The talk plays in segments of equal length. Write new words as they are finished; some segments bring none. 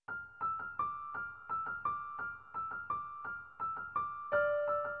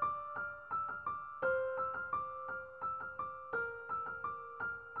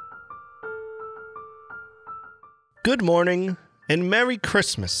Good morning and Merry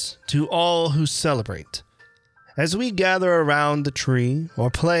Christmas to all who celebrate. As we gather around the tree or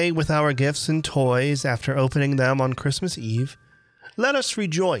play with our gifts and toys after opening them on Christmas Eve, let us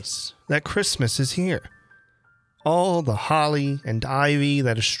rejoice that Christmas is here. All the holly and ivy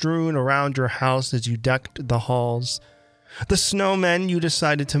that is strewn around your house as you decked the halls, the snowmen you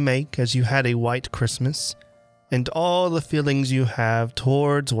decided to make as you had a white Christmas, and all the feelings you have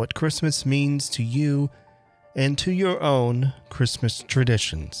towards what Christmas means to you and to your own Christmas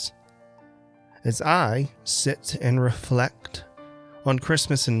traditions. As I sit and reflect on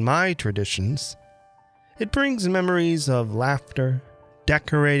Christmas and my traditions, it brings memories of laughter,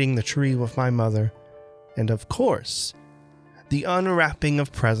 decorating the tree with my mother, and of course, the unwrapping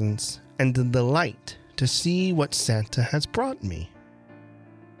of presents and the delight to see what Santa has brought me.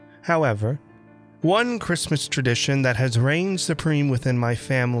 However, one Christmas tradition that has reigned supreme within my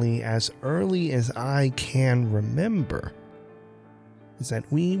family as early as I can remember is that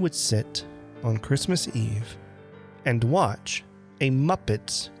we would sit on Christmas Eve and watch a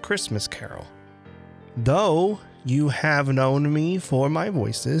Muppets Christmas Carol. Though you have known me for my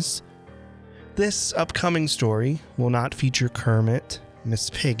voices, this upcoming story will not feature Kermit,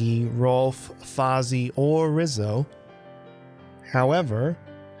 Ms.Piggy, Rolhf, Fozzie, or Rizzo. However,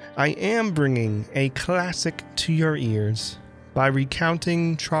 I am bringing a classic to your ears by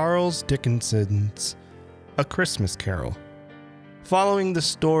recounting Charles Dickens's A Christmas Carol. Following the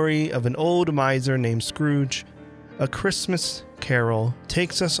story of an old miser named Scrooge, A Christmas Carol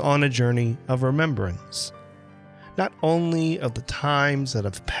takes us on a journey of remembrance, not only of the times that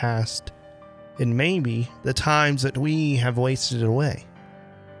have passed, and maybe the times that we have wasted away,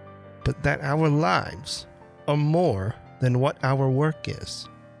 but that our lives are more than what our work is.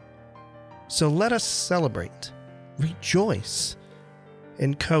 So let us celebrate, rejoice,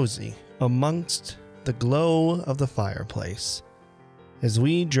 and cozy amongst the glow of the fireplace as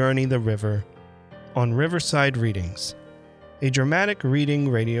we journey the river on Riverside Readings, a dramatic reading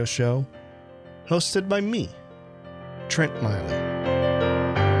radio show hosted by me, Trent Mylie.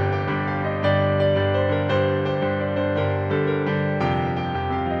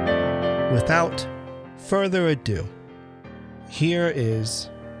 Without further ado, here is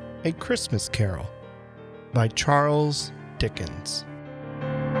A Christmas Carol by Charles Dickens.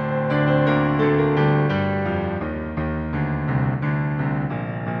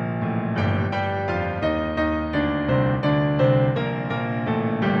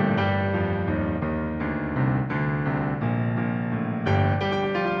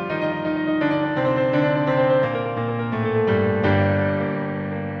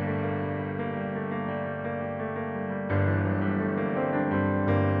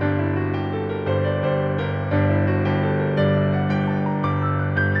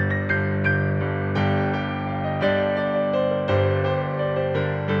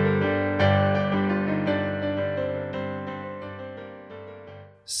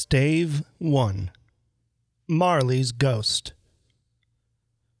 Stave 1. Marley's Ghost.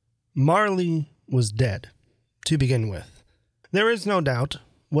 Marley was dead, to begin with. There is no doubt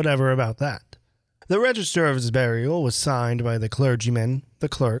whatever about that. The register of his burial was signed by the clergyman, the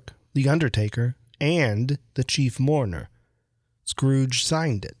clerk, the undertaker, and the chief mourner. Scrooge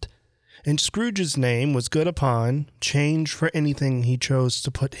signed it, and Scrooge's name was good upon change for anything he chose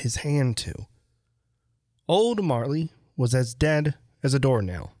to put his hand to. Old Marley was as dead as a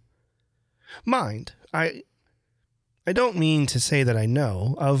doornail. Mind, I don't mean to say that I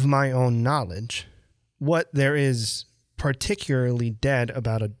know, of my own knowledge, what there is particularly dead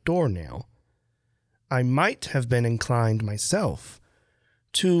about a doornail. I might have been inclined myself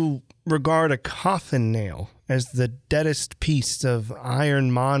to regard a coffin nail as the deadest piece of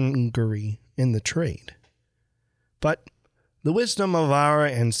ironmongery in the trade. But the wisdom of our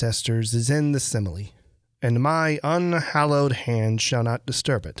ancestors is in the simile, and my unhallowed hand shall not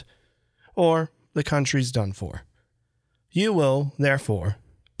disturb it, or the country's done for. You will, therefore,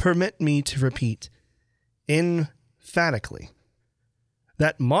 permit me to repeat emphatically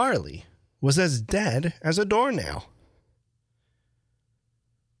that Marley was as dead as a doornail.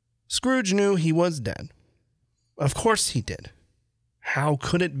 Scrooge knew he was dead. Of course he did. How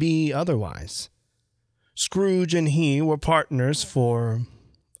could it be otherwise? Scrooge and he were partners for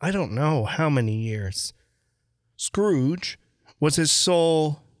I don't know how many years. Scrooge was his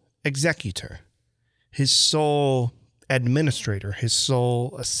sole executor, his sole administrator, his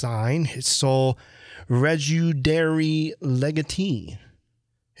sole assign, his sole residuary legatee,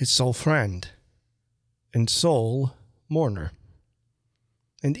 his sole friend, and sole mourner.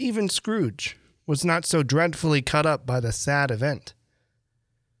 And even Scrooge was not so dreadfully cut up by the sad event.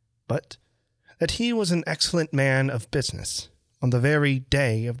 But that he was an excellent man of business on the very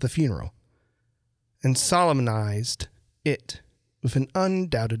day of the funeral, and solemnized it with an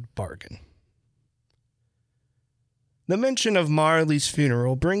undoubted bargain. The mention of Marley's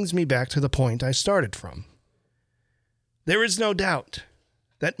funeral brings me back to the point I started from. There is no doubt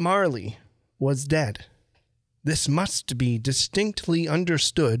that Marley was dead. This must be distinctly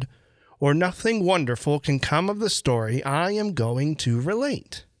understood, or nothing wonderful can come of the story I am going to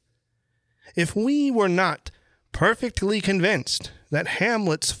relate. If we were not perfectly convinced that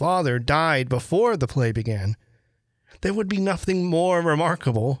Hamlet's father died before the play began, there would be nothing more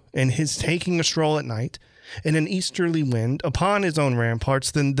remarkable in his taking a stroll at night in an easterly wind upon his own ramparts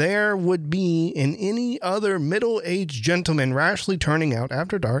than there would be in any other middle-aged gentleman rashly turning out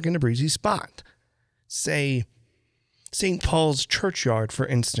after dark in a breezy spot. Say, St. Paul's churchyard, for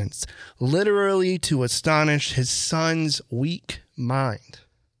instance, literally to astonish his son's weak mind.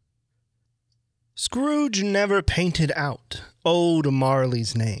 Scrooge never painted out old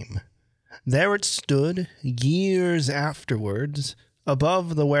Marley's name. There it stood, years afterwards,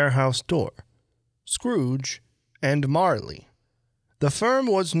 above the warehouse door. Scrooge and Marley. The firm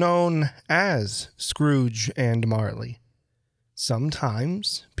was known as Scrooge and Marley.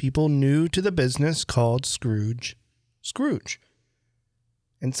 Sometimes people new to the business called Scrooge,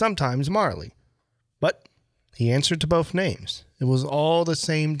 and sometimes Marley. But he answered to both names. It was all the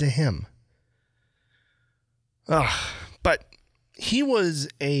same to him. But he was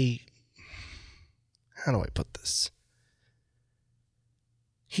how do I put this?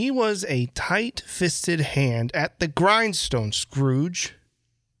 He was a tight-fisted hand at the grindstone, Scrooge.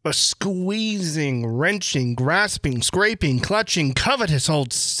 A squeezing, wrenching, grasping, scraping, clutching, covetous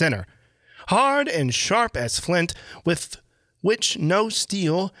old sinner. Hard and sharp as flint, with which no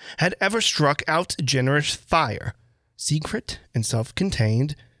steel had ever struck out generous fire. Secret and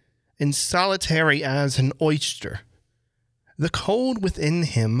self-contained, and solitary as an oyster. The cold within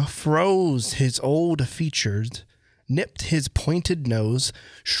him froze his old features, nipped his pointed nose,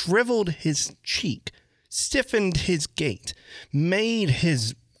 shriveled his cheek, stiffened his gait, made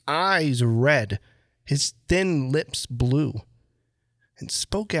his eyes red, his thin lips blue, and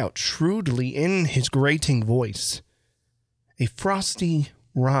spoke out shrewdly in his grating voice. A frosty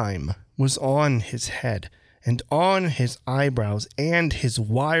rime was on his head, and on his eyebrows, and his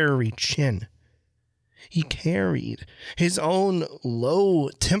wiry chin. He carried his own low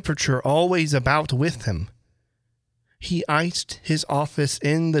temperature always about with him. He iced his office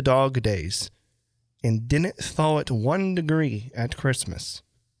in the dog days, and didn't thaw it 1 degree at Christmas.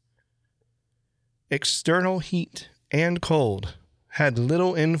 External heat and cold had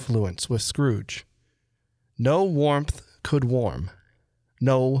little influence with Scrooge. No warmth could warm.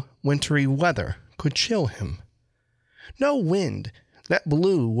 No wintry weather could chill him. No wind that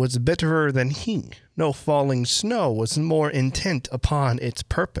blew was bitterer than he. No falling snow was more intent upon its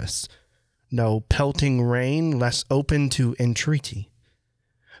purpose. No pelting rain less open to entreaty.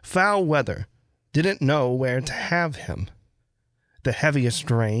 Foul weather didn't know where to have him. The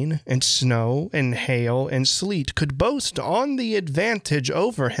heaviest rain and snow and hail and sleet could boast on the advantage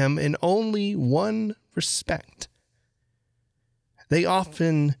over him in only one respect. They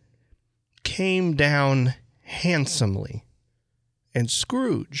often came down handsomely, and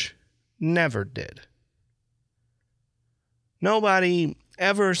Scrooge never did. Nobody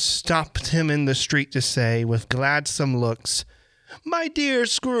ever stopped him in the street to say, with gladsome looks, "My dear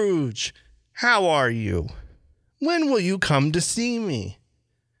Scrooge, how are you? When will you come to see me?"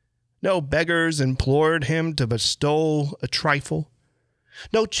 No beggars implored him to bestow a trifle.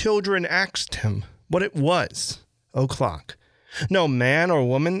 No children asked him what it was o'clock. No man or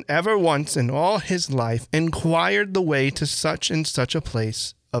woman ever once in all his life inquired the way to such and such a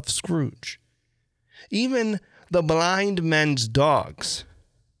place of Scrooge. Even the blind men's dogs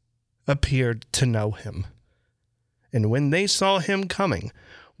appeared to know him, and when they saw him coming,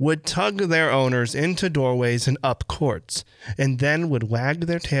 would tug their owners into doorways and up courts, and then would wag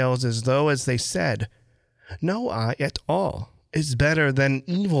their tails as though as they said, "No eye at all is better than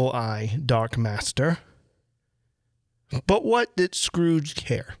evil eye, dark master." But what did Scrooge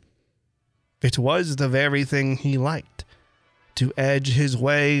care? It was the very thing he liked, to edge his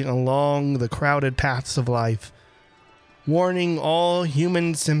way along the crowded paths of life, warning all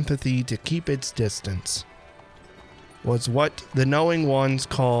human sympathy to keep its distance, was what the knowing ones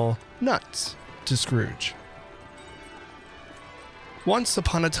call nuts to Scrooge. Once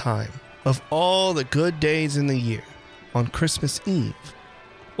upon a time, of all the good days in the year, on Christmas Eve,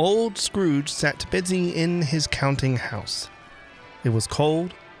 old Scrooge sat busy in his counting house. It was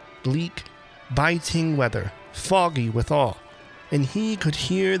cold, bleak, biting weather, foggy withal, and he could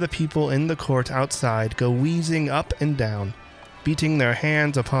hear the people in the court outside go wheezing up and down, beating their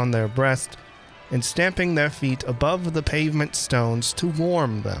hands upon their breast and stamping their feet above the pavement stones to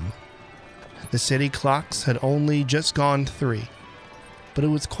warm them. The city clocks had only just gone 3, but it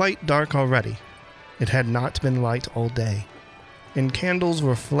was quite dark already. It had not been light all day, and candles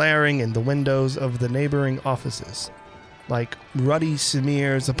were flaring in the windows of the neighboring offices, like ruddy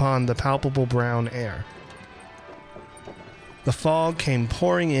smears upon the palpable brown air. The fog came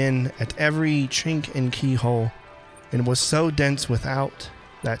pouring in at every chink and keyhole, and was so dense without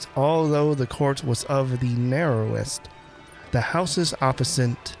that although the court was of the narrowest, the houses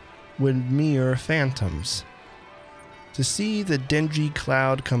opposite were mere phantoms. To see the dingy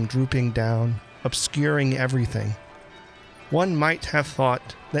cloud come drooping down, obscuring everything, one might have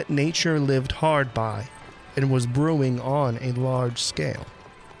thought that nature lived hard by and was brewing on a large scale.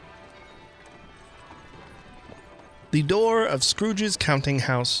 The door of Scrooge's counting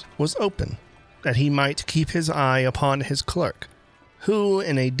house was open, that he might keep his eye upon his clerk, who,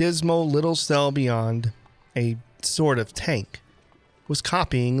 in a dismal little cell beyond, a sort of tank, was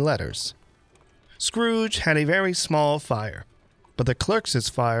copying letters. Scrooge had a very small fire, but the clerk's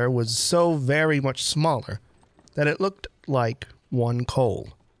fire was so very much smaller that it looked like one coal.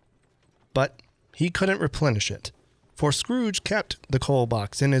 But he couldn't replenish it, for Scrooge kept the coal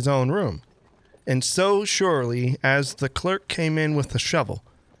box in his own room, and so surely as the clerk came in with the shovel,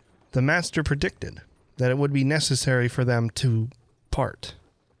 the master predicted that it would be necessary for them to part.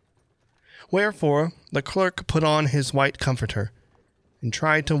 Wherefore the clerk put on his white comforter and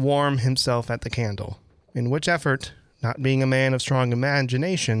tried to warm himself at the candle, in which effort, not being a man of strong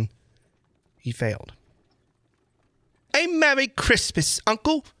imagination, he failed. "A Merry Christmas,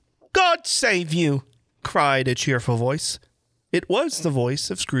 Uncle! God save you!" cried a cheerful voice. It was the voice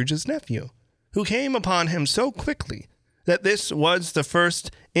of Scrooge's nephew, who came upon him so quickly that this was the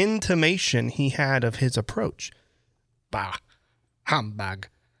first intimation he had of his approach. Bah! Humbug!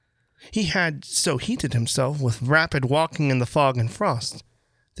 He had so heated himself with rapid walking in the fog and frost,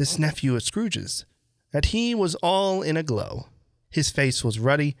 this nephew of Scrooge's, that he was all in a glow. His face was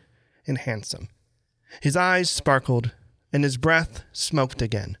ruddy and handsome. His eyes sparkled, and his breath smoked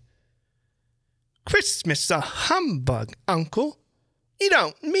again. "Christmas a humbug, Uncle! You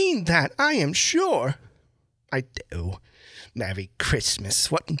don't mean that, I am sure." "I do. Merry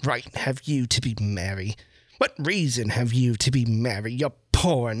Christmas. What right have you to be merry? What reason have you to be merry? You're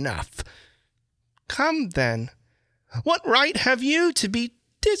poor enough." "Come, then. What right have you to be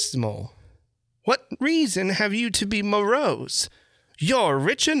dismal? What reason have you to be morose? You're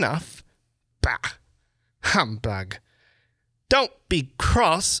rich enough." "Bah! Humbug! Don't be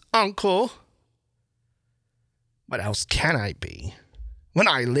cross, Uncle." "What else can I be, when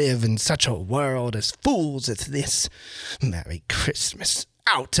I live in such a world as fools as this? Merry Christmas!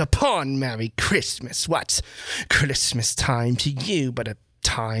 Out upon Merry Christmas! What's Christmas time to you but a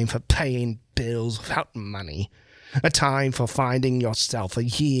time for paying bills without money? A time for finding yourself a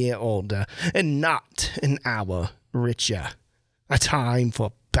year older and not an hour richer? A time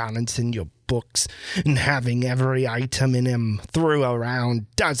for balancing your books and having every item in 'em through a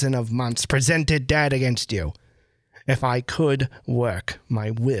round dozen of months presented dead against you? If I could work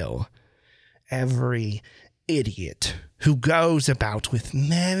my will, every idiot who goes about with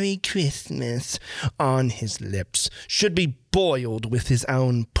Merry Christmas on his lips should be boiled with his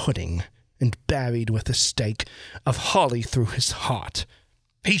own pudding and buried with a stake of holly through his heart.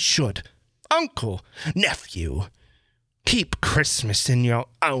 He should. Uncle, nephew, keep Christmas in your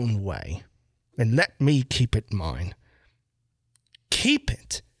own way, and let me keep it mine." "Keep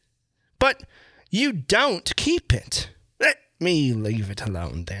it? But you don't keep it." "Let me leave it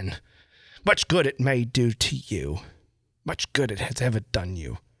alone, then. Much good it may do to you. Much good it has ever done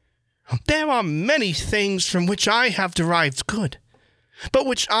you." "There are many things from which I have derived good, but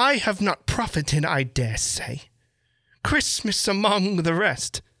which I have not profited, I dare say. Christmas among the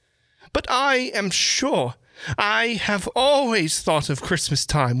rest. But I am sure I have always thought of Christmas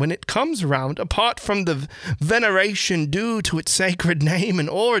time when it comes round, apart from the veneration due to its sacred name and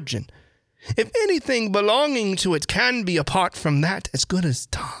origin. If anything belonging to it can be apart from that as good as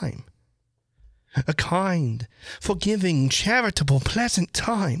time. A kind, forgiving, charitable, pleasant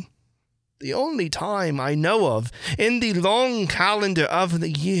time. The only time I know of in the long calendar of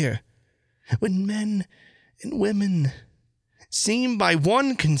the year, when men and women seem by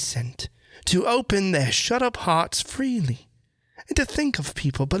one consent to open their shut-up hearts freely, and to think of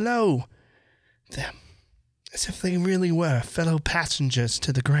people below them as if they really were fellow passengers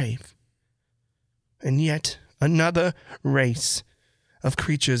to the grave. And yet another race of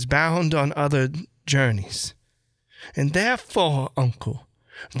creatures bound on other journeys, And therefore, uncle,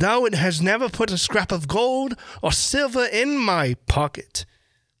 though it has never put a scrap of gold or silver in my pocket,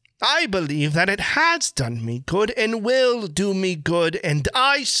 I believe that it has done me good and will do me good, and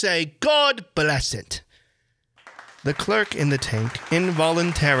I say God bless it." The clerk in the tank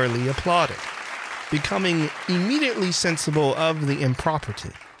involuntarily applauded, becoming immediately sensible of the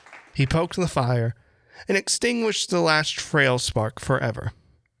impropriety. He poked the fire and extinguished the last frail spark forever.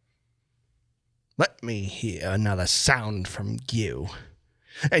 "Let me hear another sound from you,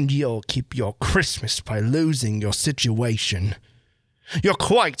 and you'll keep your Christmas by losing your situation. You're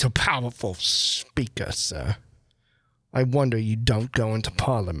quite a powerful speaker, sir. I wonder you don't go into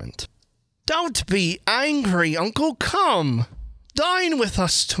Parliament." "Don't be angry, Uncle. Come, dine with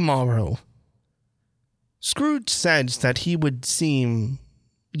us tomorrow." Scrooge said that he would seem...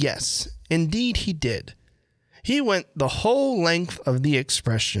 Yes, indeed he did. He went the whole length of the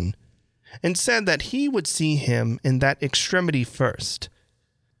expression, and said that he would see him in that extremity first.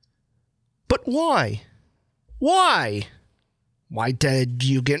 But why? Why? "Why did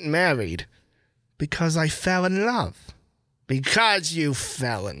you get married?" "Because I fell in love." "Because you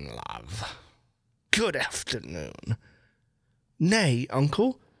fell in love. Good afternoon." "Nay,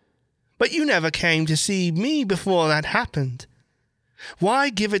 uncle, but you never came to see me before that happened. Why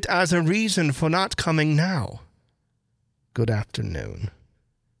give it as a reason for not coming now?" "Good afternoon."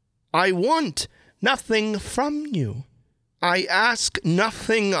 "I want nothing from you. I ask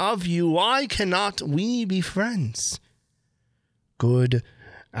nothing of you. Why cannot we be friends?" "Good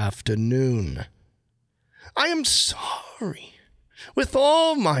afternoon." "I am sorry, with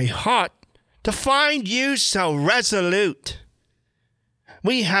all my heart, to find you so resolute.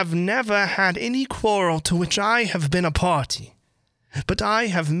 We have never had any quarrel to which I have been a party, but I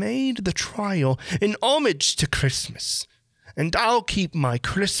have made the trial in homage to Christmas, and I'll keep my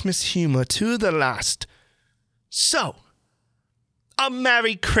Christmas humor to the last. So, a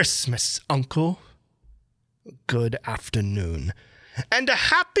Merry Christmas, Uncle." "Good afternoon." "And a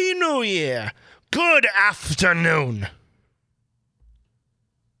Happy New Year." "Good afternoon."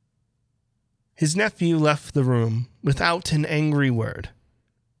 His nephew left the room without an angry word.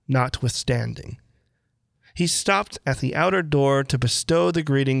 Notwithstanding, he stopped at the outer door to bestow the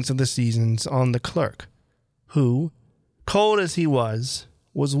greetings of the seasons on the clerk, who, cold as he was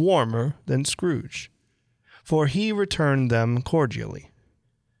warmer than Scrooge, for he returned them cordially.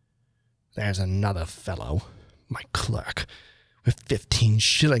 "There's another fellow, my clerk, with 15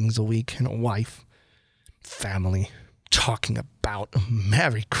 shillings a week and a wife, family, talking about a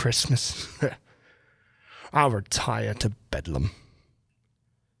Merry Christmas. I'll retire to Bedlam."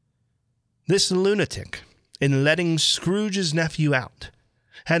 This lunatic, in letting Scrooge's nephew out,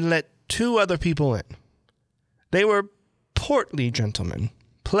 had let 2 other people in. They were portly gentlemen,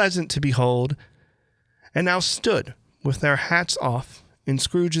 pleasant to behold, and now stood with their hats off in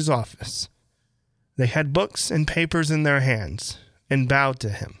Scrooge's office. They had books and papers in their hands, and bowed to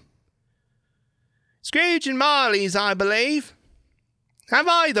him. "Scrooge and Marley's, I believe. Have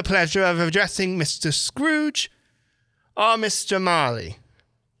I the pleasure of addressing Mr. Scrooge or Mr. Marley?"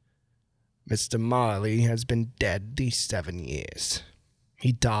 "Mr. Marley has been dead these 7 years.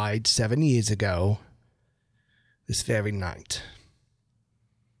 He died 7 years ago, this very night."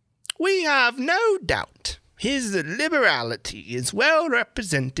 "We have no doubt his liberality is well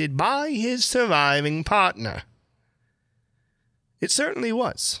represented by his surviving partner." It certainly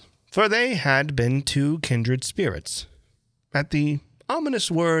was, for they had been 2 kindred spirits. At the ominous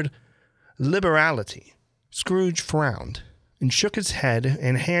word liberality, Scrooge frowned and shook his head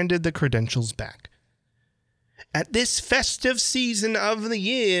and handed the credentials back. "At this festive season of the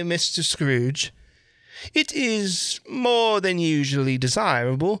year, Mr. Scrooge, it is more than usually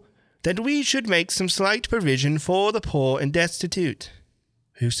desirable that we should make some slight provision for the poor and destitute,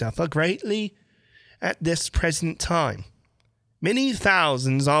 who suffer greatly at this present time. Many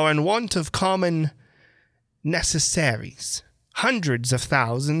thousands are in want of common necessaries. Hundreds of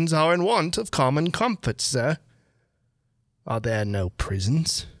thousands are in want of common comforts, sir." "Are there no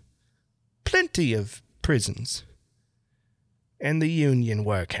prisons?" "Plenty of prisons." "And the union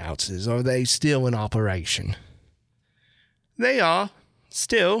workhouses, are they still in operation?" "They are.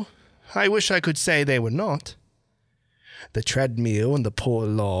 Still, I wish I could say they were not." "The treadmill and the poor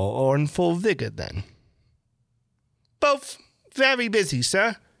law are in full vigor, then?" "Both very busy,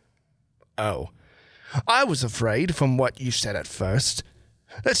 sir." "Oh, I was afraid, from what you said at first,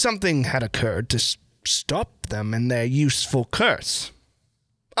 that something had occurred to stop them in their useful course.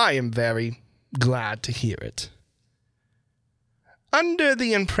 I am very glad to hear it." "Under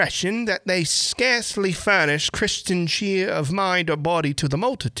the impression that they scarcely furnish Christian cheer of mind or body to the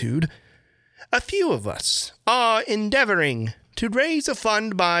multitude, A few of us are endeavoring to raise a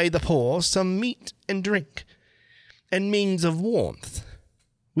fund by the poor, some meat and drink, and means of warmth.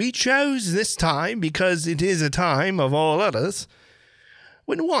 We chose this time because it is a time of all others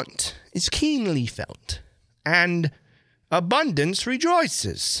when want is keenly felt, and abundance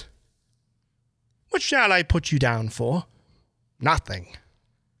rejoices. What shall I put you down for? Nothing.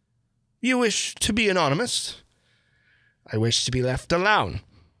 You wish to be anonymous? I wish to be left alone.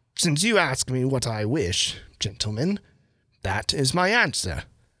 Since you ask me what I wish, gentlemen, that is my answer.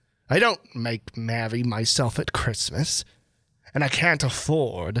 I don't make merry myself at Christmas, and I can't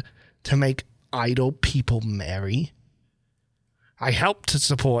afford to make idle people merry. I help to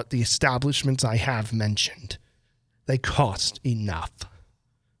support the establishments I have mentioned. They cost enough,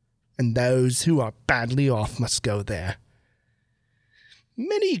 and those who are badly off must go there.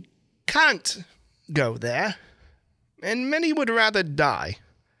 Many can't go there, and many would rather die.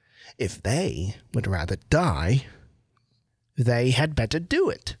 If they would rather die, they had better do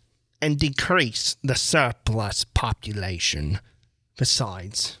it, and decrease the surplus population.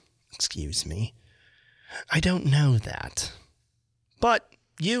 Besides, excuse me, I don't know that. But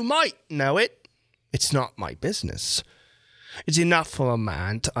you might know it. It's not my business. It's enough for a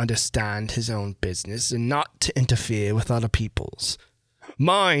man to understand his own business and not to interfere with other people's.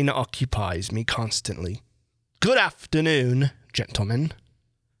 Mine occupies me constantly. Good afternoon, gentlemen.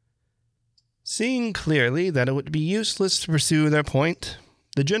 Seeing clearly that it would be useless to pursue their point,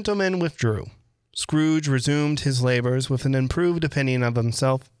 the gentlemen withdrew. Scrooge resumed his labors with an improved opinion of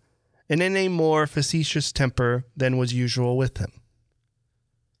himself, and in a more facetious temper than was usual with him.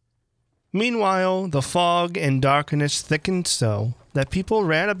 Meanwhile, the fog and darkness thickened so that people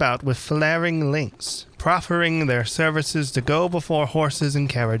ran about with flaring lamps, proffering their services to go before horses and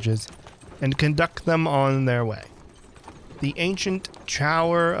carriages, and conduct them on their way. The ancient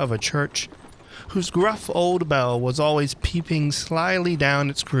tower of a church, whose gruff old bell was always peeping slyly down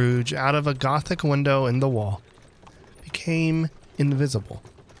at Scrooge out of a Gothic window in the wall, became invisible,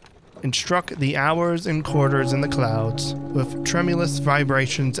 and struck the hours and quarters in the clouds with tremulous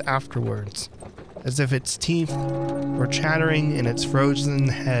vibrations afterwards, as if its teeth were chattering in its frozen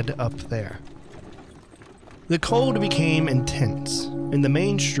head up there. The cold became intense. In the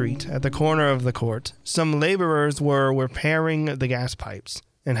main street, at the corner of the court, some laborers were repairing the gas pipes,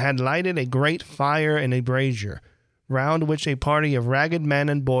 and had lighted a great fire in a brazier, round which a party of ragged men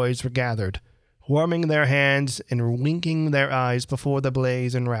and boys were gathered, warming their hands and winking their eyes before the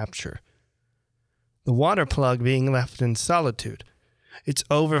blaze in rapture. The water plug being left in solitude, its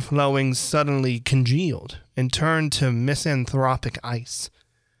overflowing suddenly congealed and turned to misanthropic ice.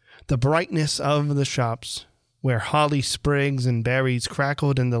 The brightness of the shops, where holly sprigs and berries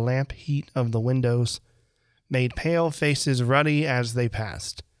crackled in the lamp heat of the windows, made pale faces ruddy as they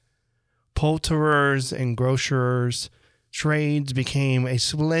passed. Poulterers and grocers' trades became a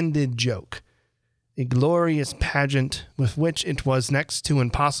splendid joke, a glorious pageant with which it was next to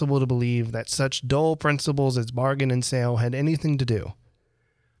impossible to believe that such dull principles as bargain and sale had anything to do.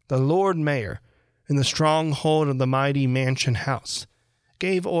 The Lord Mayor, in the stronghold of the mighty mansion house,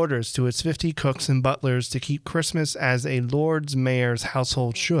 gave orders to its 50 cooks and butlers to keep Christmas as a Lord Mayor's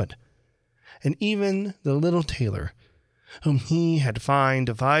household should. And even the little tailor, whom he had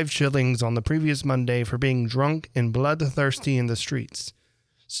fined 5 shillings on the previous Monday for being drunk and bloodthirsty in the streets,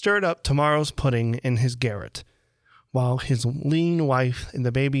 stirred up tomorrow's pudding in his garret, while his lean wife and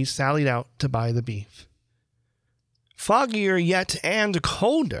the baby sallied out to buy the beef. Foggier yet and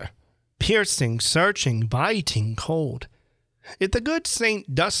colder, piercing, searching, biting cold. If the good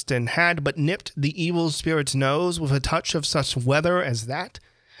Saint Dunstan had but nipped the evil spirit's nose with a touch of such weather as that,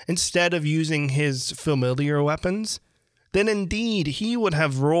 instead of using his familiar weapons, then indeed he would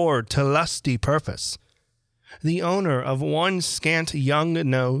have roared to lusty purpose. The owner of one scant young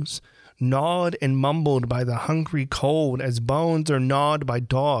nose, gnawed and mumbled by the hungry cold as bones are gnawed by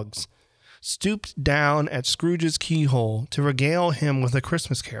dogs, stooped down at Scrooge's keyhole to regale him with a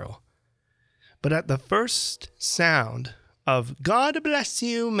Christmas carol. But at the first sound of "God bless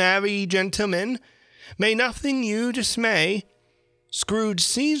you, merry gentlemen, may nothing you dismay," Scrooge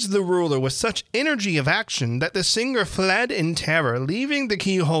seized the ruler with such energy of action that the singer fled in terror, leaving the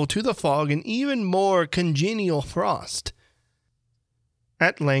keyhole to the fog and even more congenial frost.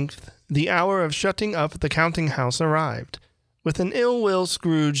 At length, the hour of shutting up the counting-house arrived. With an ill-will,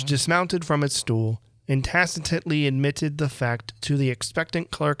 Scrooge dismounted from its stool and tacitly admitted the fact to the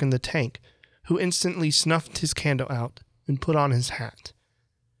expectant clerk in the tank, who instantly snuffed his candle out and put on his hat.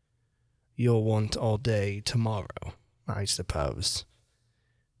 "You'll want all day tomorrow, I suppose."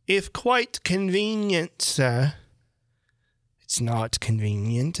 "If quite convenient, sir." It's not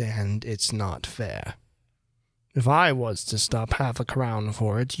convenient, and it's not fair. If I was to stop half a crown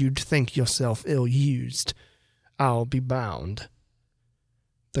for it, you'd think yourself ill-used. I'll be bound."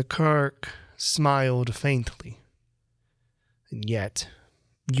 The clerk smiled faintly. "And yet,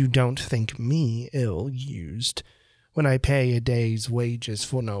 you don't think me ill-used when I pay a day's wages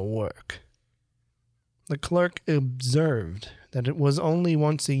for no work." The clerk observed that it was only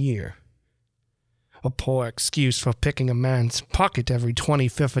once a year. "A poor excuse for picking a man's pocket every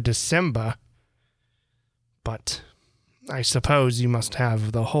 25th of December. But I suppose you must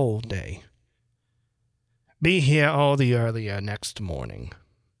have the whole day. Be here all the earlier next morning."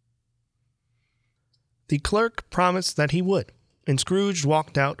 The clerk promised that he would, and Scrooge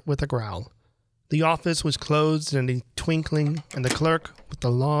walked out with a growl. The office was closed in a twinkling, and the clerk, with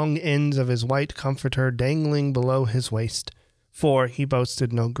the long ends of his white comforter dangling below his waist, for he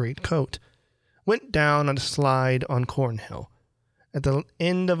boasted no great coat, went down on a slide on Cornhill, at the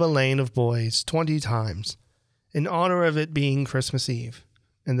end of a lane of boys 20 times, in honor of it being Christmas Eve,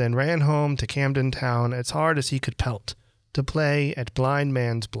 and then ran home to Camden Town as hard as he could pelt, to play at Blind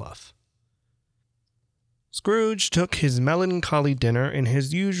Man's Bluff. Scrooge took his melancholy dinner in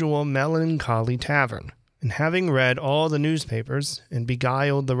his usual melancholy tavern, and having read all the newspapers, and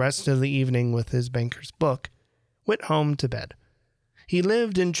beguiled the rest of the evening with his banker's book, went home to bed. He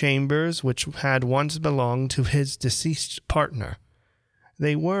lived in chambers which had once belonged to his deceased partner.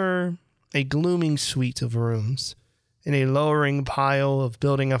 They were a glooming suite of rooms, in a lowering pile of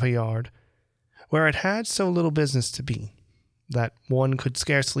building up a yard, where it had so little business to be, that one could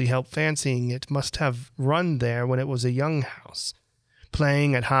scarcely help fancying it must have run there when it was a young house,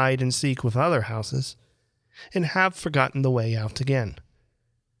 playing at hide-and-seek with other houses, and have forgotten the way out again.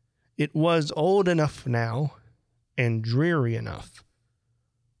 It was old enough now, and dreary enough,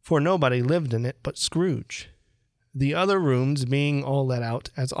 for nobody lived in it but Scrooge, the other rooms being all let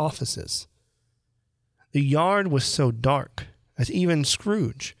out as offices. The yard was so dark that even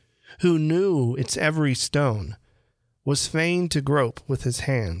Scrooge, who knew its every stone, was fain to grope with his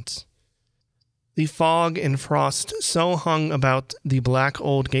hands. The fog and frost so hung about the black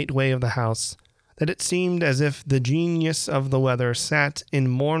old gateway of the house that it seemed as if the genius of the weather sat in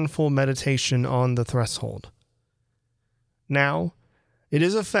mournful meditation on the threshold. Now, it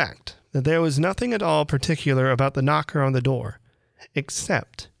is a fact that there was nothing at all particular about the knocker on the door,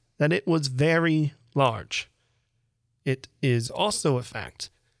 except that it was very large. It is also a fact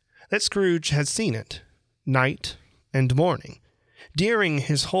that Scrooge had seen it, night and morning, during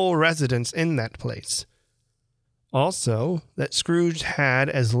his whole residence in that place. Also, that Scrooge had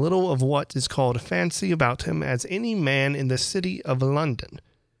as little of what is called fancy about him as any man in the city of London,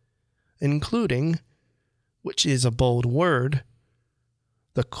 including, which is a bold word,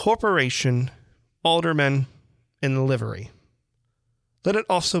 the corporation, aldermen, and livery. Let it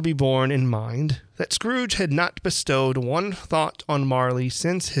also be borne in mind that Scrooge had not bestowed one thought on Marley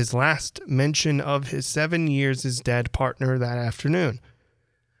since his last mention of his 7 years' dead partner that afternoon.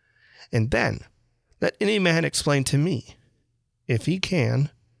 And then, let any man explain to me, if he can,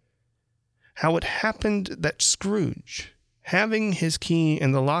 how it happened that Scrooge, having his key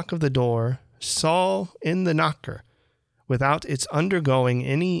in the lock of the door, saw in the knocker, without its undergoing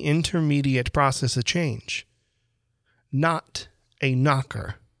any intermediate process of change, not a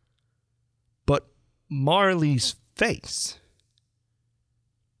knocker, but Marley's face.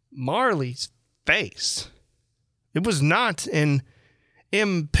 Marley's face. It was not an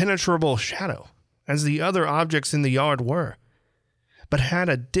impenetrable shadow, as the other objects in the yard were, but had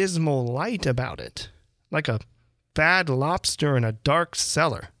a dismal light about it, like a bad lobster in a dark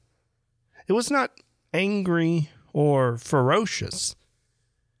cellar. It was not angry or ferocious,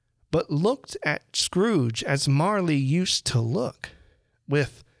 but looked at Scrooge as Marley used to look,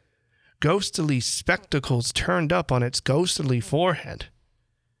 with ghostly spectacles turned up on its ghostly forehead.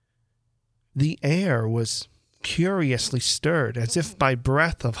 The air was curiously stirred, as if by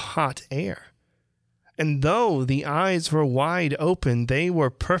breath of hot air, and though the eyes were wide open, they were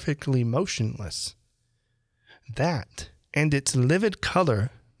perfectly motionless. That, and its livid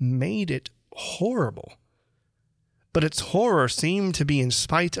color, made it horrible. But its horror seemed to be in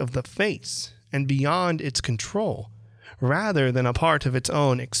spite of the face, and beyond its control, rather than a part of its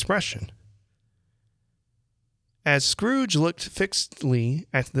own expression. As Scrooge looked fixedly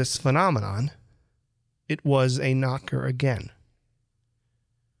at this phenomenon, it was a knocker again.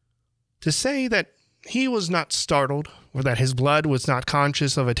 To say that he was not startled, or that his blood was not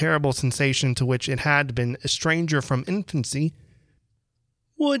conscious of a terrible sensation to which it had been a stranger from infancy,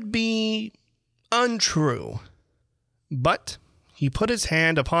 would be untrue. But he put his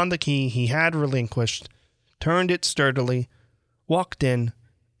hand upon the key he had relinquished, turned it sturdily, walked in,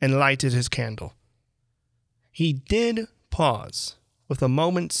 and lighted his candle. He did pause with a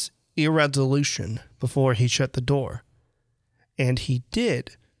moment's irresolution before he shut the door, and he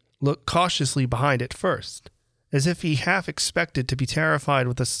did look cautiously behind it first, as if he half expected to be terrified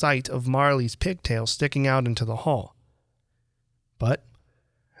with the sight of Marley's pigtail sticking out into the hall. But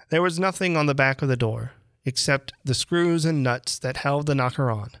there was nothing on the back of the door except the screws and nuts that held the knocker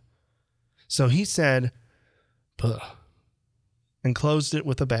on. So he said, "Puh," and closed it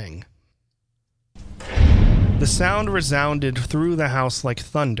with a bang. The sound resounded through the house like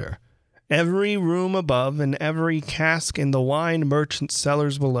thunder. Every room above and every cask in the wine merchant's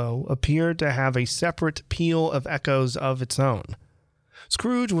cellars below appeared to have a separate peal of echoes of its own.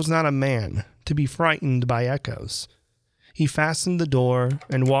 Scrooge was not a man to be frightened by echoes. He fastened the door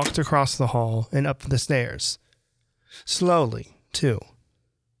and walked across the hall and up the stairs. Slowly, too,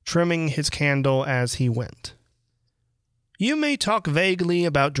 trimming his candle as he went. You may talk vaguely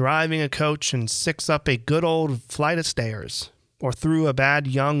about driving a coach and six up a good old flight of stairs, or through a bad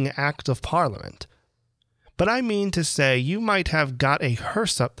young Act of Parliament. But I mean to say you might have got a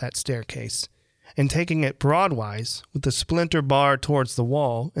hearse up that staircase, and taking it broadwise, with the splinter bar towards the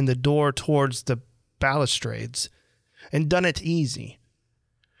wall and the door towards the balustrades, and done it easy.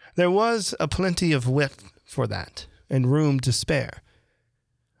 There was a plenty of width for that, and room to spare,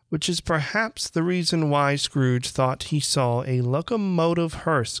 which is perhaps the reason why Scrooge thought he saw a locomotive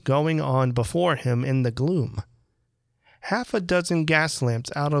hearse going on before him in the gloom. Half a dozen gas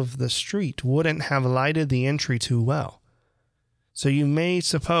lamps out of the street wouldn't have lighted the entry too well, so you may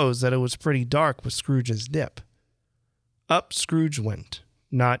suppose that it was pretty dark with Scrooge's dip. Up Scrooge went,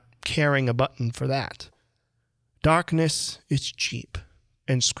 not caring a button for that. Darkness is cheap,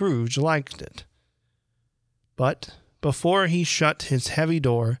 and Scrooge liked it. But before he shut his heavy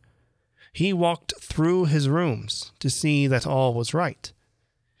door, he walked through his rooms to see that all was right.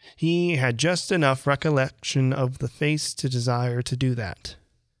 He had just enough recollection of the face to desire to do that.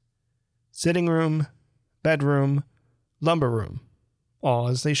 Sitting room, bedroom, lumber room, all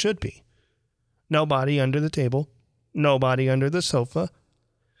as they should be. Nobody under the table, nobody under the sofa,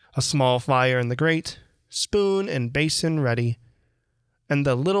 a small fire in the grate, spoon and basin ready, and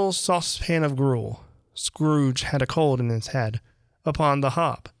the little saucepan of gruel, Scrooge had a cold in his head, upon the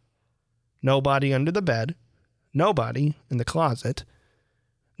hob. Nobody under the bed, nobody in the closet,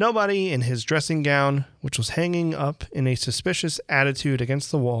 nobody in his dressing gown, which was hanging up in a suspicious attitude against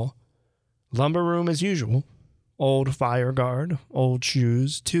the wall. Lumber room as usual. Old fire guard, old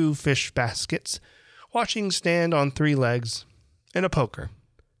shoes, 2 fish baskets, washing stand on 3 legs, and a poker.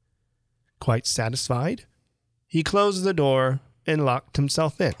 Quite satisfied, he closed the door and locked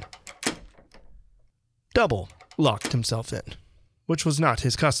himself in. Double locked himself in, which was not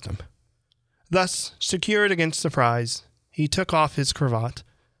his custom. Thus, secured against surprise, he took off his cravat,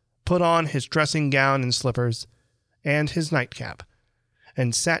 put on his dressing gown and slippers, and his nightcap,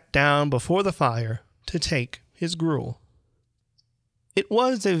 and sat down before the fire to take his gruel. It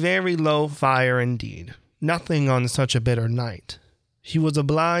was a very low fire indeed, nothing on such a bitter night. He was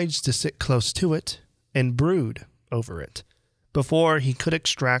obliged to sit close to it and brood over it, before he could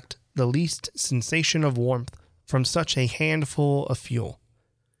extract the least sensation of warmth from such a handful of fuel.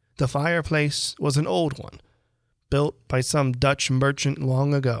 The fireplace was an old one, built by some Dutch merchant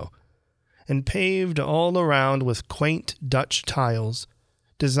long ago, and paved all around with quaint Dutch tiles,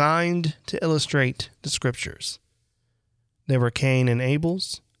 designed to illustrate the scriptures. There were Cain and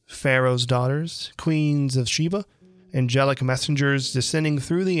Abel's, Pharaoh's daughters, queens of Sheba, angelic messengers descending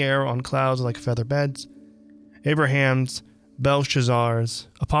through the air on clouds like feather beds, Abraham's, Belshazzar's,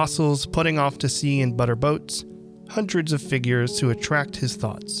 apostles putting off to sea in butter boats, hundreds of figures to attract his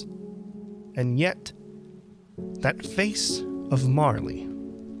thoughts. And yet, that face of Marley,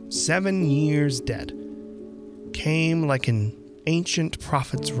 7 years dead, came like an ancient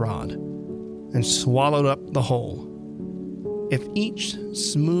prophet's rod and swallowed up the whole. If each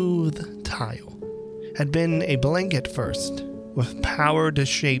smooth tile had been a blanket first, with power to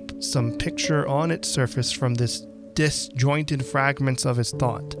shape some picture on its surface from this disjointed fragments of his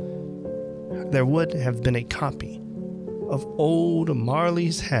thought, there would have been a copy of old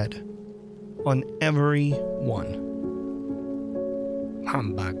Marley's head on every one.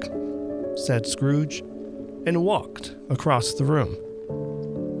 "Humbug," said Scrooge, and walked across the room.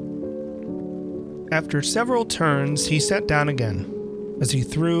 After several turns, he sat down again. As he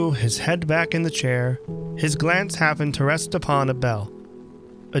threw his head back in the chair, his glance happened to rest upon a bell,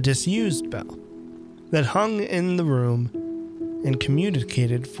 a disused bell, that hung in the room and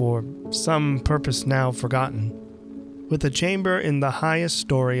communicated, for some purpose now forgotten, with a chamber in the highest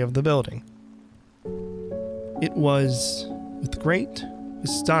story of the building. It was with great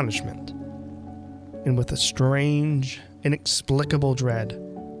astonishment and with a strange, inexplicable dread,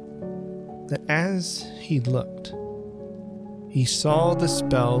 that as he looked, he saw the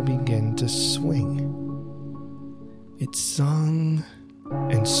spell begin to swing. It sung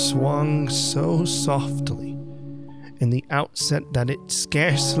and swung so softly in the outset that it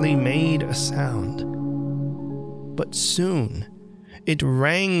scarcely made a sound. But soon it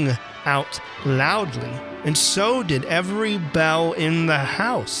rang out loudly, and so did every bell in the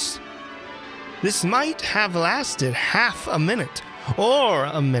house. This might have lasted half a minute or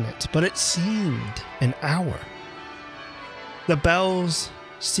a minute, but it seemed an hour. The bells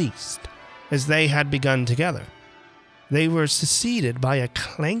ceased as they had begun together. They were succeeded by a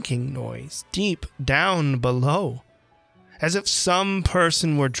clanking noise deep down below, as if some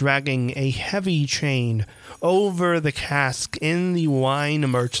person were dragging a heavy chain over the cask in the wine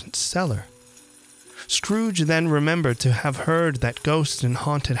merchant's cellar. Scrooge then remembered to have heard that ghosts in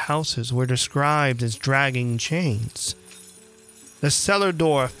haunted houses were described as dragging chains. The cellar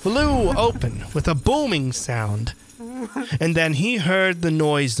door flew open with a booming sound, and then he heard the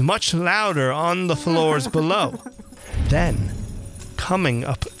noise much louder on the floors below. Then, coming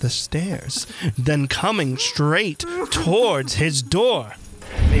up the stairs, then coming straight towards his door.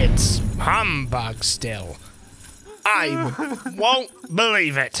 It's humbug still. I won't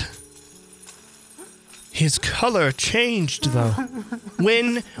believe it. His color changed, though,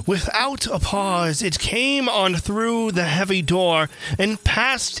 when, without a pause, it came on through the heavy door and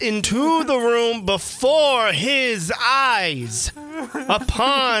passed into the room before his eyes.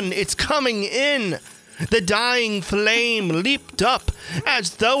 Upon its coming in, the dying flame leaped up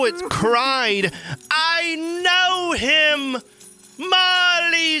as though it cried, "I know him!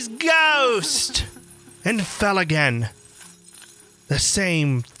 Marley's ghost!" and fell again. The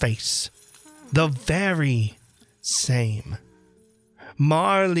same face. The very same.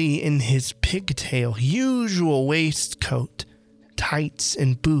 Marley in his pigtail, usual waistcoat, tights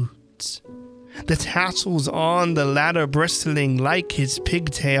and boots. The tassels on the latter bristling like his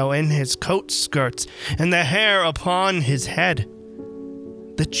pigtail and his coat skirts, and the hair upon his head.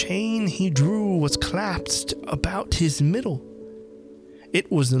 The chain he drew was clasped about his middle.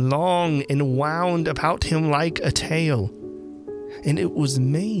 It was long and wound about him like a tail, and it was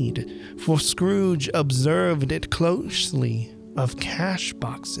made, for Scrooge observed it closely, of cash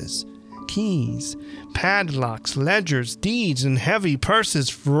boxes, keys, padlocks, ledgers, deeds, and heavy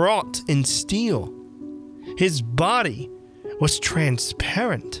purses wrought in steel. His body was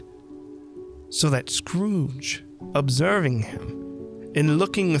transparent, so that Scrooge, observing him, and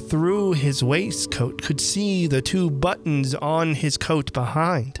looking through his waistcoat, could see the 2 buttons on his coat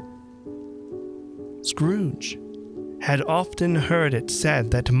behind. Scrooge had often heard it said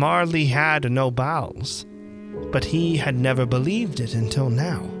that Marley had no bowels, but he had never believed it until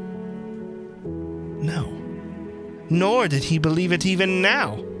now. No, nor did he believe it even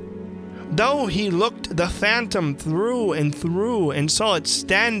now. Though he looked the phantom through and saw it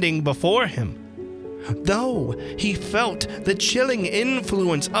standing before him, though he felt the chilling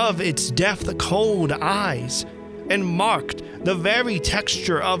influence of its death-cold eyes, and marked the very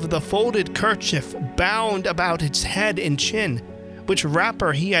texture of the folded kerchief bound about its head and chin, which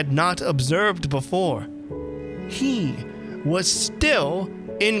wrapper he had not observed before, he was still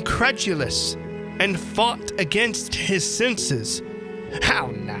incredulous and fought against his senses. "How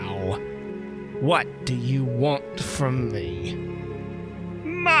now? What do you want from me?"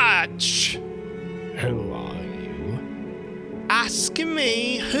 "Much." "Who are you?" "Ask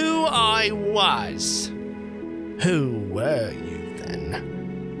me who I was." "Who were you,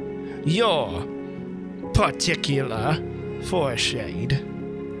 then?" "You're particular for a shade."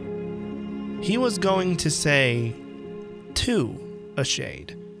 He was going to say, "to a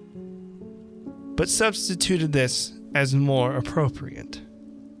shade," but substituted this as more appropriate.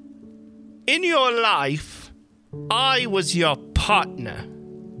 "In your life, I was your partner,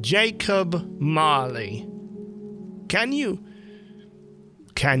 Jacob Marley. Can you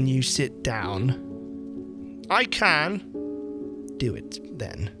sit down?" "I can." "Do it,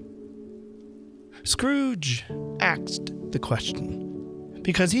 then." Scrooge asked the question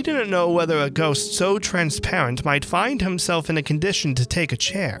because he didn't know whether a ghost so transparent might find himself in a condition to take a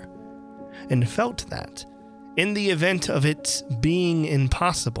chair, and felt that, in the event of its being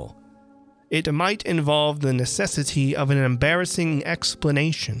impossible, it might involve the necessity of an embarrassing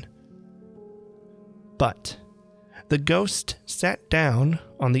explanation. But the ghost sat down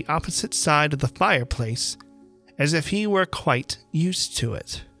on the opposite side of the fireplace as if he were quite used to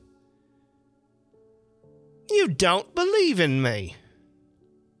it. "You don't believe in me."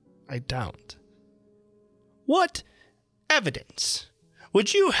 "I don't." "What evidence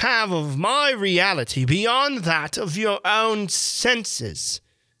would you have of my reality beyond that of your own senses?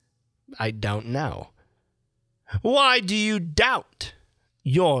 I don't know. Why do you doubt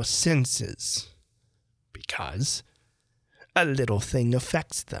your senses? Because a little thing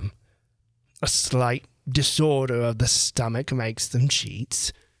affects them. A slight disorder of the stomach makes them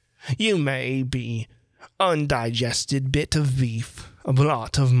cheats. You may be undigested bit of beef, a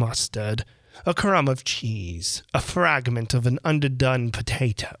blot of mustard, a crumb of cheese, a fragment of an underdone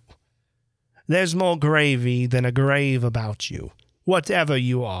potato. There's more gravy than a grave about you, whatever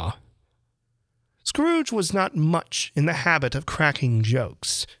you are. Scrooge was not much in the habit of cracking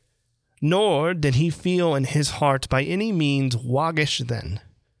jokes, nor did he feel in his heart by any means waggish then.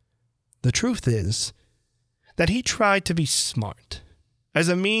 The truth is that he tried to be smart, as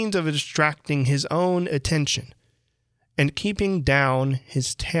a means of distracting his own attention and keeping down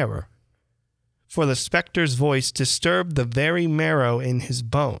his terror, for the spectre's voice disturbed the very marrow in his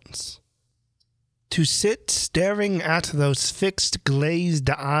bones. To sit staring at those fixed, glazed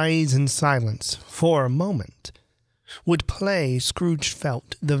eyes in silence for a moment would play, Scrooge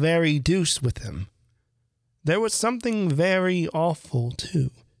felt, the very deuce with him. There was something very awful,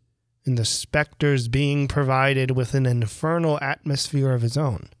 too, in the spectre's being provided with an infernal atmosphere of his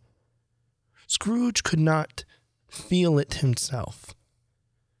own. Scrooge could not feel it himself,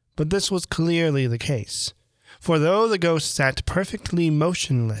 but this was clearly the case, for though the ghost sat perfectly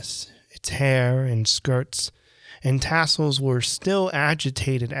motionless, its hair and skirts and tassels were still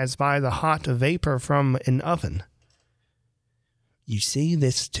agitated as by the hot vapor from an oven. "You see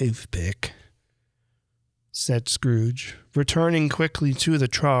this toothpick?" said Scrooge, returning quickly to the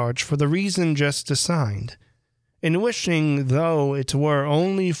charge for the reason just assigned, and wishing, though it were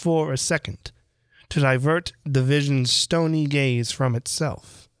only for a second, to divert the vision's stony gaze from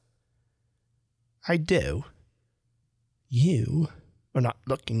itself. "I do. You are not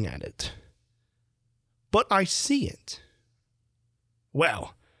looking at it. But I see it.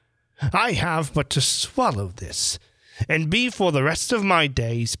 Well, I have but to swallow this, and be for the rest of my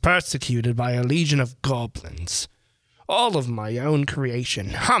days persecuted by a legion of goblins. All of my own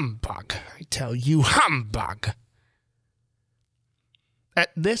creation. Humbug, I tell you, humbug!"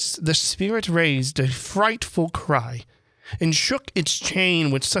 At this the spirit raised a frightful cry, and shook its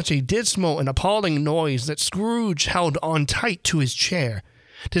chain with such a dismal and appalling noise that Scrooge held on tight to his chair,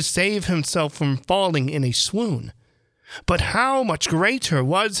 to save himself from falling in a swoon. But how much greater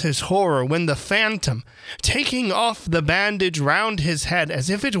was his horror when the phantom, taking off the bandage round his head as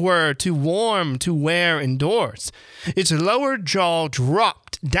if it were too warm to wear indoors, its lower jaw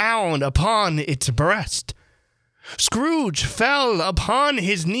dropped down upon its breast. Scrooge fell upon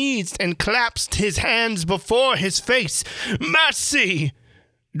his knees and clasped his hands before his face. "Mercy!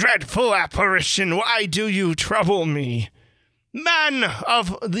 Dreadful apparition, why do you trouble me? Man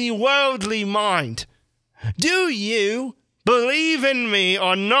of the worldly mind, do you believe in me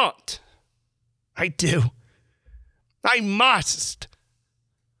or not?" "I do. I must.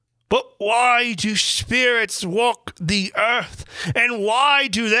 But why do spirits walk the earth, and why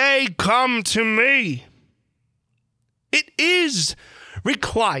do they come to me? It is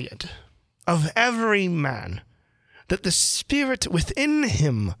required of every man that the spirit within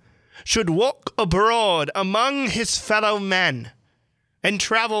him should walk abroad among his fellow men, and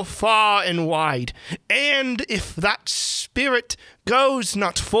travel far and wide, and if that spirit goes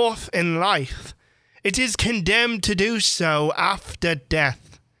not forth in life, it is condemned to do so after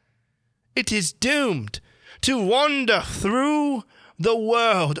death. It is doomed to wander through the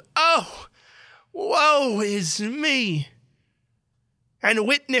world. Oh, woe is me! And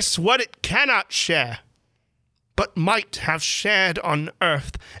witness what it cannot share, but might have shared on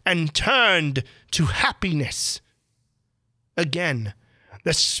earth and turned to happiness." Again,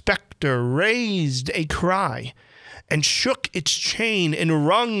 the spectre raised a cry, and shook its chain and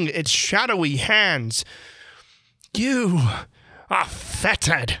wrung its shadowy hands. "You are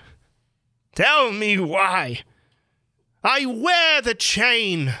fettered. Tell me why. I wear the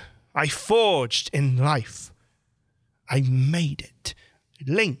chain I forged in life. I made it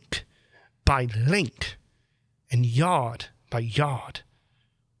link by link and yard by yard.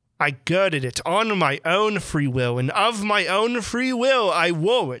 I girded it on my own free will, and of my own free will I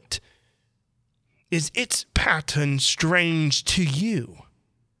wore it. Is its pattern strange to you?"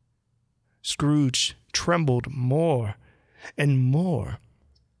 Scrooge trembled more and more.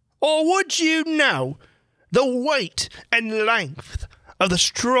 "Or would you know the weight and length of the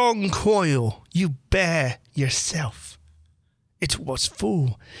strong coil you bear yourself? It was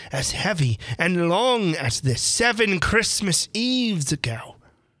full as heavy and long as this 7 Christmas Eves ago.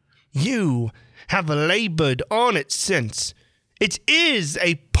 You have labored on it since. It is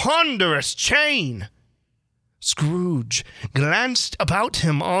a ponderous chain. Scrooge glanced about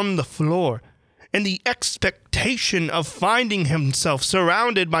him on the floor, in the expectation of finding himself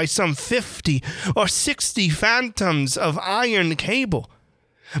surrounded by some 50 or 60 phantoms of iron cable.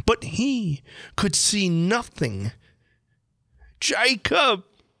 But he could see nothing. Jacob!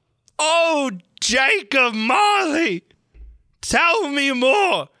 Oh, Jacob Marley! Tell me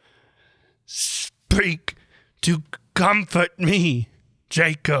more! Speak to comfort me,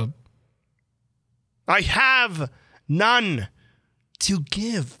 Jacob. I have none to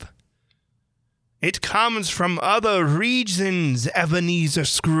give. It comes from other regions, Ebenezer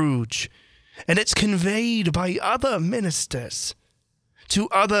Scrooge, and it's conveyed by other ministers to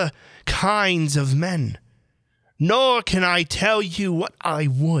other kinds of men. Nor can I tell you what I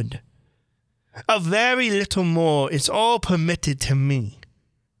would. A very little more is all permitted to me.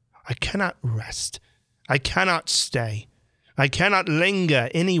 I cannot rest. I cannot stay. I cannot linger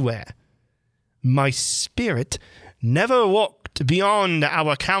anywhere. My spirit never walked beyond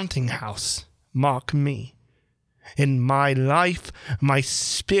our counting house. Mark me. In my life, my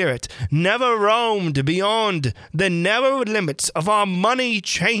spirit never roamed beyond the narrow limits of our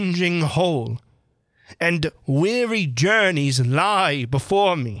money-changing hole, and weary journeys lie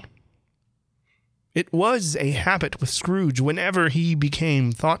before me. It was a habit with Scrooge, whenever he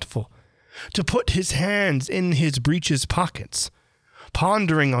became thoughtful, to put his hands in his breeches pockets,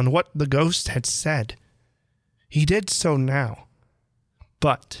 pondering on what the ghost had said. He did so now,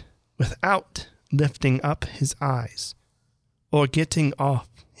 but without lifting up his eyes or getting off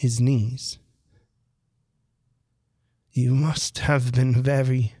his knees. You must have been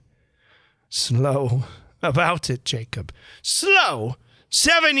very slow about it, Jacob. Slow?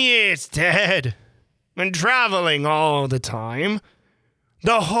 7 years dead, and traveling all the time.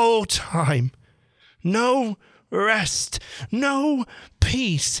 The whole time. No rest, no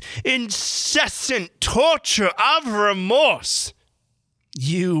peace, incessant torture of remorse.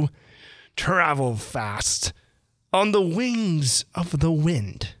 You travel fast, on the wings of the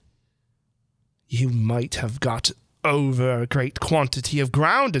wind. You might have got over a great quantity of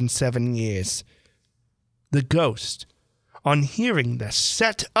ground in 7 years. The ghost, on hearing this,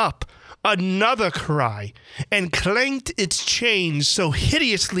 set up another cry, and clanked its chains so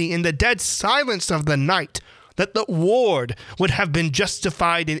hideously in the dead silence of the night that the ward would have been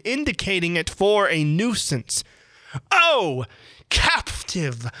justified in indicating it for a nuisance. Oh,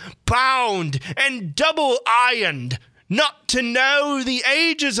 captive, bound, and double-ironed, not to know the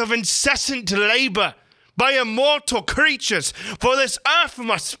ages of incessant labor by immortal creatures, for this earth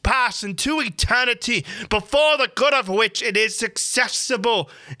must pass into eternity, before the good of which it is accessible,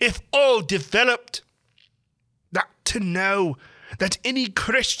 if all developed. Not to know that any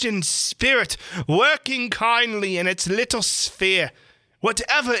Christian spirit, working kindly in its little sphere,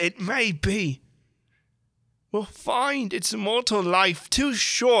 whatever it may be, will find its mortal life too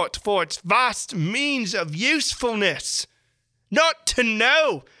short for its vast means of usefulness. Not to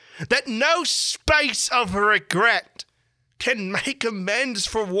know that no space of regret can make amends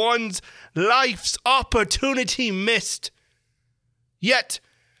for one's life's opportunity missed. Yet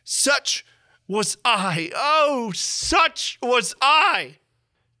such was I. Oh, such was I.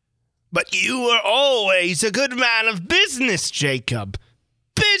 But you were always a good man of business, Jacob.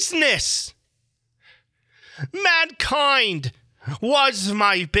 Business! Mankind was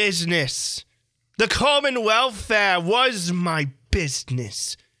my business. The common welfare was my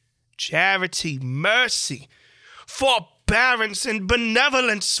business. Charity, mercy, forbearance, and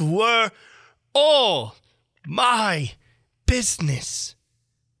benevolence were all my business.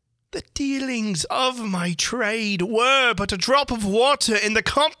 The dealings of my trade were but a drop of water in the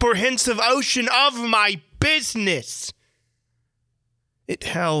comprehensive ocean of my business. It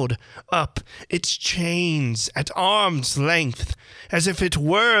held up its chains at arm's length, as if it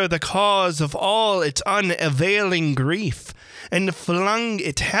were the cause of all its unavailing grief, and flung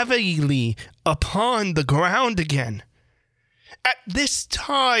it heavily upon the ground again. At this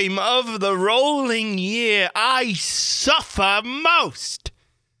time of the rolling year, I suffer most.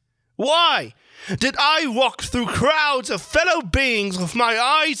 Why did I walk through crowds of fellow beings with my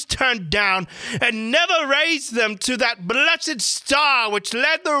eyes turned down, and never raise them to that blessed star which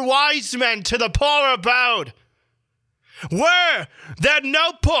led the wise men to the poor abode? Were there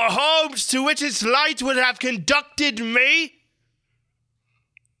no poor homes to which its light would have conducted me?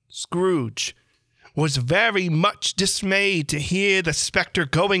 Scrooge was very much dismayed to hear the spectre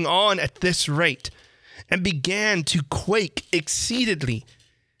going on at this rate, and began to quake exceedingly.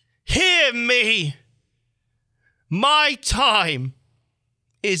 Hear me! My time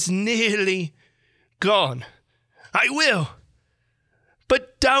is nearly gone. I will.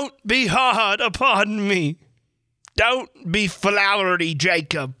 But don't be hard upon me. Don't be flowery,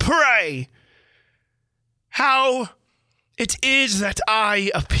 Jacob, pray. How it is that I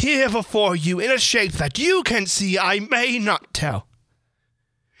appear before you in a shape that you can see I may not tell.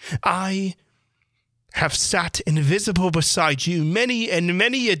 I have sat invisible beside you many and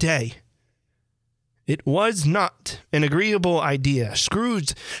many a day. It was not an agreeable idea.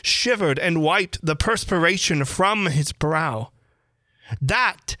 Scrooge shivered and wiped the perspiration from his brow.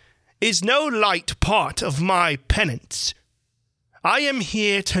 That is no light part of my penance. I am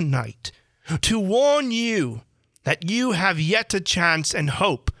here tonight to warn you that you have yet a chance and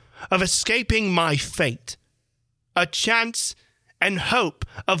hope of escaping my fate. A chance and hope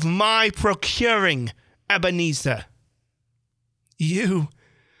of my procuring Ebenezer. You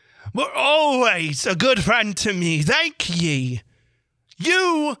were always a good friend to me, thank ye.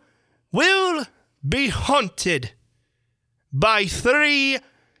 You will be haunted by 3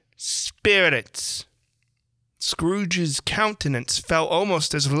 spirits. Scrooge's countenance fell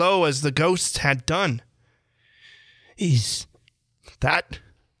almost as low as the ghost had done. Is that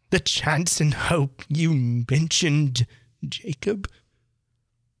the chance and hope you mentioned, Jacob?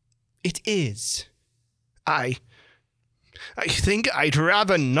 It is. I think I'd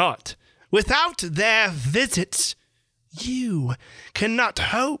rather not. Without their visits, you cannot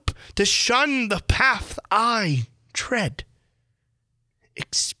hope to shun the path I tread.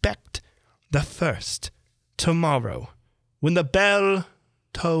 Expect the first tomorrow, when the bell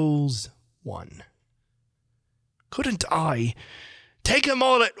tolls 1. Couldn't I take 'em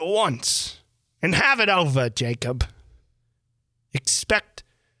all at once and have it over, Jacob? Expect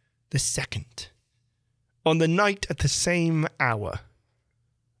the second, on the night at the same hour.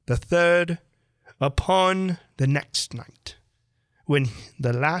 The third, upon the next night, when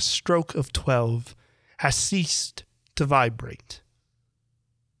the last stroke of 12 has ceased to vibrate.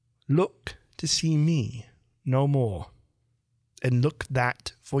 Look to see me no more, and look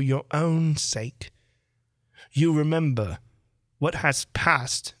that for your own sake you remember what has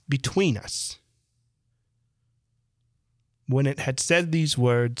passed between us. When it had said these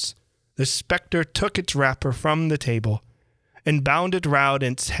words, the spectre took its wrapper from the table and bound it round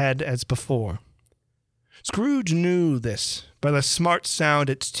its head as before. Scrooge knew this by the smart sound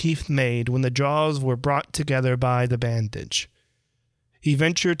its teeth made when the jaws were brought together by the bandage. He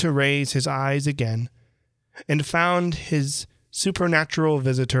ventured to raise his eyes again, and found his supernatural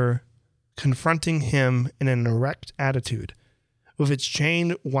visitor confronting him in an erect attitude, with its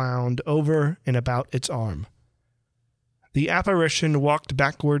chain wound over and about its arm. The apparition walked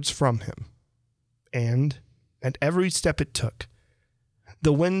backwards from him, and, at every step it took,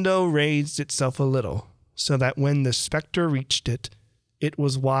 the window raised itself a little, so that when the spectre reached it, it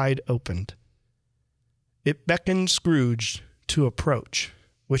was wide opened. It beckoned Scrooge to approach,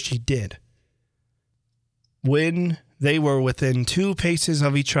 which he did. When they were within 2 paces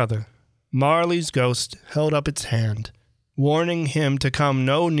of each other, Marley's ghost held up its hand, warning him to come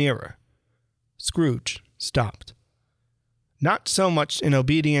no nearer. Scrooge stopped. Not so much in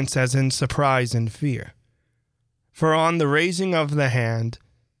obedience as in surprise and fear. For on the raising of the hand,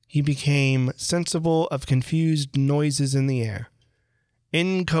 he became sensible of confused noises in the air,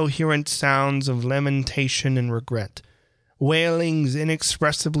 incoherent sounds of lamentation and regret, wailings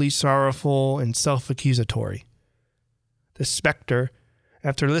inexpressibly sorrowful and self-accusatory. The spectre,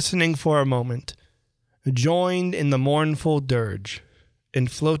 after listening for a moment, joined in the mournful dirge,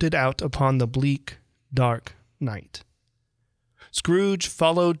 and floated out upon the bleak, dark night. Scrooge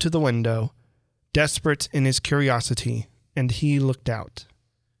followed to the window, desperate in his curiosity, and he looked out.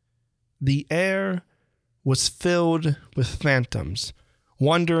 The air was filled with phantoms,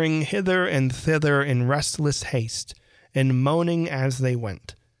 wandering hither and thither in restless haste, and moaning as they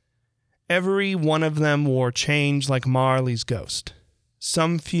went. Every one of them wore chains like Marley's ghost.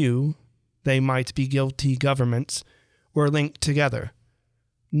 Some few, they might be guilty governments, were linked together.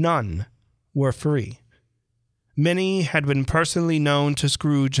 None were free. Many had been personally known to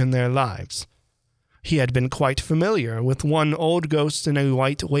Scrooge in their lives. He had been quite familiar with one old ghost in a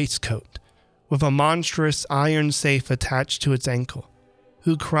white waistcoat, with a monstrous iron safe attached to its ankle,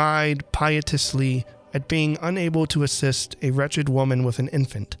 who cried piteously at being unable to assist a wretched woman with an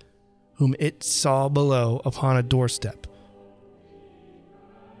infant, whom it saw below upon a doorstep.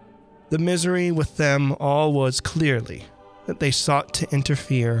 The misery with them all was clearly that they sought to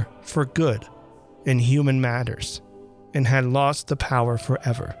interfere for good in human matters, and had lost the power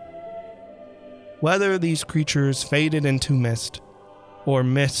forever. Whether these creatures faded into mist, or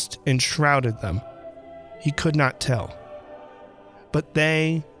mist enshrouded them, he could not tell. But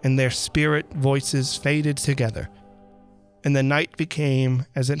they and their spirit voices faded together, and the night became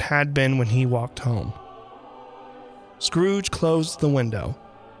as it had been when he walked home. Scrooge closed the window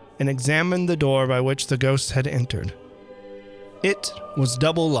and examined the door by which the ghost had entered. It was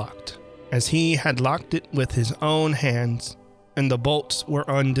double-locked, as he had locked it with his own hands, and the bolts were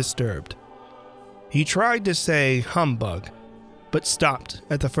undisturbed. He tried to say humbug, but stopped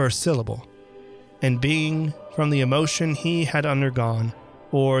at the first syllable, and being from the emotion he had undergone,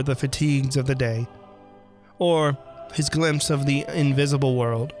 or the fatigues of the day, or his glimpse of the invisible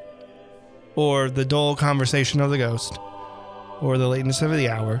world, or the dull conversation of the ghost, or the lateness of the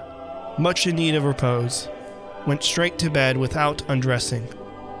hour, much in need of repose, went straight to bed without undressing,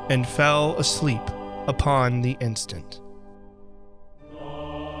 and fell asleep upon the instant.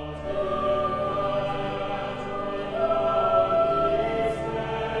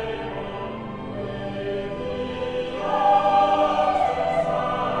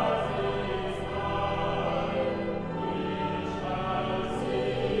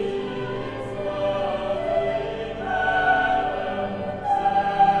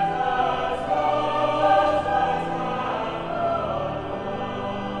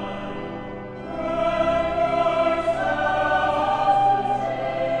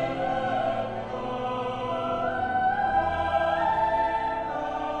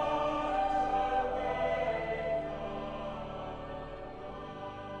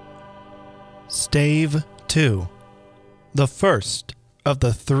 Stave 2. The first of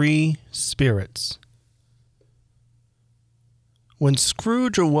the three spirits. When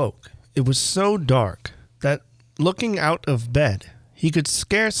Scrooge awoke, it was so dark that, looking out of bed, he could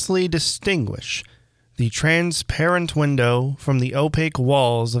scarcely distinguish the transparent window from the opaque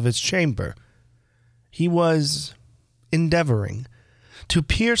walls of his chamber. He was endeavoring to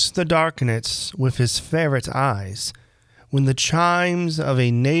pierce the darkness with his ferret eyes, when the chimes of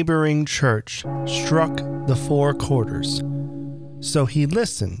a neighboring church struck the 4 quarters. So he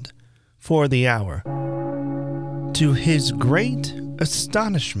listened for the hour. To his great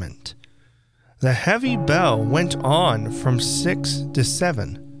astonishment, the heavy bell went on from 6 to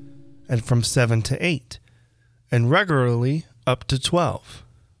 7, and from 7 to 8, and regularly up to 12.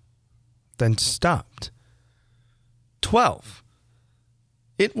 Then stopped. 12.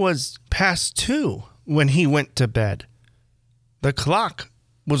 It was past 2 when he went to bed. The clock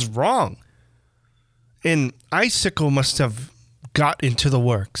was wrong. An icicle must have got into the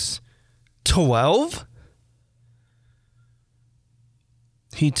works. 12?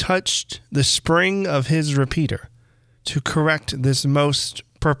 He touched the spring of his repeater to correct this most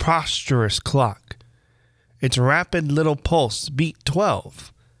preposterous clock. Its rapid little pulse beat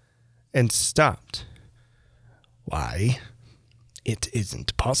 12 and stopped. Why, it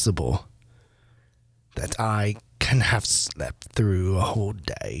isn't possible that I can have slept through a whole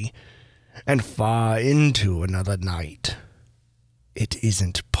day and far into another night. It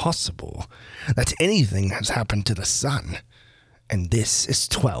isn't possible that anything has happened to the sun, and this is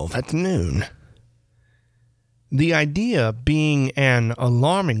 12 at noon. The idea being an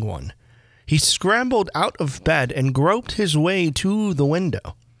alarming one, he scrambled out of bed and groped his way to the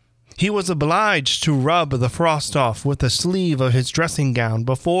window. He was obliged to rub the frost off with the sleeve of his dressing gown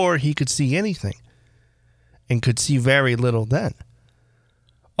before he could see anything, and could see very little then.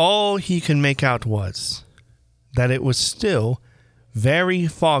 All he could make out was that it was still very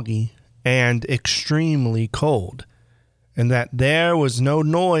foggy and extremely cold, and that there was no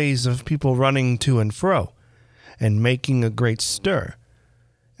noise of people running to and fro and making a great stir,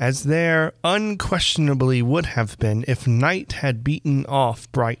 as there unquestionably would have been if night had beaten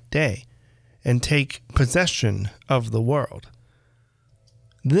off bright day and take possession of the world.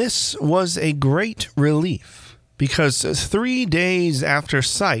 This was a great relief, because 3 days after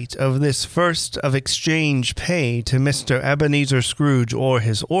sight of this first of exchange pay to Mr. Ebenezer Scrooge or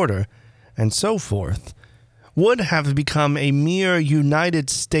his order, and so forth, would have become a mere United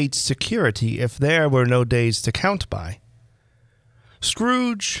States security if there were no days to count by.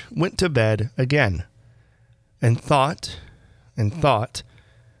 Scrooge went to bed again, and thought, and thought,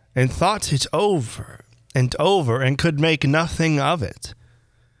 and thought it over, and could make nothing of it.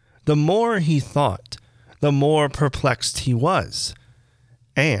 The more he thought, the more perplexed he was,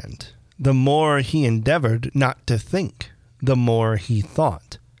 and the more he endeavored not to think, the more he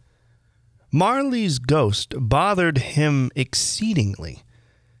thought. Marley's ghost bothered him exceedingly.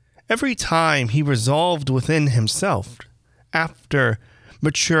 Every time he resolved within himself, after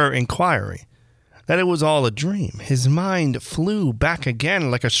mature inquiry, that it was all a dream, his mind flew back again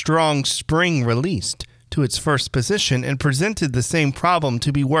like a strong spring released to its first position and presented the same problem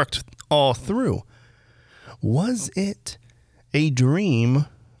to be worked all through. Was it a dream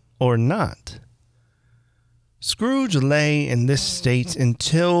or not? Scrooge lay in this state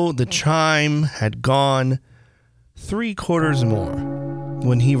until the chime had gone 3/4 more,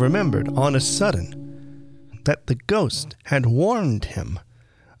 when he remembered on a sudden that the ghost had warned him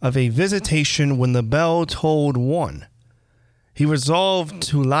of a visitation when the bell tolled 1. He resolved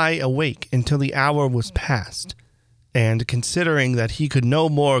to lie awake until the hour was past, and considering that he could no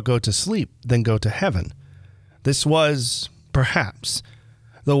more go to sleep than go to heaven, this was, perhaps,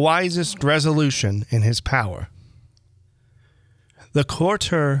 the wisest resolution in his power. The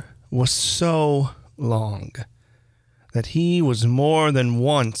quarter was so long that he was more than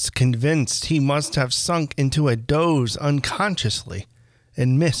once convinced he must have sunk into a doze unconsciously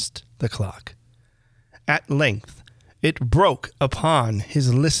and missed the clock. At length, it broke upon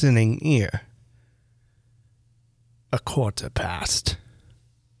his listening ear. 1/4 past.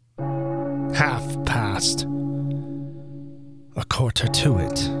 1/2 past. 1/4 to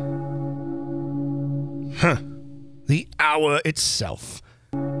it. The hour itself,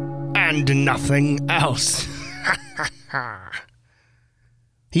 and nothing else.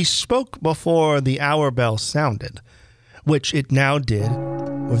 He spoke before the hour bell sounded, which it now did,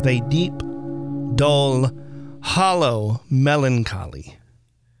 with a deep, dull, hollow melancholy.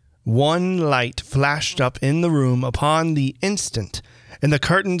 One light flashed up in the room upon the instant, and the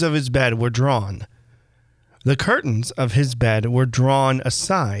curtains of his bed were drawn. The curtains of his bed were drawn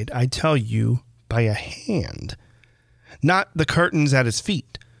aside, I tell you, by a hand. Not the curtains at his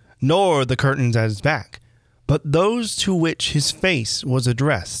feet, nor the curtains at his back, but those to which his face was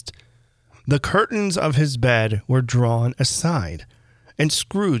addressed. The curtains of his bed were drawn aside, and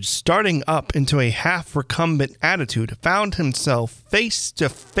Scrooge, starting up into a half-recumbent attitude, found himself face to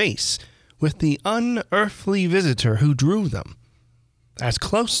face with the unearthly visitor who drew them, as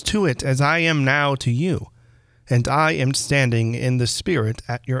close to it as I am now to you, and I am standing in the spirit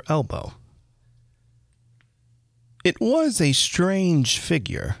at your elbow. It was a strange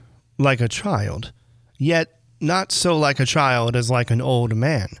figure, like a child, yet not so like a child as like an old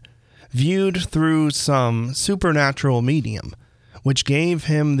man, viewed through some supernatural medium, which gave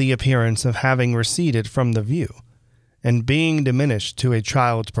him the appearance of having receded from the view, and being diminished to a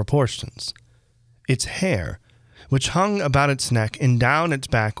child's proportions. Its hair, which hung about its neck and down its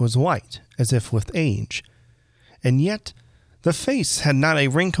back, was white, as if with age, and yet the face had not a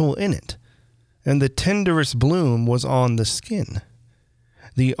wrinkle in it, and the tenderest bloom was on the skin.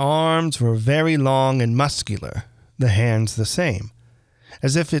 The arms were very long and muscular, the hands the same,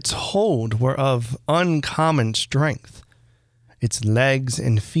 as if its hold were of uncommon strength. Its legs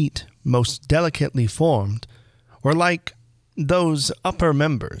and feet, most delicately formed, were like those upper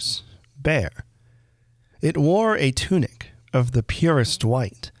members, bare. It wore a tunic of the purest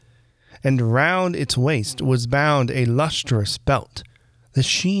white, and round its waist was bound a lustrous belt, the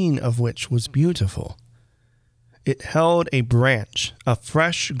sheen of which was beautiful. It held a branch of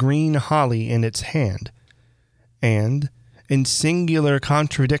fresh green holly in its hand, and, in singular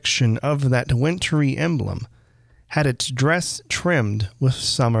contradiction of that wintry emblem, had its dress trimmed with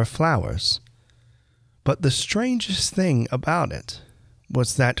summer flowers. But the strangest thing about it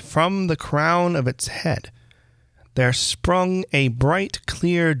was that from the crown of its head there sprung a bright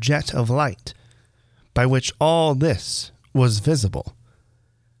clear jet of light, by which all this was visible,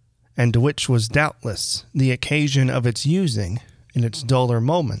 and which was doubtless the occasion of its using, in its duller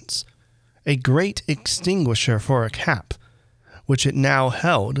moments, a great extinguisher for a cap, which it now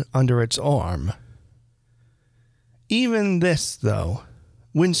held under its arm. Even this, though,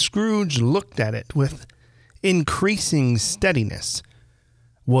 when Scrooge looked at it with increasing steadiness,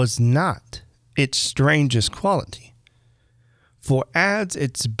 was not its strangest quality, for as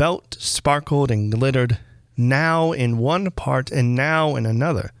its belt sparkled and glittered, now in one part and now in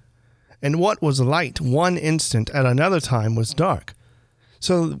another, and what was light one instant at another time was dark,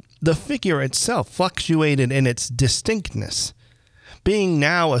 so the figure itself fluctuated in its distinctness, being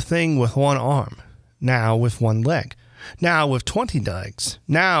now a thing with one arm, now with one leg, now with 20 legs,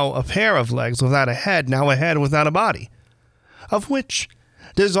 now a pair of legs without a head, now a head without a body, of which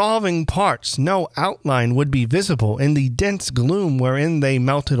dissolving parts no outline would be visible in the dense gloom wherein they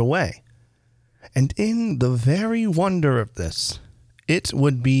melted away. And in the very wonder of this, it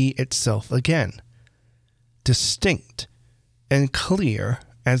would be itself again, distinct and clear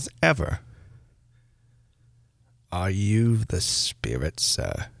as ever. "Are you the spirit,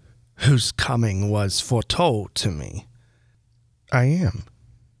 sir, whose coming was foretold to me?" "I am."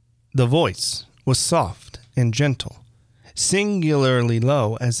 The voice was soft and gentle, singularly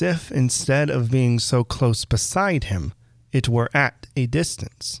low, as if instead of being so close beside him, it were at a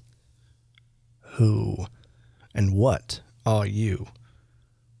distance. "Who and what are you?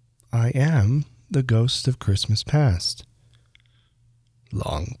 I am the ghost of Christmas past.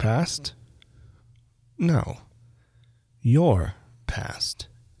 Long past? No, your past.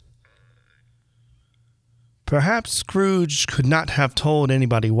 Perhaps Scrooge could not have told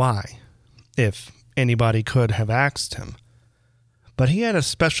anybody why, if anybody could have asked him. But he had a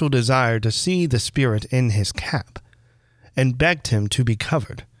special desire to see the spirit in his cap, and begged him to be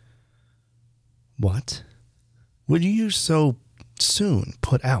covered. What? Would you so soon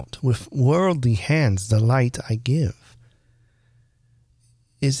put out with worldly hands the light I give?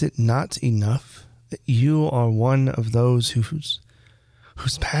 Is it not enough that you are one of those whose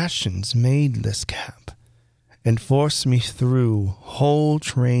passions made this cap, and forced me through whole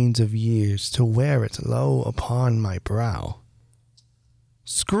trains of years to wear it low upon my brow?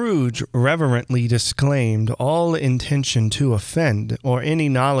 Scrooge reverently disclaimed all intention to offend or any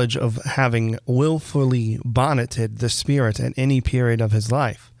knowledge of having willfully bonneted the spirit at any period of his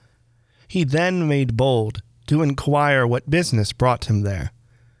life. He then made bold to inquire what business brought him there.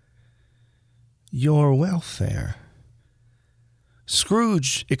 Your welfare.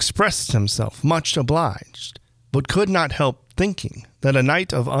 Scrooge expressed himself much obliged, but could not help thinking that a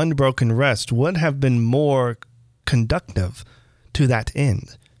night of unbroken rest would have been more conducive to that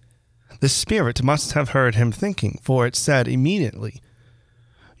end. The spirit must have heard him thinking, for it said immediately,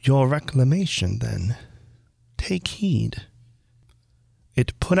 Your reclamation, then. Take heed.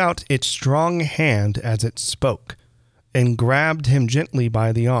 It put out its strong hand as it spoke, and grabbed him gently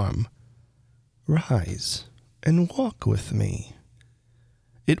by the arm. Rise, and walk with me.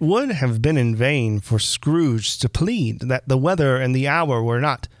 It would have been in vain for Scrooge to plead that the weather and the hour were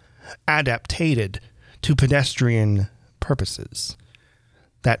not adapted to pedestrian purposes.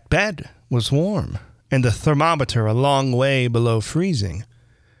 That bed was warm, and the thermometer a long way below freezing.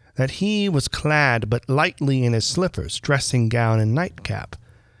 That he was clad but lightly in his slippers, dressing gown, and nightcap,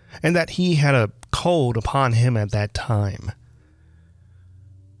 and that he had a cold upon him at that time.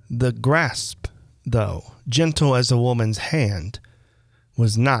 The grasp, though gentle as a woman's hand,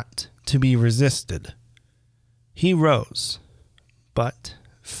 was not to be resisted. He rose, but,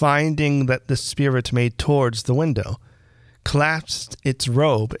 finding that the spirit made towards the window, clasped its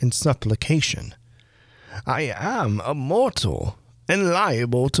robe in supplication. I am a mortal, and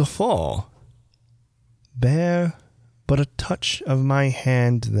liable to fall. Bear but a touch of my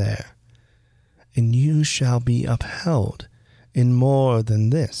hand there, and you shall be upheld in more than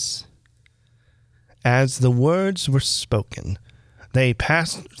this. As the words were spoken, they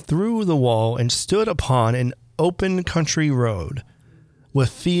passed through the wall and stood upon an open country road, with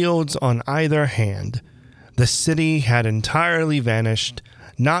fields on either hand. The city had entirely vanished,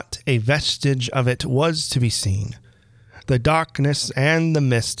 not a vestige of it was to be seen. The darkness and the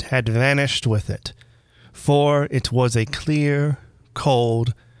mist had vanished with it, for it was a clear,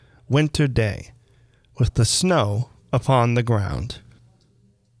 cold, winter day, with the snow upon the ground.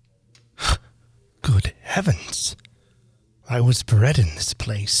 Good heavens! I was bred in this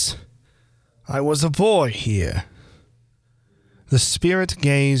place. I was a boy here. The spirit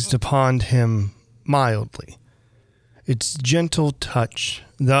gazed upon him mildly. Its gentle touch,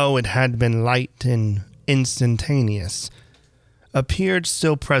 though it had been light and instantaneous, appeared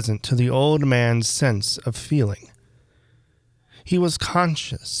still present to the old man's sense of feeling. He was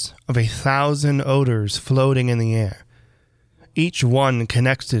conscious of 1,000 odors floating in the air, each one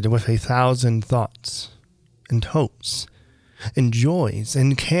connected with 1,000 thoughts and hopes and joys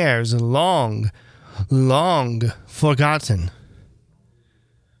and cares long, long forgotten.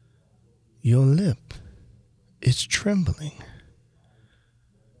 Your lip is trembling.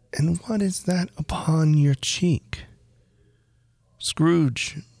 And what is that upon your cheek?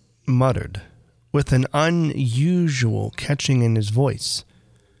 Scrooge muttered, with an unusual catching in his voice,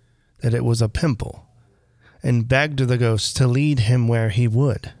 that it was a pimple, and begged the ghost to lead him where he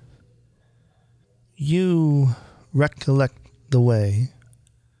would. You recollect the way.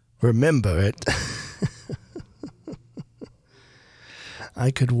 Remember it.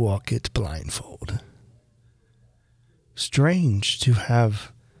 I could walk it blindfold. Strange to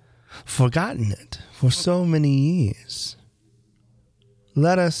have forgotten it for so many years.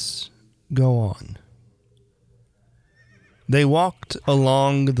 Let us go on. They walked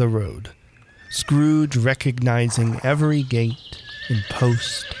along the road, Scrooge recognizing every gate and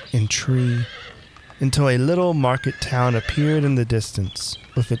post and tree, until a little market town appeared in the distance,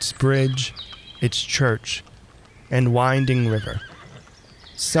 with its bridge, its church, and winding river.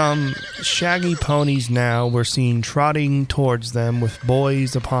 Some shaggy ponies now were seen trotting towards them with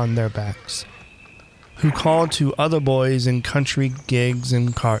boys upon their backs, who called to other boys in country gigs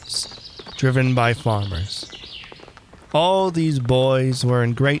and carts, driven by farmers. All these boys were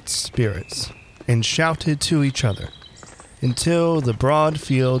in great spirits and shouted to each other until the broad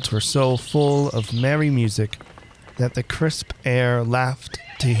fields were so full of merry music that the crisp air laughed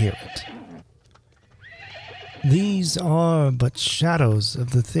to hear it. These are but shadows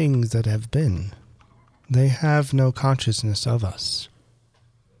of the things that have been. They have no consciousness of us.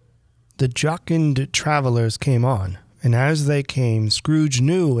 The jocund travelers came on, and as they came, Scrooge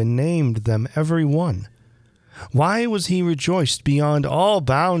knew and named them every one. Why was he rejoiced beyond all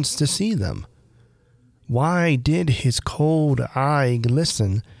bounds to see them? Why did his cold eye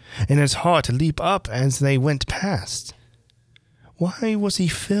glisten, and his heart leap up as they went past? Why was he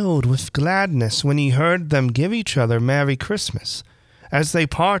filled with gladness when he heard them give each other Merry Christmas, as they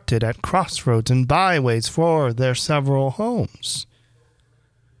parted at crossroads and byways for their several homes?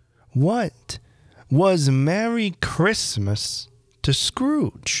 What was Merry Christmas to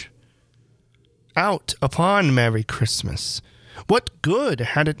Scrooge? Out upon Merry Christmas, what good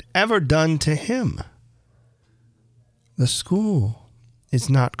had it ever done to him? The school is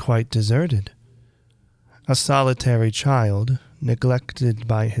not quite deserted. A solitary child, neglected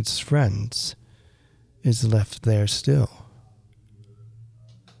by his friends, is left there still.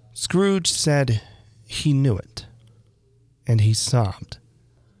 Scrooge said he knew it, and he sobbed.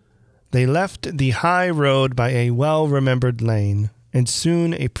 They left the high road by a well-remembered lane, and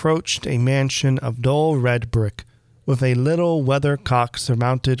soon approached a mansion of dull red brick, with a little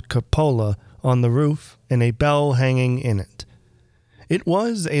weathercock-surmounted cupola on the roof and a bell hanging in it. It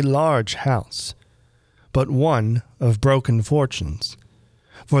was a large house, but one of broken fortunes,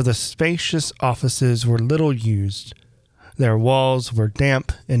 for the spacious offices were little used. Their walls were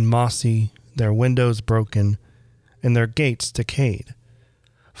damp and mossy, their windows broken, and their gates decayed.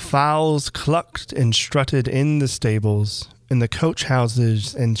 Fowls clucked and strutted in the stables, and the coach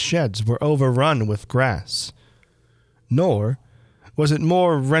houses and sheds were overrun with grass. Nor was it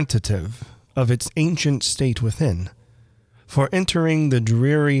more rentative of its ancient state within, for entering the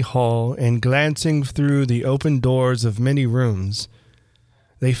dreary hall and glancing through the open doors of many rooms,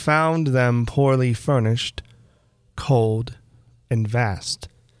 they found them poorly furnished, cold, and vast.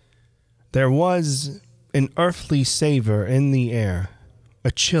 There was an earthly savor in the air,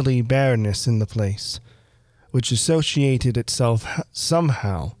 a chilly bareness in the place, which associated itself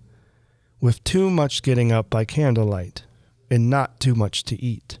somehow with too much getting up by candlelight and not too much to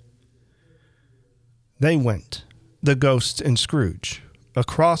eat. They went, the ghost and Scrooge,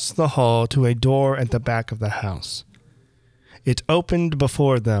 across the hall to a door at the back of the house. It opened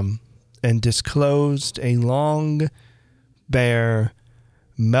before them and disclosed a long, bare,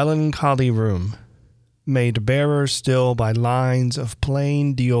 melancholy room, made barer still by lines of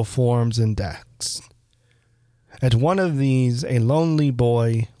plain deal forms and desks. At one of these a lonely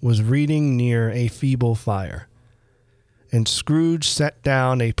boy was reading near a feeble fire, and Scrooge sat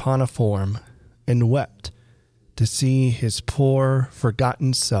down upon a form and wept to see his poor,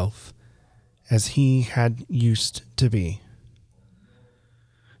 forgotten self as he had used to be.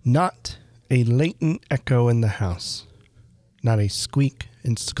 Not a latent echo in the house, not a squeak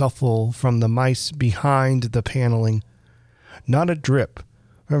and scuffle from the mice behind the paneling, not a drip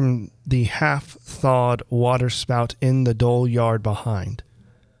from the half-thawed waterspout in the dull yard behind,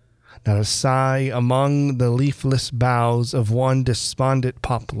 not a sigh among the leafless boughs of one despondent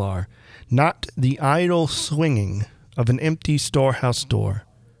poplar, not the idle swinging of an empty storehouse door.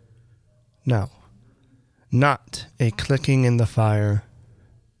 No, not a clicking in the fire,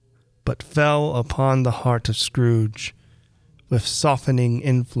 but fell upon the heart of Scrooge with softening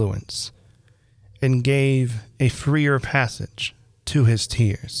influence, and gave a freer passage to his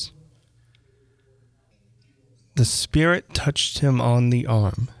tears. The spirit touched him on the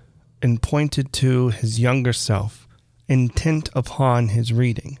arm, and pointed to his younger self, intent upon his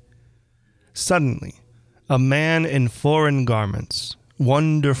reading. Suddenly, a man in foreign garments,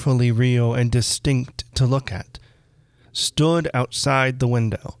 wonderfully real and distinct to look at, stood outside the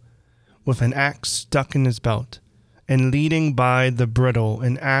window, with an axe stuck in his belt, and leading by the bridle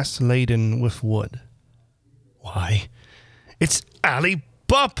an ass laden with wood. Why, it's Ali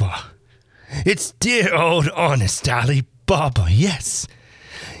Baba! It's dear old honest Ali Baba, yes.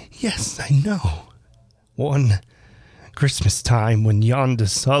 Yes, I know. One Christmas time when yonder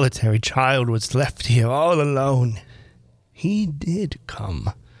solitary child was left here all alone, he did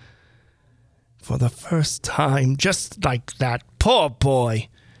come. For the first time, just like that poor boy.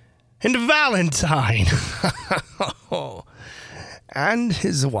 And Valentine! And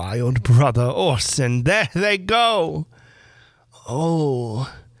his wild brother Orson, there they go.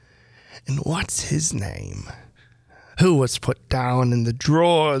 Oh, and what's his name? Who was put down in the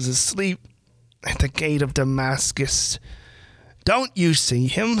drawers asleep? at the gate of Damascus. Don't you see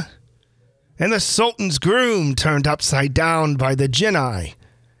him? And the Sultan's groom turned upside down by the Jinnah.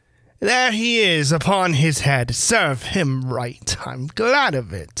 There he is upon his head. Serve him right. I'm glad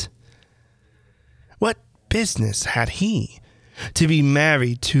of it. What business had he to be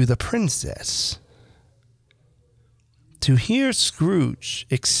married to the princess? To hear Scrooge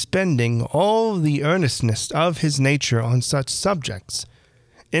expending all the earnestness of his nature on such subjects,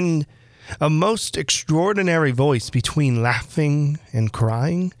 in a most extraordinary voice between laughing and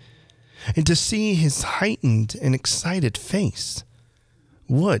crying, and to see his heightened and excited face,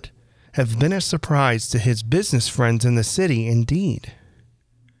 would have been a surprise to his business friends in the city indeed.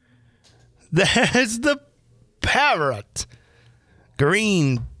 There's the parrot!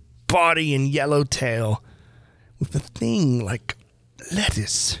 Green body and yellow tail, with a thing like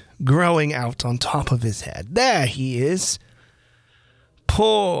lettuce growing out on top of his head. There he is.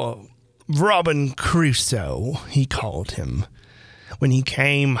 Poor Robin Crusoe, he called him, when he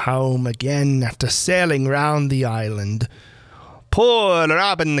came home again after sailing round the island. Poor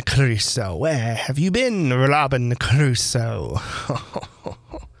Robin Crusoe, where have you been, Robin Crusoe?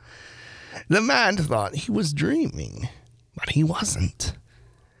 The man thought he was dreaming, but he wasn't.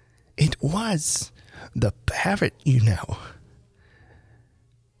 It was the parrot, you know.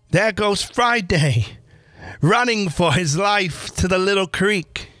 There goes Friday, running for his life to the little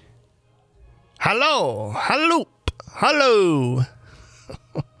creek. Hallo, halloop, hallo.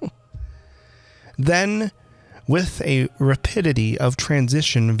 Then, with a rapidity of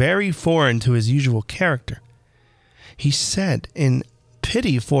transition very foreign to his usual character, he said in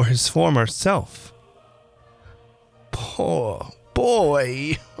pity for his former self, "Poor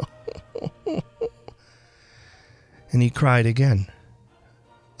boy." And he cried again,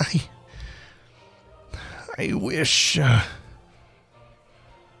 I wish, but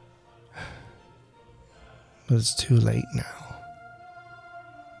it's too late now.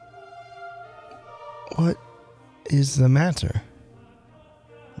 What is the matter?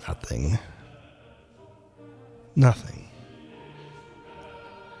 Nothing.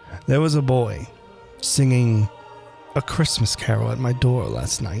 There was a boy singing a Christmas carol at my door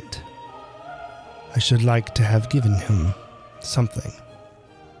last night. I should like to have given him something.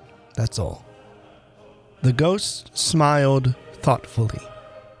 That's all. The ghost smiled thoughtfully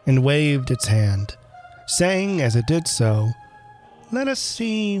and waved its hand, saying as it did so, "Let us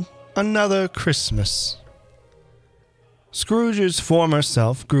see another Christmas." Scrooge's former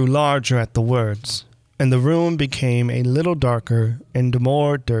self grew larger at the words, and the room became a little darker and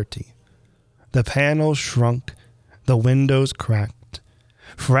more dirty. The panels shrunk, the windows cracked.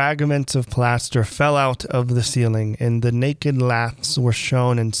 Fragments of plaster fell out of the ceiling, and the naked laths were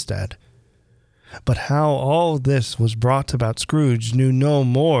shown instead. But how all this was brought about Scrooge knew no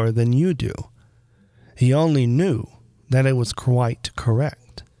more than you do. He only knew that it was quite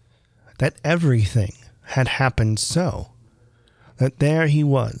correct, that everything had happened so, that there he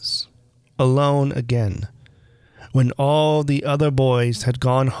was, alone again, when all the other boys had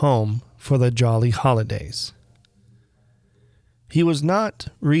gone home for the jolly holidays. He was not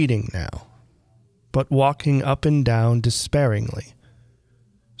reading now, but walking up and down despairingly.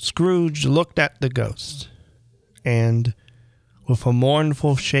 Scrooge looked at the ghost, and, with a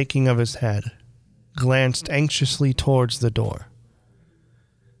mournful shaking of his head, glanced anxiously towards the door.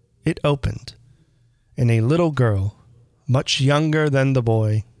 It opened, and a little girl, much younger than the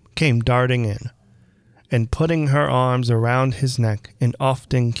boy, came darting in, and putting her arms around his neck and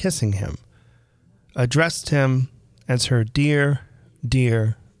often kissing him, addressed him as her dear,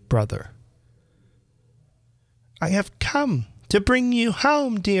 dear brother. "I have come to bring you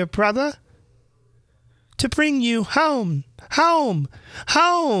home, dear brother. To bring you home, home,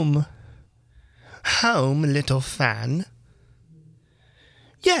 home." "Home, little Fan?"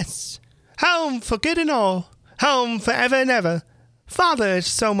 "Yes, home for good and all, home for ever and ever. Father is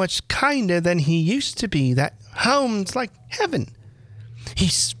so much kinder than he used to be that home's like heaven. He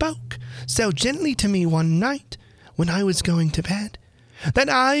spoke so gently to me one night when I was going to bed that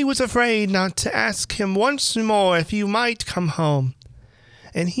I was afraid not to ask him once more if you might come home.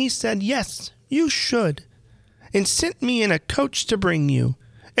 And he said, yes, you should, and sent me in a coach to bring you,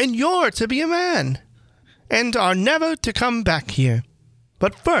 and you're to be a man, and are never to come back here.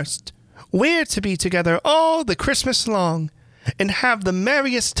 But first, we're to be together all the Christmas long, and have the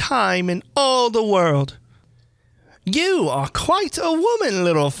merriest time in all the world. You are quite a woman,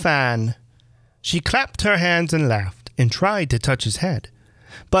 little Fan." She clapped her hands and laughed, and tried to touch his head,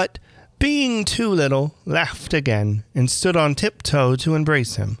 but, being too little, laughed again, and stood on tiptoe to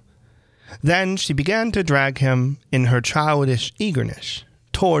embrace him. Then she began to drag him, in her childish eagerness,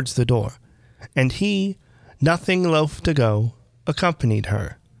 towards the door, and he, nothing loath to go, accompanied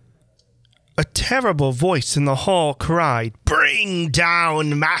her. A terrible voice in the hall cried, "Bring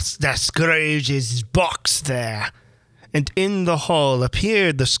down Master Scrooge's box there!" And in the hall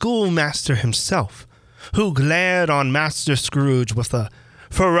appeared the schoolmaster himself, who glared on Master Scrooge with a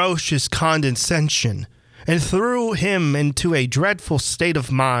ferocious condescension, and threw him into a dreadful state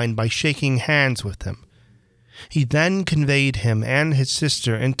of mind by shaking hands with him. He then conveyed him and his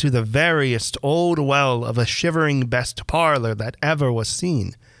sister into the veriest old well of a shivering best parlor that ever was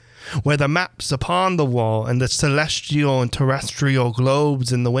seen, where the maps upon the wall and the celestial and terrestrial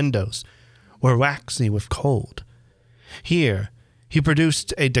globes in the windows were waxy with cold. Here he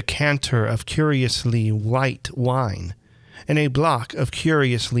produced a decanter of curiously white wine and a block of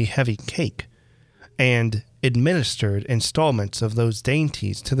curiously heavy cake, and administered installments of those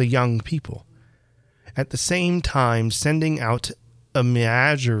dainties to the young people, at the same time sending out a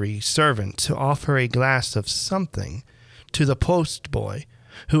menagerie servant to offer a glass of something to the postboy,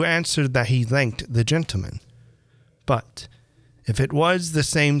 who answered that he thanked the gentleman. But if it was the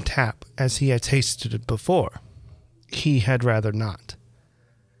same tap as he had tasted it before, he had rather not.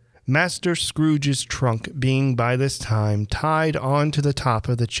 Master Scrooge's trunk being by this time tied on to the top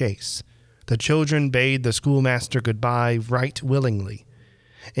of the chaise, the children bade the schoolmaster goodbye right willingly,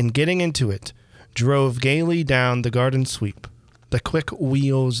 and getting into it, drove gaily down the garden sweep, the quick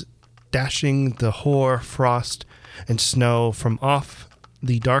wheels dashing the hoar frost and snow from off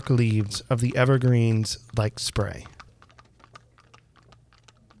the dark leaves of the evergreens like spray.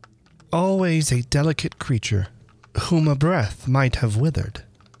 Always a delicate creature, whom a breath might have withered,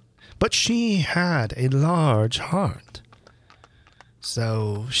 but she had a large heart.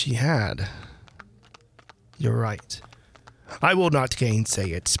 So she had. You're right. I will not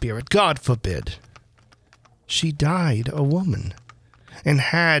gainsay it, Spirit. God forbid. She died a woman, and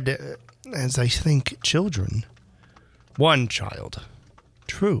had, as I think, children. One child.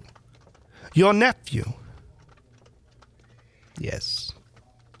 True. Your nephew. Yes.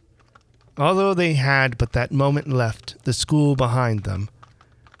 Although they had but that moment left the school behind them,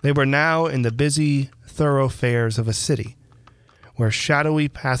 they were now in the busy thoroughfares of a city, where shadowy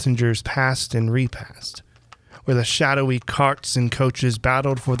passengers passed and repassed, where the shadowy carts and coaches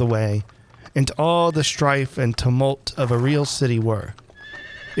battled for the way, and all the strife and tumult of a real city were.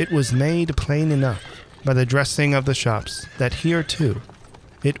 It was made plain enough by the dressing of the shops that here, too,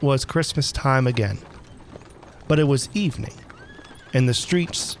 it was Christmas time again. But it was evening, and the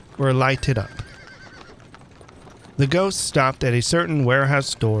streets were lighted up. The ghost stopped at a certain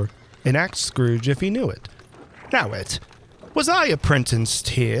warehouse door and asked Scrooge if he knew it. Now it, was I apprenticed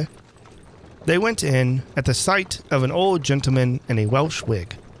here? They went in at the sight of an old gentleman in a Welsh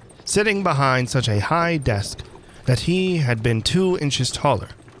wig, sitting behind such a high desk that he had been 2 inches taller.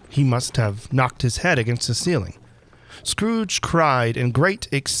 He must have knocked his head against the ceiling. Scrooge cried in great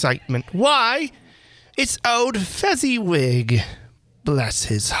excitement, "Why, it's old Fezziwig! Bless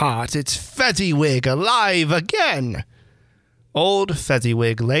his heart, it's Fezziwig alive again!" Old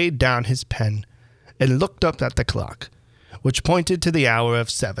Fezziwig laid down his pen and looked up at the clock, which pointed to the hour of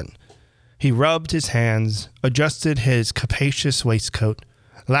 7. He rubbed his hands, adjusted his capacious waistcoat,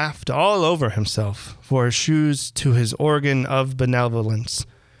 laughed all over himself for his shoes to his organ of benevolence,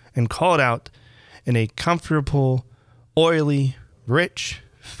 and called out in a comfortable, oily, rich,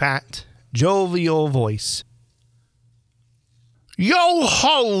 fat, jovial voice,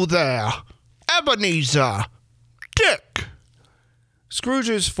 "Yo-ho there! Ebenezer! Dick!"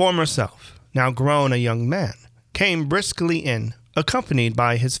 Scrooge's former self, now grown a young man, came briskly in, accompanied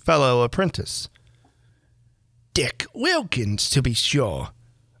by his fellow apprentice. "Dick Wilkins, to be sure.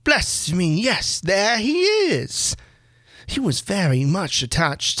 Bless me, yes, there he is. He was very much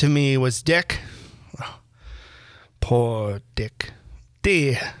attached to me, was Dick. Oh, poor Dick.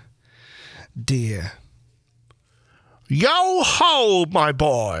 Dear, dear." "Yo-ho, my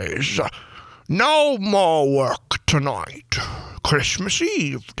boys! No more work tonight. Christmas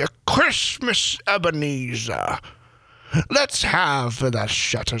Eve, the Christmas Ebenezer. Let's have the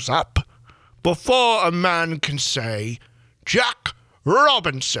shutters up before a man can say, 'Jack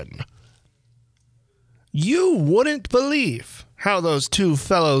Robinson.'" You wouldn't believe how those 2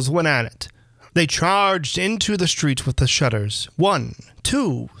 fellows went at it. They charged into the street with the shutters. 1,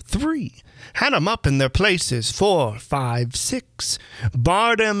 2, 3. Had 'em up in their places. 4, 5, 6.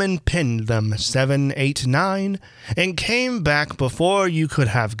 Barred 'em and pinned them. 7, 8, 9. And came back before you could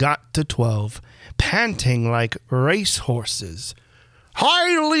have got to 12, panting like race horses.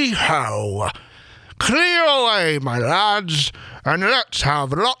 "Hiley-ho! Clear away, my lads, and let's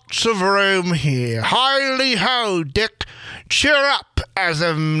have lots of room here. Hiley-ho, Dick! Cheer up,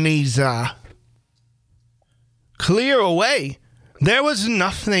 Ebenezer!" Clear away? There was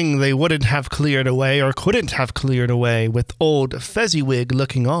nothing they wouldn't have cleared away or couldn't have cleared away with old Fezziwig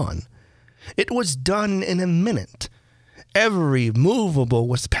looking on. It was done in a minute. Every movable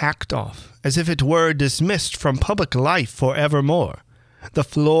was packed off, as if it were dismissed from public life for evermore. The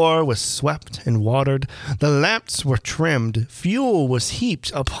floor was swept and watered, the lamps were trimmed, fuel was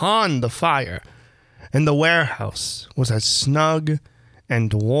heaped upon the fire, and the warehouse was as snug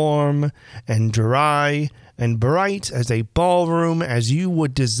and warm and dry and bright as a ballroom as you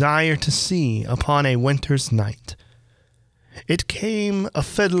would desire to see upon a winter's night. It came a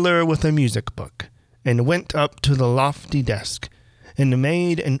fiddler with a music book, and went up to the lofty desk, and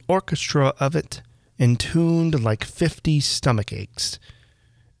made an orchestra of it, and tuned like 50 stomach aches.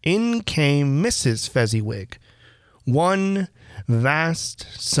 In came Mrs. Fezziwig, one vast,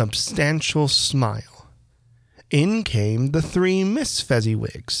 substantial smile. In came the 3 Miss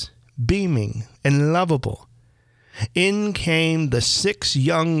Fezziwigs, beaming and lovable. In came the 6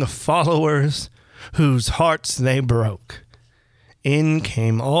 young followers, whose hearts they broke. In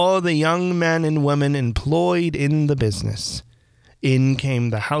came all the young men and women employed in the business. In came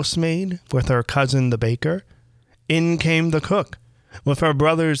the housemaid with her cousin the baker. In came the cook with her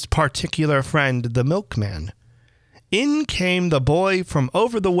brother's particular friend the milkman. In came the boy from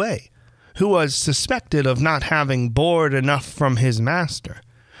over the way, who was suspected of not having board enough from his master,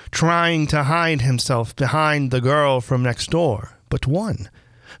 trying to hide himself behind the girl from next door, but one,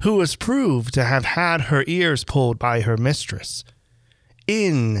 who was proved to have had her ears pulled by her mistress.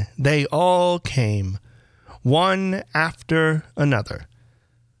 In they all came, one after another,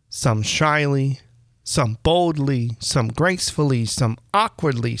 some shyly, some boldly, some gracefully, some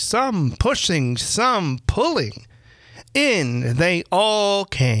awkwardly, some pushing, some pulling. In they all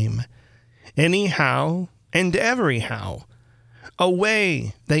came, anyhow and everyhow.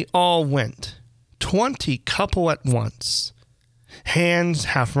 Away they all went, 20 couple at once, hands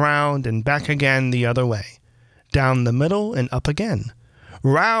half round and back again the other way, down the middle and up again,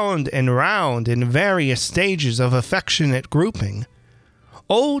 round and round in various stages of affectionate grouping.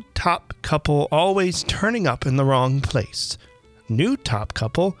 Old top couple always turning up in the wrong place. New top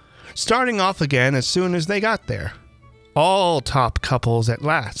couple starting off again as soon as they got there. All top couples at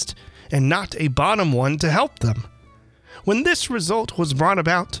last, and not a bottom one to help them. When this result was brought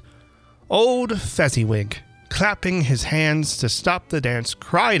about, old Fezziwig, clapping his hands to stop the dance,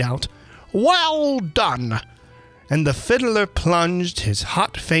 cried out, "Well done!" And the fiddler plunged his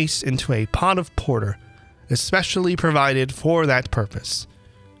hot face into a pot of porter, especially provided for that purpose.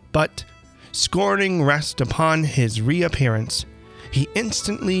 But, scorning rest upon his reappearance, he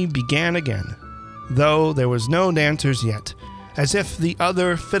instantly began again, though there was no dancers yet, as if the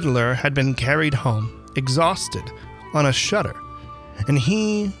other fiddler had been carried home, exhausted, on a shutter, and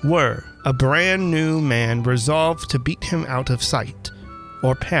he were a brand new man resolved to beat him out of sight,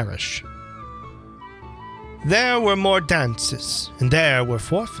 or perish. There were more dances, and there were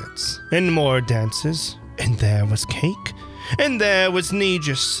forfeits, and more dances, and there was cake, and there was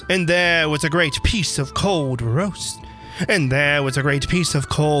negus, and there was a great piece of cold roast, and there was a great piece of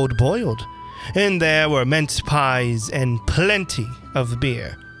cold boiled, and there were mince pies and plenty of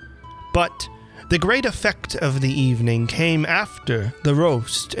beer. But the great effect of the evening came after the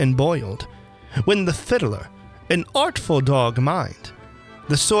roast and boiled, when the fiddler, an artful dog mind,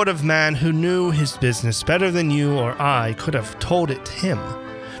 the sort of man who knew his business better than you or I could have told it him,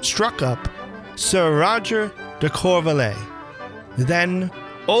 struck up Sir Roger de Courvalet. Then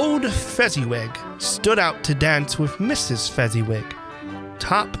old Fezziwig stood out to dance with Mrs. Fezziwig,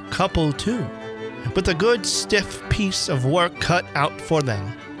 top couple too, with a good stiff piece of work cut out for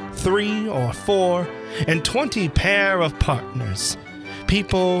them, 3 or 4 and 20 pair of partners,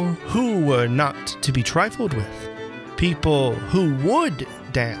 people who were not to be trifled with, people who would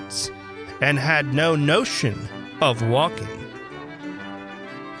dance and had no notion of walking.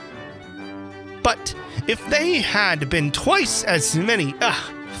 But if they had been twice as many,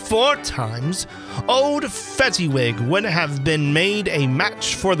 4 times, old Fezziwig would have been made a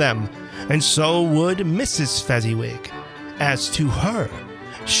match for them, and so would Mrs. Fezziwig. As to her,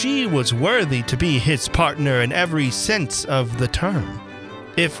 she was worthy to be his partner in every sense of the term.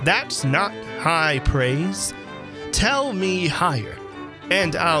 If that's not high praise, tell me higher,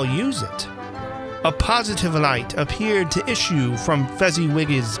 and I'll use it. A positive light appeared to issue from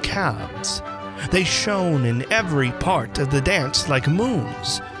Fezziwig's calves. They shone in every part of the dance like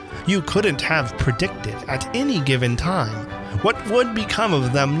moons. You couldn't have predicted at any given time what would become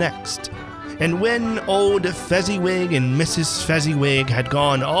of them next. And when old Fezziwig and Mrs. Fezziwig had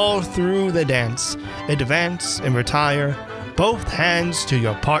gone all through the dance, advance and retire, both hands to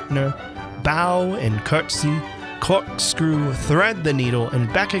your partner, bow and curtsy, corkscrew, thread the needle,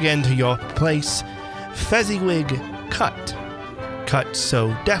 and back again to your place, Fezziwig cut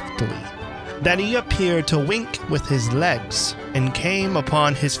so deftly that he appeared to wink with his legs and came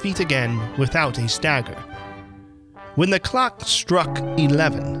upon his feet again without a stagger. When the clock struck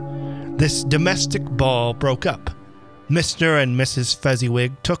 11, this domestic ball broke up. Mr. and Mrs.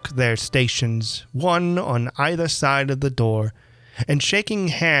 Fezziwig took their stations, one on either side of the door, and shaking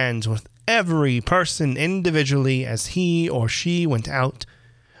hands with every person individually as he or she went out,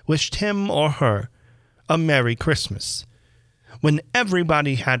 wished him or her a Merry Christmas. When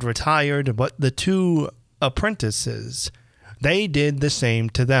everybody had retired but the two apprentices, they did the same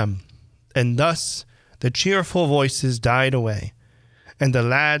to them, and thus the cheerful voices died away, and the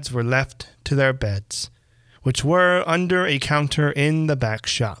lads were left to their beds, which were under a counter in the back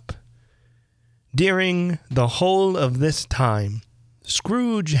shop. During the whole of this time,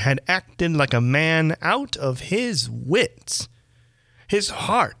 Scrooge had acted like a man out of his wits. His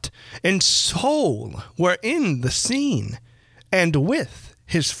heart and soul were in the scene, and with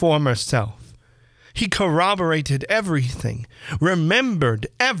his former self. He corroborated everything, remembered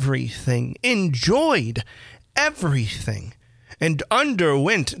everything, enjoyed everything, and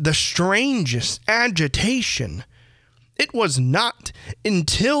underwent the strangest agitation. It was not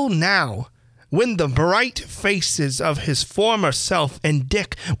until now, when the bright faces of his former self and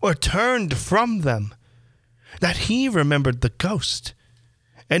Dick were turned from them, that he remembered the ghost,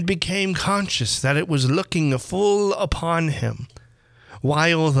 and became conscious that it was looking full upon him,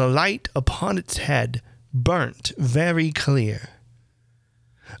 while the light upon its head burnt very clear.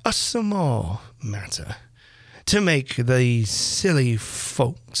 A small matter, to make these silly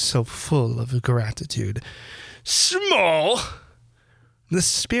folk so full of gratitude. Small! The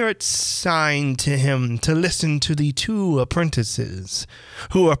spirit signed to him to listen to the two apprentices,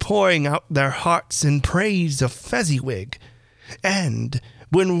 who were pouring out their hearts in praise of Fezziwig, and,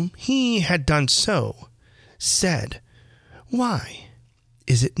 when he had done so, said, "Why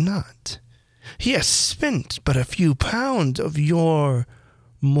is it not? He has spent but a few pounds of your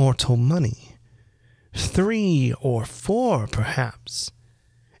mortal money. 3 or 4, perhaps.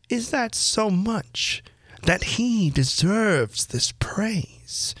 Is that so much that he deserves this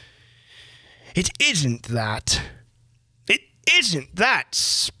praise?" "It isn't that. It isn't that,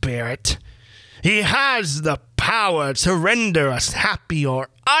 spirit. He has the power to render us happy or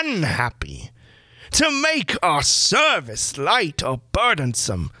unhappy, to make our service light or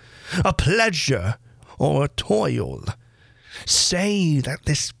burdensome, a pleasure or a toil. Say that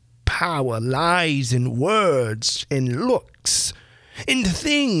this power lies in words and looks, in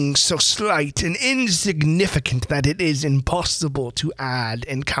things so slight and insignificant that it is impossible to add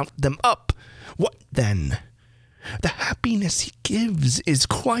and count them up. What then? The happiness he gives is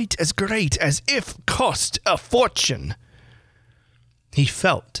quite as great as if cost a fortune." He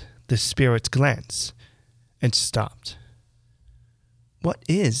felt the spirit's glance and stopped. "What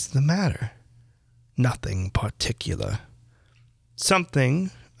is the matter?" "Nothing particular."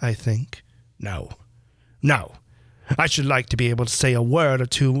 "Something, I think." No. I should like to be able to say a word or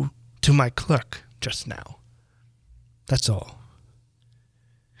two to my clerk just now. That's all."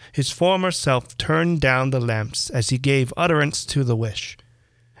 His former self turned down the lamps as he gave utterance to the wish,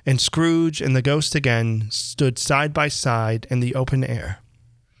 and Scrooge and the ghost again stood side by side in the open air.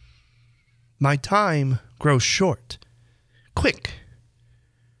 "My time grows short. Quick."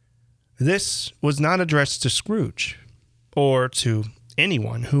 This was not addressed to Scrooge, or to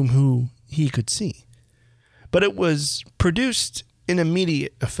anyone who he could see, but it was produced in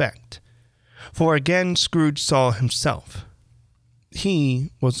immediate effect, for again Scrooge saw himself.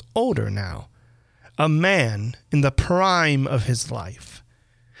 He was older now, a man in the prime of his life.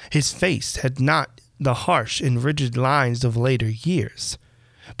 His face had not the harsh and rigid lines of later years,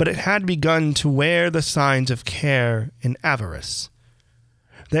 but it had begun to wear the signs of care and avarice.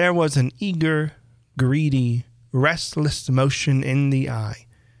 There was an eager, greedy, restless motion in the eye,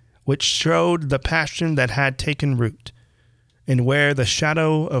 which showed the passion that had taken root, and where the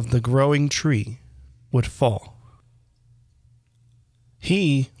shadow of the growing tree would fall.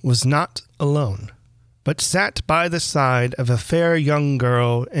 He was not alone, but sat by the side of a fair young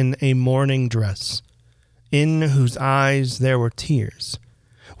girl in a mourning dress, in whose eyes there were tears,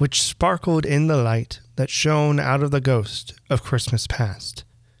 which sparkled in the light that shone out of the ghost of Christmas past.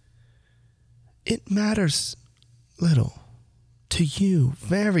 "It matters little, to you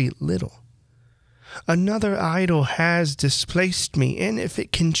very little. Another idol has displaced me, and if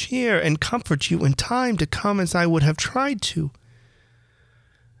it can cheer and comfort you in time to come as I would have tried to,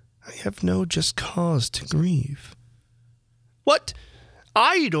 I have no just cause to grieve." "What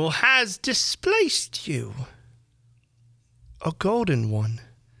idol has displaced you?" a golden one.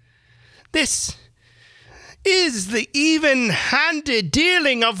 This is the even-handed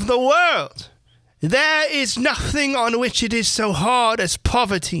dealing of the world. There is nothing on which it is so hard as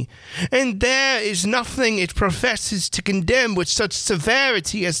poverty, and there is nothing it professes to condemn with such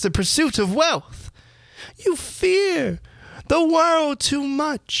severity as the pursuit of wealth. You fear the world too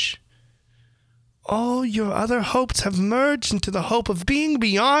much. All your other hopes have merged into the hope of being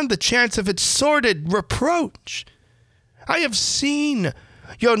beyond the chance of its sordid reproach. I have seen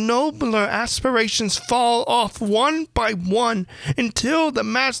your nobler aspirations fall off one by one until the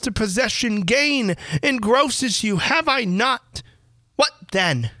master possession gain engrosses you, have I not? What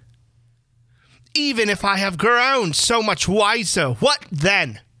then? Even if I have grown so much wiser, what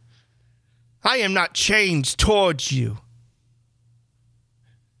then? I am not changed towards you.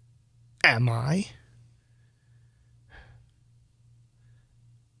 Am I?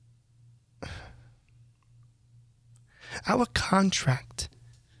 Our contract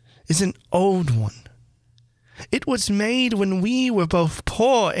is an old one. It was made when we were both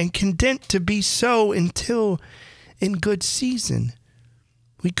poor and content to be so until, in good season,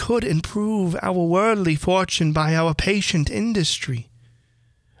 we could improve our worldly fortune by our patient industry.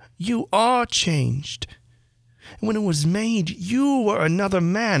 You are changed. When it was made, you were another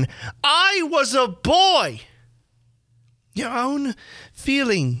man. I was a boy. Your own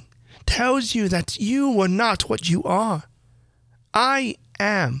feeling tells you that you were not what you are. I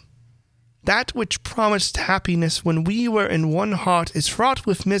am. That which promised happiness when we were in one heart is fraught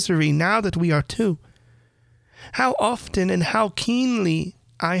with misery now that we are two. How often and how keenly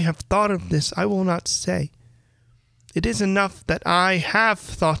I have thought of this, I will not say. It is enough that I have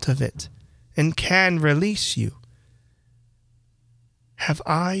thought of it and can release you. Have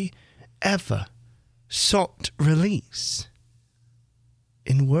I ever sought release?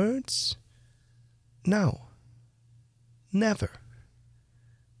 In words? No. Never.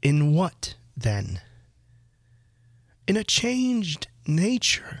 In what, then? In a changed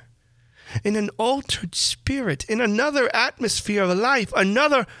nature, in an altered spirit, in another atmosphere of life,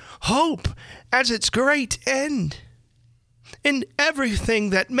 another hope as its great end. In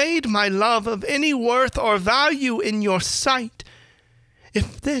everything that made my love of any worth or value in your sight,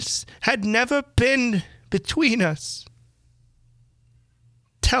 if this had never been between us.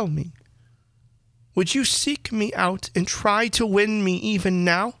 Tell me, would you seek me out and try to win me even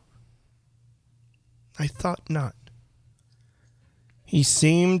now? I thought not. He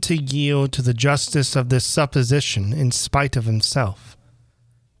seemed to yield to the justice of this supposition in spite of himself.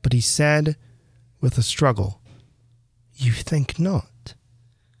 But he said, with a struggle, You think not?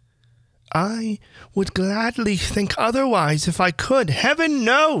 I would gladly think otherwise if I could. Heaven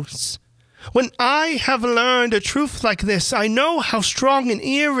knows! When I have learned a truth like this, I know how strong and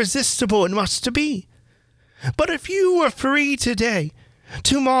irresistible it must be. But if you were free today,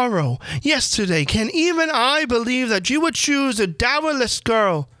 tomorrow, yesterday, can even I believe that you would choose a dowerless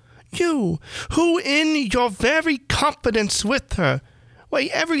girl, you, who in your very confidence with her weigh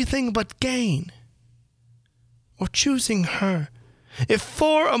everything but gain? Or choosing her, if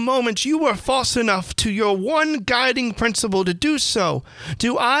for a moment you were false enough to your one guiding principle to do so,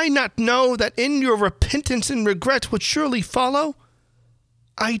 do I not know that in your repentance and regret would surely follow?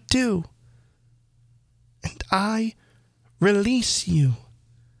 I do. And I release you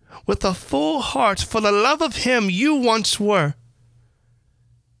with a full heart for the love of him you once were.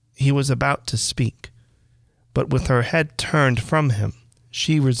 He was about to speak, but with her head turned from him,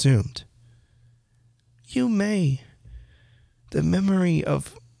 she resumed. You may. The memory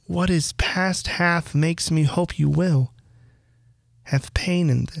of what is past half makes me hope you will have pain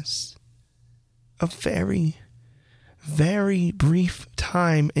in this. A very, very brief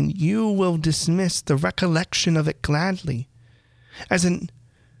time, and you will dismiss the recollection of it gladly, as an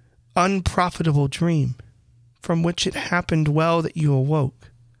unprofitable dream, from which it happened well that you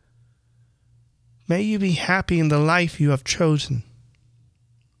awoke. May you be happy in the life you have chosen.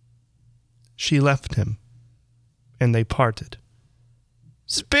 She left him, and they parted.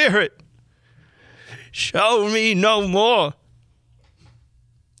 Spirit, show me no more.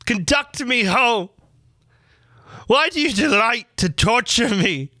 Conduct me home. Why do you delight to torture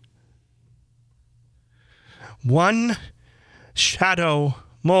me? One shadow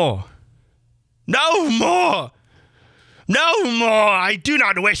more. No more! No more! I do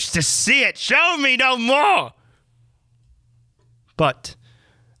not wish to see it. Show me no more! But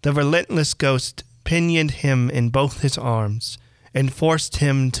the relentless ghost pinioned him in both his arms and forced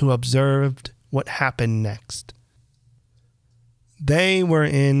him to observe what happened next. They were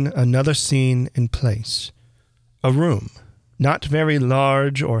in another scene and place, a room, not very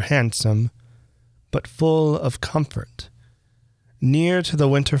large or handsome, but full of comfort, Near to the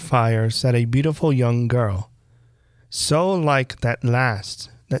winter fire sat a beautiful young girl, so like that last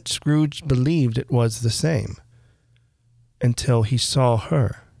that Scrooge believed it was the same, until he saw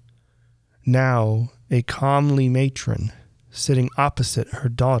her, now a comely matron, sitting opposite her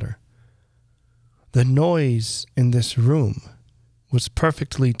daughter. The noise in this room was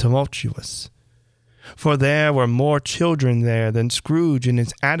perfectly tumultuous, for there were more children there than Scrooge in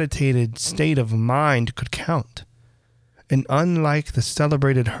his agitated state of mind could count, and unlike the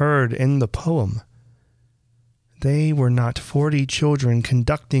celebrated herd in the poem, they were not 40 children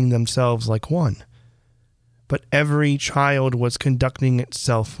conducting themselves like one, but every child was conducting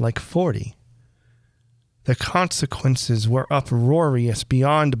itself like 40. The consequences were uproarious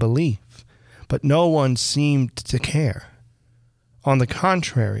beyond belief, but no one seemed to care. On the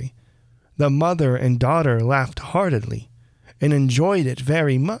contrary, the mother and daughter laughed heartily and enjoyed it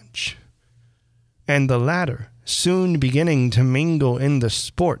very much. And the latter, soon beginning to mingle in the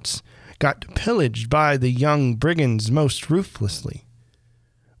sports, got pillaged by the young brigands most ruthlessly.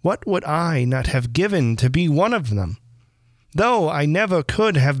 What would I not have given to be one of them? Though I never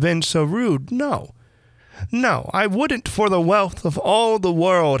could have been so rude, no, I wouldn't for the wealth of all the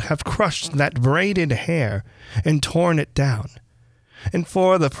world have crushed that braided hair and torn it down. And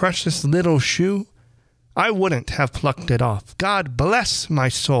for the precious little shoe, I wouldn't have plucked it off. God bless my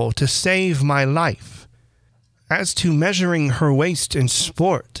soul to save my life. As to measuring her waist in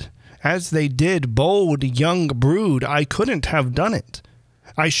sport, as they did bold young brood, I couldn't have done it.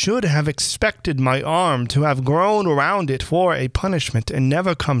 I should have expected my arm to have grown around it for a punishment and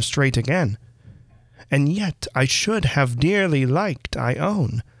never come straight again. And yet I should have dearly liked, I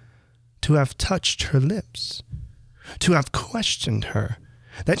own, to have touched her lips, to have questioned her,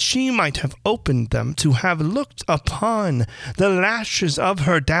 that she might have opened them, to have looked upon the lashes of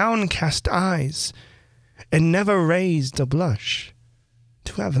her downcast eyes, and never raised a blush,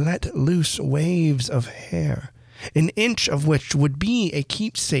 to have let loose waves of hair, an inch of which would be a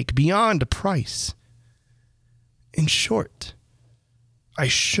keepsake beyond price. In short, I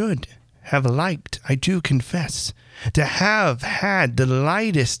should have liked, I do confess, to have had the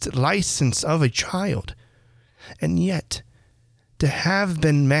lightest license of a child, and yet to have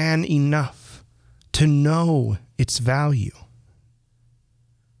been man enough to know its value.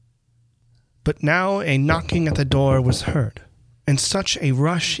 But now a knocking at the door was heard, and such a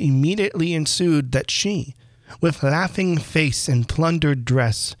rush immediately ensued that she, with laughing face and plundered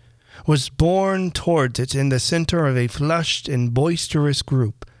dress, was borne towards it in the center of a flushed and boisterous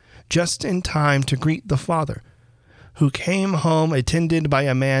group, just in time to greet the father, who came home attended by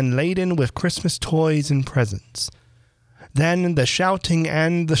a man laden with Christmas toys and presents. Then the shouting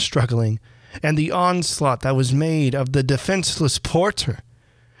and the struggling, and the onslaught that was made of the defenseless porter,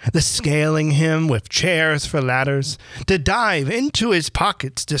 the scaling him with chairs for ladders, to dive into his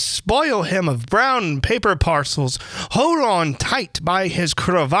pockets, to spoil him of brown paper parcels, hold on tight by his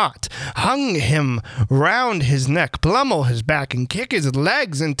cravat, hung him round his neck, plummel his back, and kick his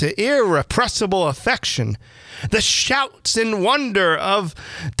legs into irrepressible affection. The shouts and wonder of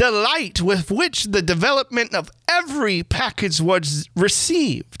delight with which the development of every package was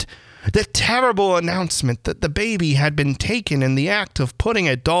received. The terrible announcement that the baby had been taken in the act of putting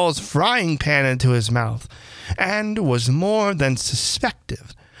a doll's frying pan into his mouth, and was more than suspected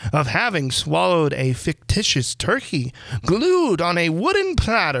of having swallowed a fictitious turkey glued on a wooden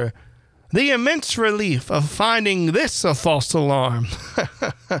platter. The immense relief of finding this a false alarm.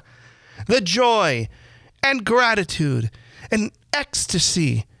 The joy and gratitude and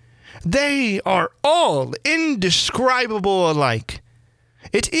ecstasy, they are all indescribable alike.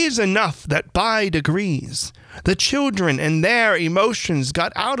 It is enough that by degrees the children and their emotions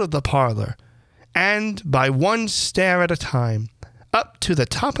got out of the parlor, and by one stair at a time, up to the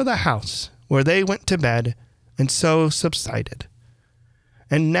top of the house, where they went to bed, and so subsided.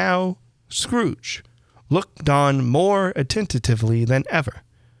 And now Scrooge looked on more attentively than ever,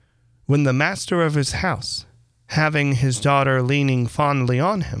 when the master of his house, having his daughter leaning fondly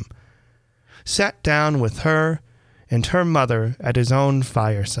on him, sat down with her and her mother at his own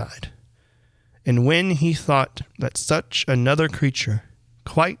fireside. And when he thought that such another creature,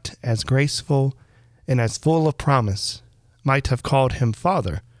 quite as graceful and as full of promise, might have called him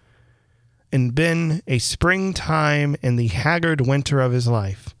father, and been a springtime in the haggard winter of his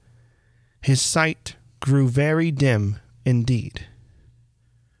life, his sight grew very dim indeed.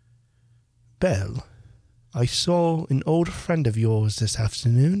 "Belle, I saw an old friend of yours this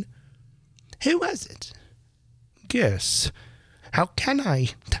afternoon." "Who was it?" "Guess." "How can I?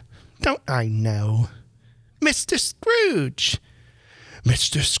 Don't I know?" "Mr. Scrooge."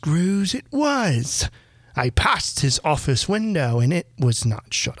 "Mr. Scrooge it was. I passed his office window, and it was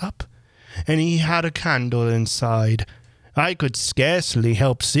not shut up, and he had a candle inside. I could scarcely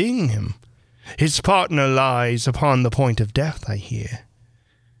help seeing him. His partner lies upon the point of death, I hear.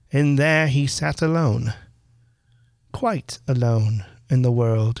 And there he sat alone. Quite alone in the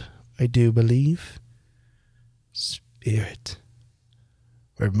world, I do believe. Spirit,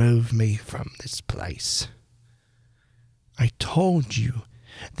 remove me from this place. I told you,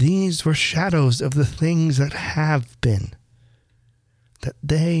 these were shadows of the things that have been. That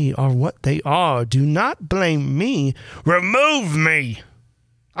they are what they are. Do not blame me. Remove me!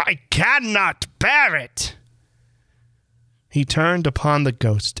 I cannot bear it! He turned upon the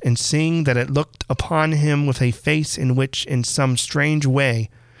ghost, and seeing that it looked upon him with a face in which, in some strange way,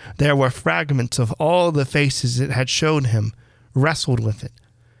 there were fragments of all the faces it had showed him, wrestled with it.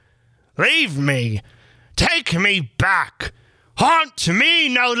 Leave me! Take me back! Haunt me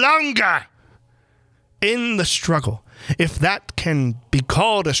no longer! In the struggle, if that can be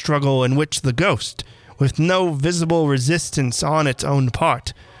called a struggle in which the ghost, with no visible resistance on its own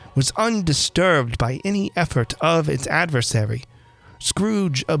part, was undisturbed by any effort of its adversary,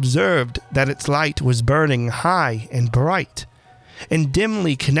 Scrooge observed that its light was burning high and bright, and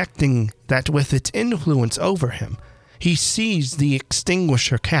dimly connecting that with its influence over him, he seized the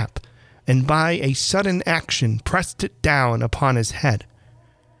extinguisher cap, and by a sudden action pressed it down upon his head.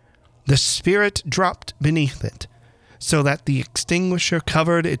 The spirit dropped beneath it, so that the extinguisher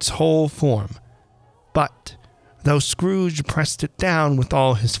covered its whole form. But, though Scrooge pressed it down with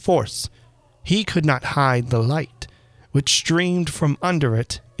all his force, he could not hide the light, which streamed from under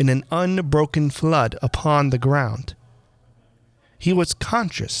it in an unbroken flood upon the ground. He was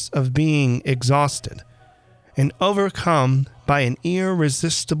conscious of being exhausted, and overcome by an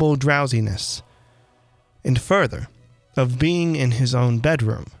irresistible drowsiness, and further, of being in his own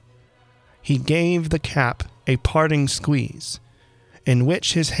bedroom. He gave the cap a parting squeeze, in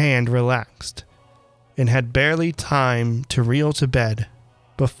which his hand relaxed, and had barely time to reel to bed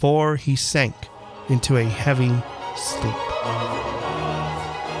before he sank into a heavy sleep.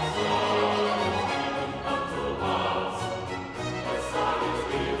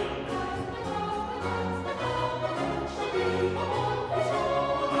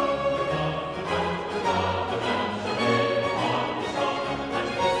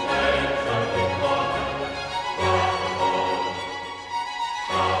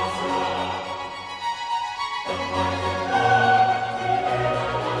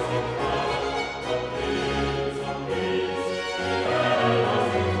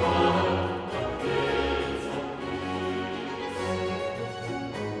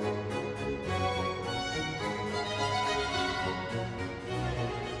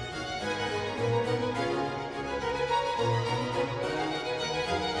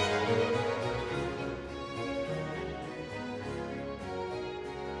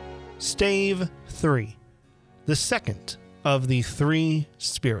 Stave 3, the second of the three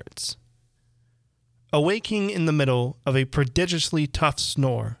spirits. Awaking in the middle of a prodigiously tough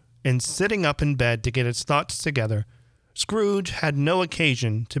snore, and sitting up in bed to get his thoughts together, Scrooge had no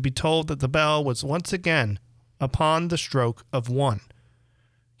occasion to be told that the bell was once again upon the stroke of 1.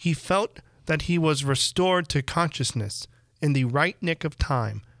 He felt that he was restored to consciousness in the right nick of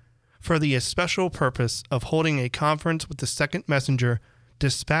time, for the especial purpose of holding a conference with the second messenger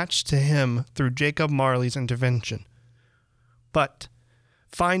dispatched to him through Jacob Marley's intervention. But,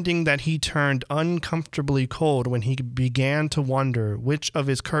 finding that he turned uncomfortably cold when he began to wonder which of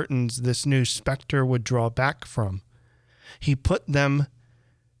his curtains this new spectre would draw back from, he put them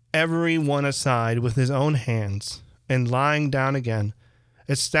every one aside with his own hands, and lying down again,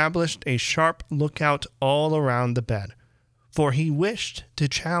 established a sharp lookout all around the bed, for he wished to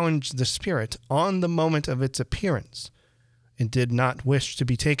challenge the spirit on the moment of its appearance, and did not wish to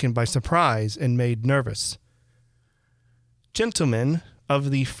be taken by surprise and made nervous. Gentlemen of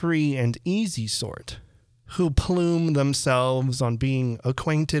the free and easy sort, who plume themselves on being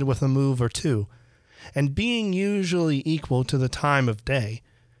acquainted with a move or two, and being usually equal to the time of day,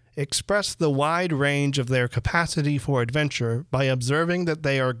 express the wide range of their capacity for adventure by observing that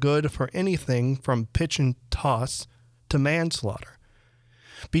they are good for anything from pitch and toss to manslaughter,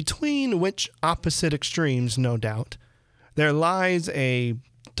 between which opposite extremes, no doubt, there lies a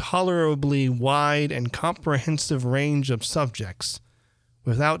tolerably wide and comprehensive range of subjects,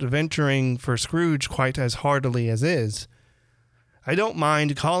 without venturing for Scrooge quite as heartily as is. I don't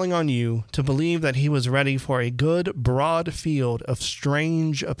mind calling on you to believe that he was ready for a good broad field of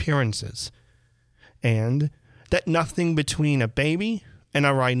strange appearances, and that nothing between a baby and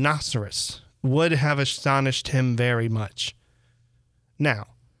a rhinoceros would have astonished him very much. Now,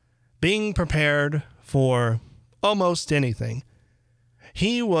 being prepared for almost anything.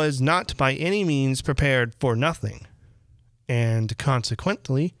 He was not by any means prepared for nothing, and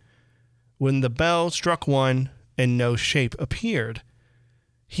consequently, when the bell struck 1 and no shape appeared,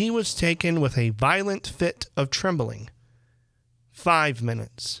 he was taken with a violent fit of trembling. 5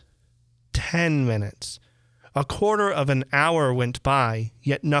 minutes, 10 minutes, a quarter of an hour went by,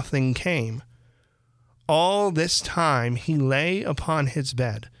 yet nothing came. All this time he lay upon his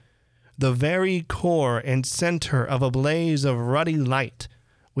bed, the very core and center of a blaze of ruddy light,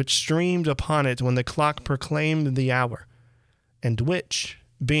 which streamed upon it when the clock proclaimed the hour, and which,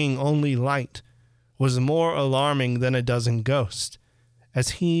 being only light, was more alarming than a dozen ghosts,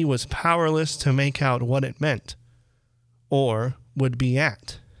 as he was powerless to make out what it meant, or would be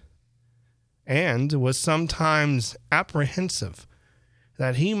at, and was sometimes apprehensive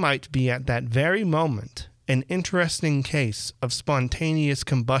that he might be at that very moment an interesting case of spontaneous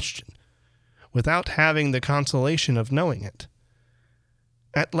combustion, without having the consolation of knowing it.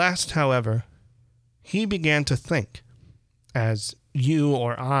 At last, however, he began to think, as you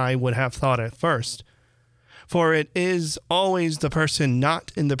or I would have thought at first, for it is always the person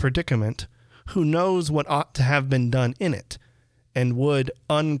not in the predicament who knows what ought to have been done in it, and would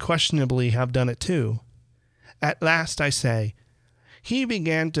unquestionably have done it too. At last, I say, he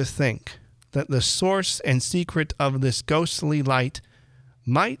began to think that the source and secret of this ghostly light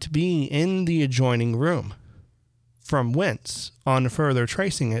might be in the adjoining room, from whence, on further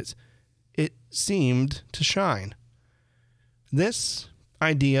tracing it, it seemed to shine. This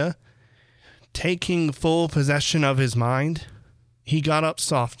idea, taking full possession of his mind, he got up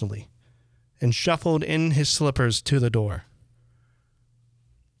softly and shuffled in his slippers to the door.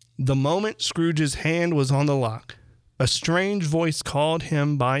 The moment Scrooge's hand was on the lock, a strange voice called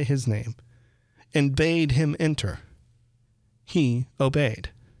him by his name and bade him enter. He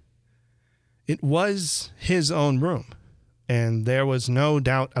obeyed. It was his own room, and there was no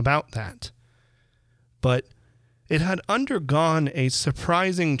doubt about that. But it had undergone a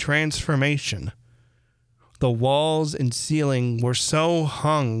surprising transformation. The walls and ceiling were so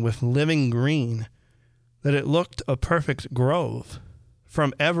hung with living green that it looked a perfect grove,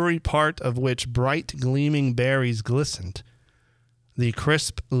 from every part of which bright gleaming berries glistened. The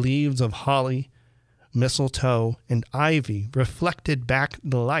crisp leaves of holly, mistletoe, and ivy reflected back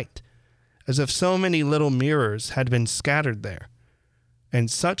the light, as if so many little mirrors had been scattered there,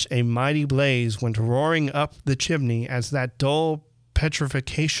 and such a mighty blaze went roaring up the chimney as that dull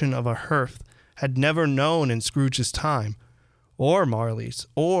petrification of a hearth had never known in Scrooge's time, or Marley's,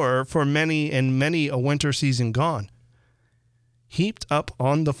 or for many and many a winter season gone. Heaped up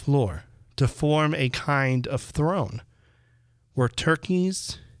on the floor to form a kind of throne were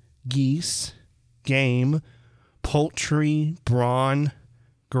turkeys, geese, game, poultry, brawn,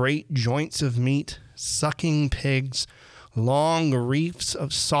 great joints of meat, sucking pigs, long reefs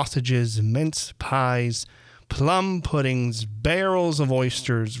of sausages, mince pies, plum puddings, barrels of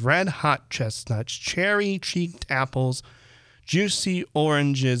oysters, red-hot chestnuts, cherry-cheeked apples, juicy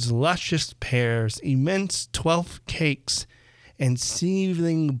oranges, luscious pears, immense 12th cakes, and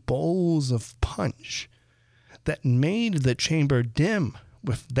seething bowls of punch that made the chamber dim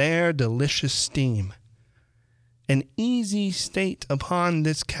with their delicious steam. In easy state upon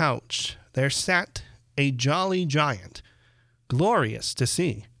this couch there sat a jolly giant, glorious to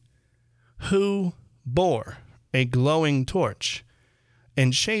see, who bore a glowing torch,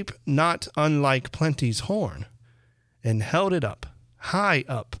 in shape not unlike Plenty's horn, and held it up, high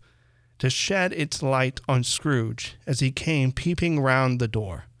up, to shed its light on Scrooge as he came peeping round the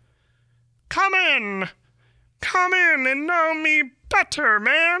door. Come in and know me better,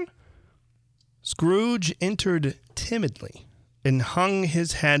 man." Scrooge entered timidly and hung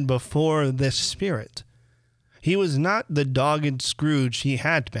his head before this spirit. He was not the dogged Scrooge he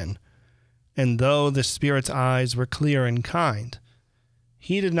had been, and though the spirit's eyes were clear and kind,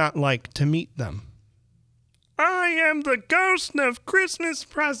 he did not like to meet them. "I am the ghost of Christmas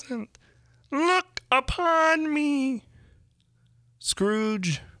present. Look upon me."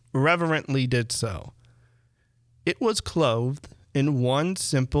 Scrooge reverently did so. It was clothed in one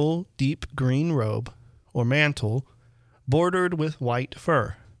simple, deep green robe, or mantle, bordered with white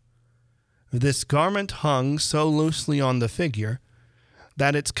fur. This garment hung so loosely on the figure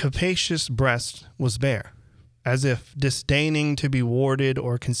that its capacious breast was bare, as if disdaining to be warded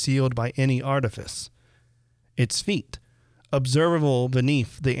or concealed by any artifice. Its feet, observable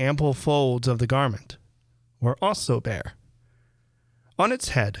beneath the ample folds of the garment, were also bare. On its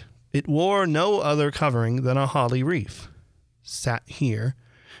head it wore no other covering than a holly wreath, sat here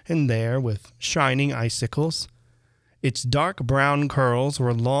and there with shining icicles. Its dark brown curls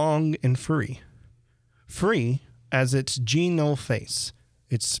were long and free. free as its genial face,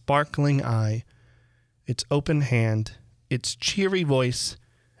 its sparkling eye, its open hand, its cheery voice,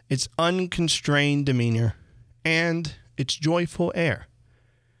 its unconstrained demeanor, and its joyful air.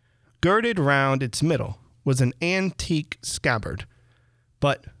 Girded round its middle was an antique scabbard,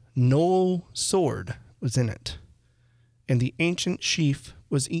 but no sword was in it, and the ancient sheath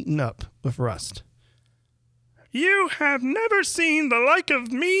was eaten up with rust. "You have never seen the like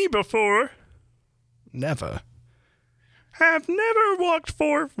of me before." Never. "Have never walked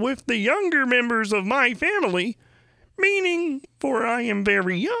forth with the younger members of my family, meaning, for I am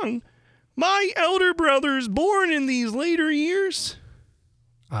very young, my elder brothers born in these later years."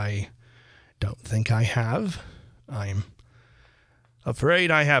 I don't think I have. I'm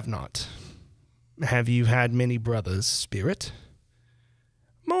afraid I have not. Have you had many brothers, Spirit?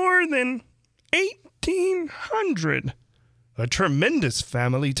 "More than 1,800. A tremendous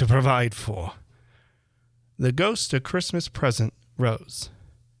family to provide for. The ghost of Christmas present rose.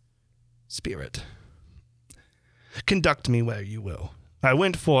 Spirit, conduct me where you will. I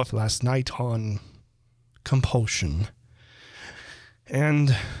went forth last night on compulsion,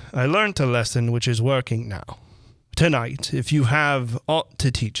 and I learnt a lesson which is working now. Tonight, if you have aught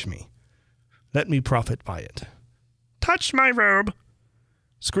to teach me, let me profit by it." "Touch my robe."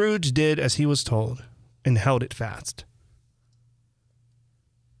 Scrooge did as he was told, and held it fast.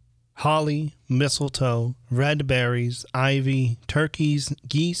 Holly, mistletoe, red berries, ivy, turkeys,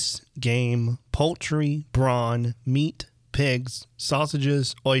 geese, game, poultry, brawn, meat, pigs,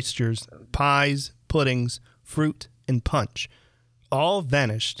 sausages, oysters, pies, puddings, fruit, and punch all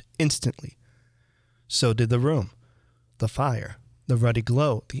vanished instantly. So did the room, the fire, the ruddy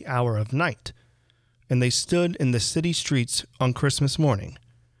glow, the hour of night, and they stood in the city streets on Christmas morning,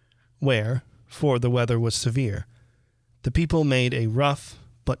 where, for the weather was severe, the people made a rough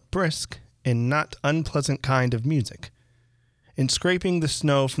but brisk and not unpleasant kind of music, in scraping the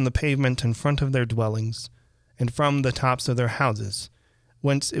snow from the pavement in front of their dwellings and from the tops of their houses,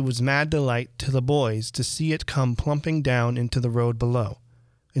 whence it was mad delight to the boys to see it come plumping down into the road below,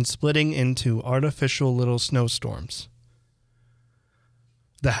 and splitting into artificial little snowstorms.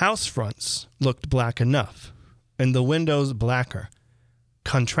 The house fronts looked black enough, and the windows blacker,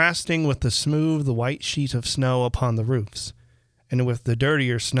 contrasting with the smooth white sheet of snow upon the roofs, and with the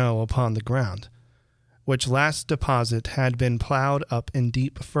dirtier snow upon the ground, which last deposit had been plowed up in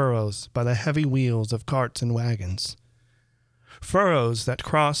deep furrows by the heavy wheels of carts and wagons. Furrows that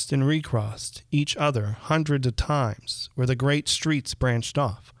crossed and recrossed each other hundreds of times where the great streets branched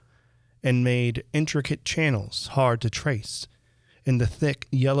off, and made intricate channels hard to trace in the thick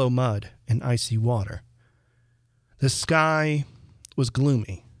yellow mud and icy water. The sky was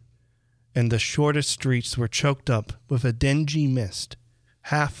gloomy, and the shortest streets were choked up with a dingy mist,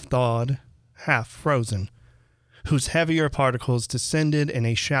 half thawed, half frozen, whose heavier particles descended in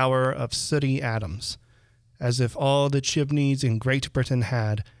a shower of sooty atoms, as if all the chimneys in Great Britain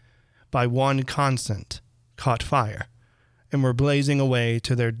had, by one consent, caught fire, and were blazing away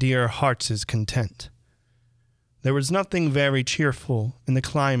to their dear hearts' content. There was nothing very cheerful in the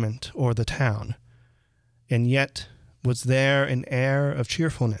climate or the town, and yet was there an air of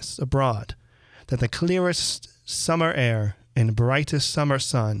cheerfulness abroad that the clearest summer air and brightest summer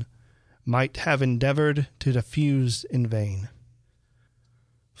sun might have endeavored to diffuse in vain.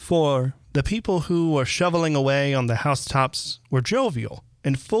 For the people who were shoveling away on the housetops were jovial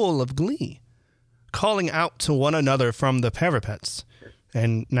and full of glee, calling out to one another from the parapets,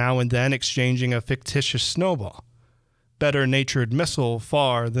 and now and then exchanging a fictitious snowball, better-natured missile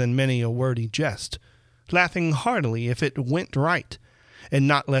far than many a wordy jest, laughing heartily if it went right, and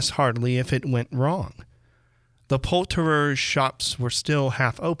not less heartily if it went wrong. The poulterers' shops were still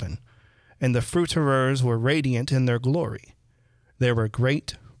half open, and the fruiterers were radiant in their glory. There were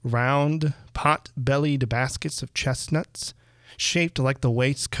great, round, pot-bellied baskets of chestnuts, shaped like the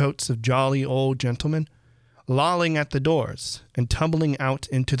waistcoats of jolly old gentlemen, lolling at the doors and tumbling out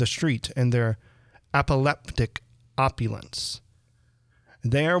into the street in their apoplectic opulence.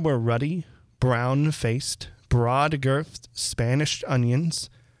 There were ruddy, brown-faced, broad-girthed Spanish onions,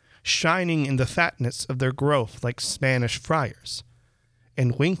 shining in the fatness of their growth like Spanish friars,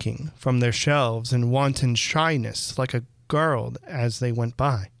 and winking from their shelves in wanton shyness like a girl as they went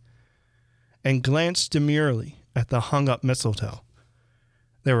by, and glanced demurely at the hung-up mistletoe.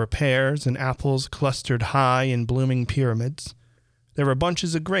 There were pears and apples clustered high in blooming pyramids. There were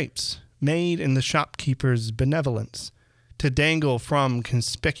bunches of grapes, made in the shopkeeper's benevolence, to dangle from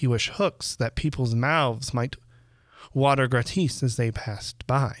conspicuous hooks that people's mouths might water gratis as they passed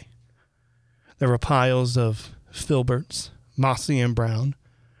by. There were piles of filberts, mossy and brown,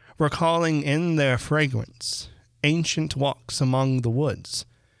 recalling in their fragrance ancient walks among the woods,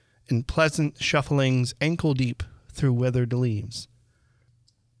 and pleasant shufflings ankle-deep through withered leaves.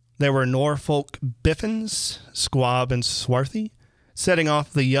 There were Norfolk biffins, squab and swarthy, setting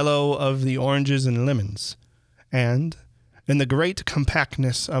off the yellow of the oranges and lemons, and, in the great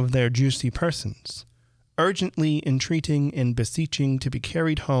compactness of their juicy persons, urgently entreating and beseeching to be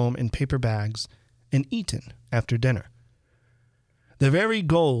carried home in paper bags and eaten after dinner. The very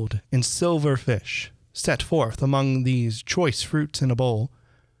gold and silver fish, set forth among these choice fruits in a bowl,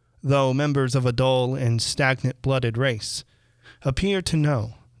 though members of a dull and stagnant-blooded race, appeared to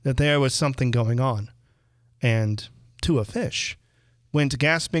know that there was something going on, and, to a fish, went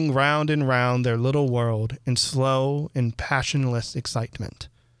gasping round and round their little world in slow and passionless excitement.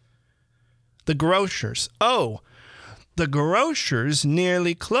 The grocers, the grocers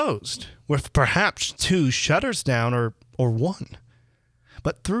nearly closed, with perhaps 2 shutters down or 1.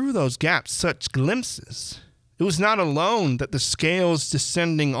 But through those gaps such glimpses, it was not alone that the scales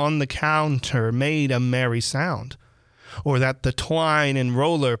descending on the counter made a merry sound, or that the twine and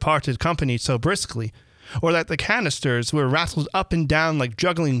roller parted company so briskly, or that the canisters were rattled up and down like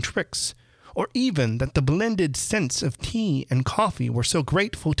juggling tricks, or even that the blended scents of tea and coffee were so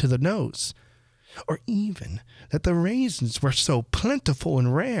grateful to the nose, or even that the raisins were so plentiful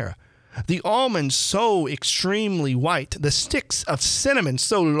and rare, the almonds so extremely white, the sticks of cinnamon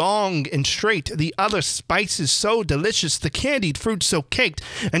so long and straight, the other spices so delicious, the candied fruit so caked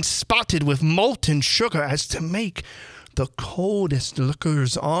and spotted with molten sugar as to make the coldest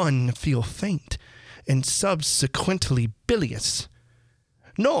lookers-on feel faint and subsequently bilious.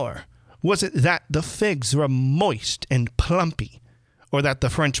 Nor was it that the figs were moist and plumpy, or that the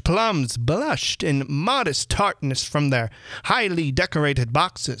French plums blushed in modest tartness from their highly decorated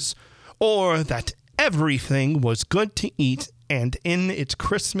boxes, or that everything was good to eat and in its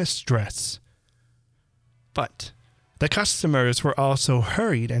Christmas dress. But the customers were also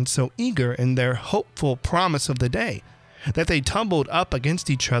hurried and so eager in their hopeful promise of the day that they tumbled up against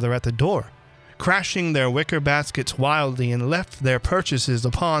each other at the door, crashing their wicker baskets wildly, and left their purchases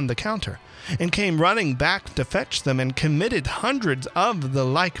upon the counter, and came running back to fetch them, and committed hundreds of the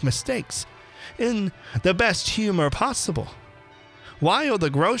like mistakes, in the best humor possible, while the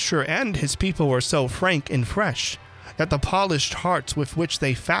grocer and his people were so frank and fresh that the polished hearts with which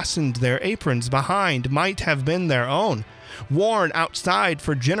they fastened their aprons behind might have been their own, worn outside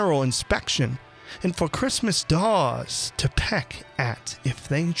for general inspection, and for Christmas daws to peck at if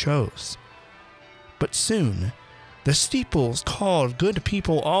they chose. But soon the steeples called good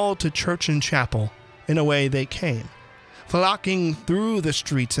people all to church and chapel, and away they came, flocking through the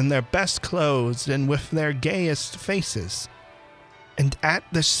streets in their best clothes and with their gayest faces. And at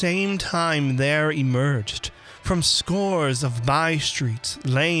the same time there emerged, from scores of by-streets,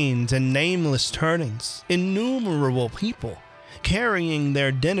 lanes, and nameless turnings, innumerable people, carrying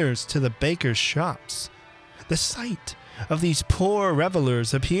their dinners to the bakers' shops. The sight of these poor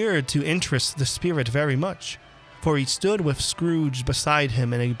revelers appeared to interest the spirit very much, for he stood with Scrooge beside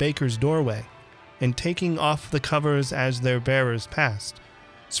him in a baker's doorway, and taking off the covers as their bearers passed,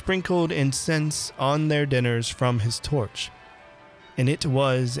 sprinkled incense on their dinners from his torch. And it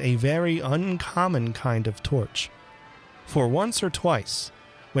was a very uncommon kind of torch, for once or twice,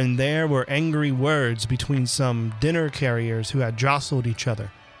 when there were angry words between some dinner carriers who had jostled each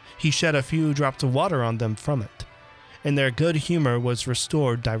other, he shed a few drops of water on them from it, and their good humor was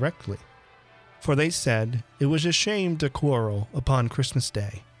restored directly, for they said it was a shame to quarrel upon Christmas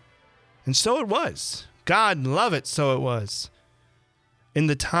Day. And so it was. God love it, so it was. In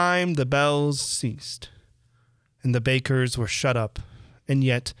the time the bells ceased, and the bakers were shut up, and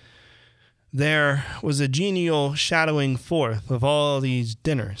yet there was a genial shadowing forth of all these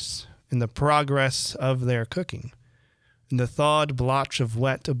dinners in the progress of their cooking, in the thawed blotch of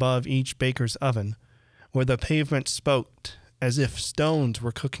wet above each baker's oven, where the pavement spoke as if stones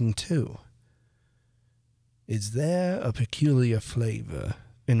were cooking too. Is there a peculiar flavor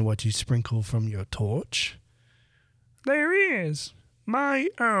in what you sprinkle from your torch? There is. My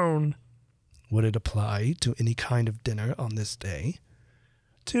own. Would it apply to any kind of dinner on this day?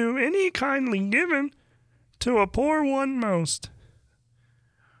 To any kindly given, to a poor one most.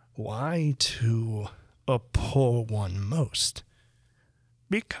 Why to a poor one most?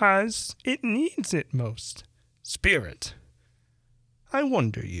 Because it needs it most. Spirit, I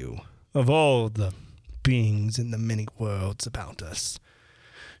wonder you, of all the beings in the many worlds about us,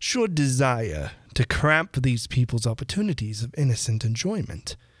 should desire to cramp these people's opportunities of innocent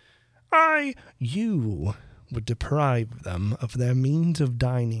enjoyment. You would deprive them of their means of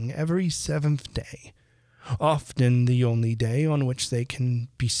dining every 7th day, often the only day on which they can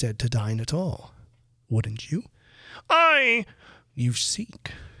be said to dine at all. Wouldn't you? Aye. You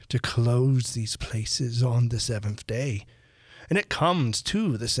seek to close these places on the 7th day, and it comes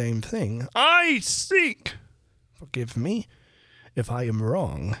to the same thing. I seek. Forgive me if I am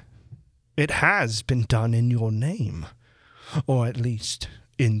wrong. It has been done in your name, or at least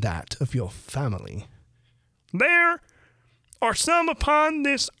in that of your family. There are some upon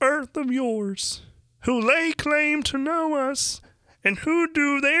this earth of yours who lay claim to know us, and who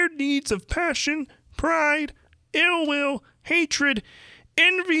do their deeds of passion, pride, ill will, hatred,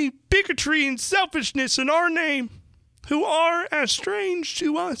 envy, bigotry, and selfishness in our name, who are as strange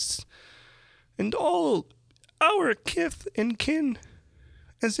to us and all our kith and kin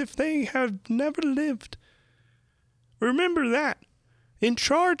as if they have never lived. Remember that, and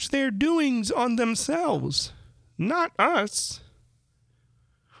charge their doings on themselves, not us.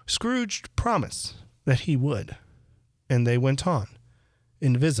 Scrooge promised that he would, and they went on,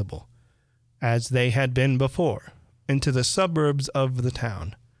 invisible, as they had been before, into the suburbs of the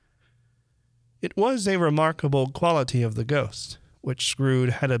town. It was a remarkable quality of the ghost, which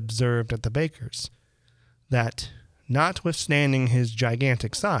Scrooge had observed at the baker's, that, notwithstanding his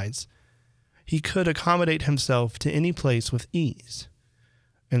gigantic size, he could accommodate himself to any place with ease,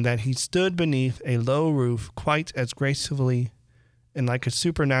 and that he stood beneath a low roof quite as gracefully and like a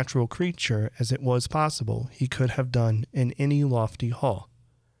supernatural creature as it was possible he could have done in any lofty hall.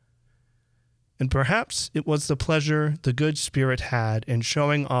 And perhaps it was the pleasure the good spirit had in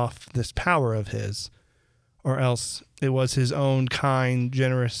showing off this power of his, or else it was his own kind,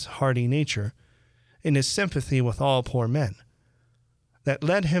 generous, hearty nature, in his sympathy with all poor men, that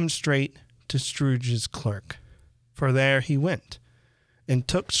led him straight to Scrooge's clerk. For there he went, and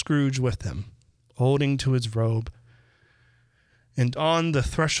took Scrooge with him, holding to his robe. And on the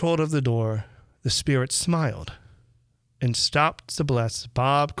threshold of the door, the spirit smiled, and stopped to bless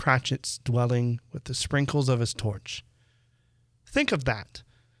Bob Cratchit's dwelling with the sprinkles of his torch. Think of that.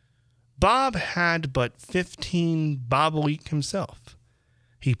 Bob had but 15 bob a week himself.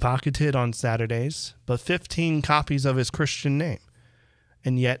 He pocketed on Saturdays but 15 copies of his Christian name,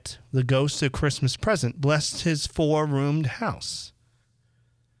 and yet the ghost of Christmas present blessed his 4-roomed house.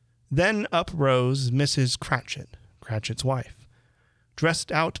 Then up rose Mrs. Cratchit, Cratchit's wife,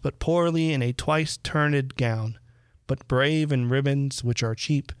 dressed out but poorly in a twice-turned gown, but brave in ribbons which are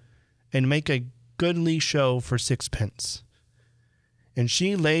cheap, and make a goodly show for 6 pence. And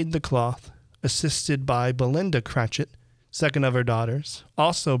she laid the cloth, assisted by Belinda Cratchit, second of her daughters,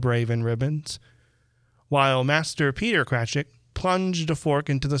 also brave in ribbons, while Master Peter Cratchit plunged a fork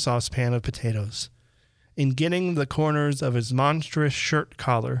into the saucepan of potatoes, and getting the corners of his monstrous shirt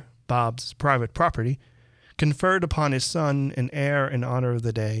collar, Bob's private property, conferred upon his son an air in honor of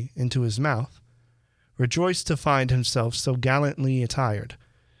the day, into his mouth, rejoiced to find himself so gallantly attired,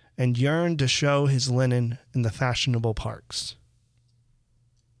 and yearned to show his linen in the fashionable parks.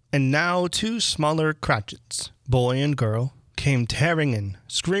 And now 2 smaller Cratchits, boy and girl, came tearing in,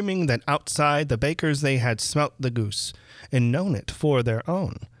 screaming that outside the baker's they had smelt the goose, and known it for their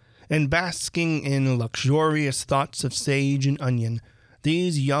own, and basking in luxurious thoughts of sage and onion,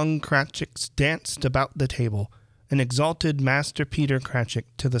 these young Cratchits danced about the table, and exalted Master Peter Cratchit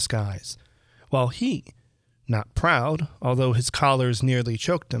to the skies, while he, not proud, although his collars nearly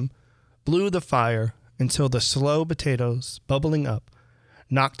choked him, blew the fire until the slow potatoes, bubbling up,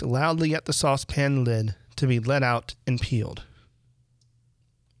 knocked loudly at the saucepan lid to be let out and peeled.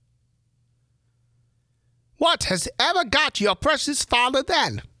 What has ever got your precious father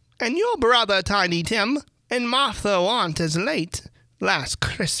then, and your brother Tiny Tim, and Martha warn't as late last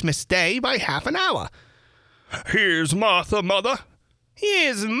Christmas Day by half an hour? Here's Martha, mother.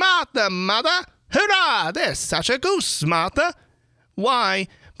 Here's Martha, mother. Hurrah! There's such a goose, Martha. Why,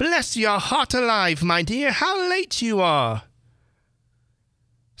 bless your heart alive, my dear, how late you are,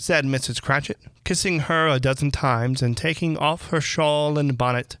 said Mrs. Cratchit, kissing her a dozen times and taking off her shawl and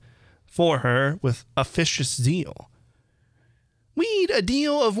bonnet for her with officious zeal. We'd a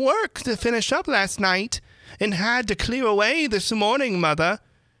deal of work to finish up last night, and had to clear away this morning, mother.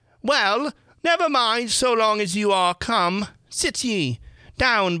 Well, never mind so long as you are come. Sit ye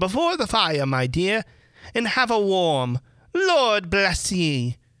down before the fire, my dear, and have a warm. Lord bless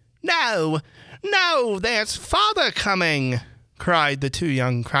ye. No, no, there's father coming, cried the 2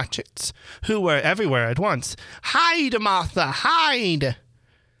 young Cratchits, who were everywhere at once. Hide, Martha, hide!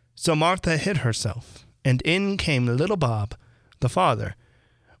 So Martha hid herself, and in came little Bob, the father,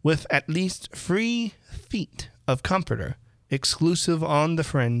 with at least 3 feet of comforter, exclusive on the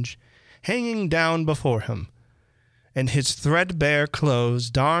fringe, hanging down before him, and his threadbare clothes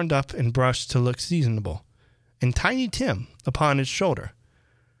darned up and brushed to look seasonable, and Tiny Tim upon his shoulder.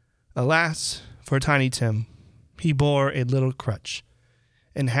 Alas, for Tiny Tim, he bore a little crutch,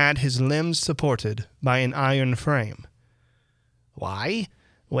 and had his limbs supported by an iron frame. "Why,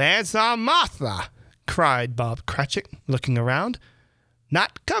 where's our Martha?" cried Bob Cratchit, looking around.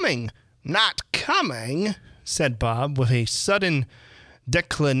 "Not coming, not coming," said Bob, with a sudden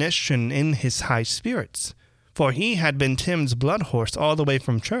declination in his high spirits, for he had been Tim's blood horse all the way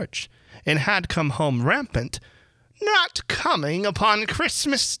from church, and had come home rampant. "Not coming upon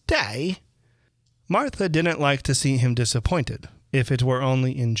Christmas Day?" Martha didn't like to see him disappointed, if it were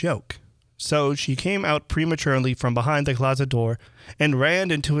only in joke. So she came out prematurely from behind the closet door and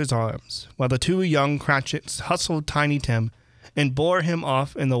ran into his arms, while the two young Cratchits hustled Tiny Tim and bore him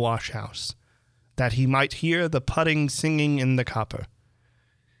off in the wash-house, that he might hear the pudding singing in the copper.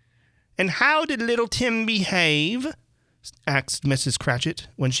 "And how did little Tim behave?" asked Mrs. Cratchit,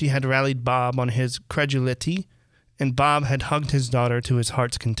 when she had rallied Bob on his credulity, and Bob had hugged his daughter to his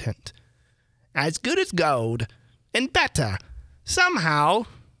heart's content. "As good as gold, and better. Somehow,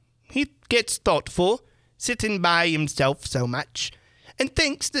 he gets thoughtful, sitting by himself so much, and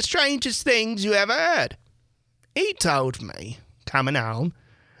thinks the strangest things you ever heard. He told me, coming home,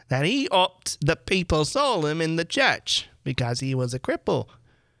 that he hoped the people saw him in the church, because he was a cripple,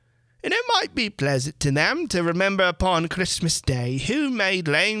 and it might be pleasant to them to remember upon Christmas Day who made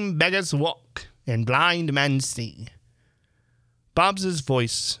lame beggars walk and blind men see." Bob's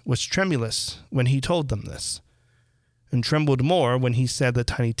voice was tremulous when he told them this, and trembled more when he said that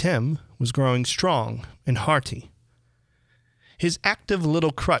Tiny Tim was growing strong and hearty. His active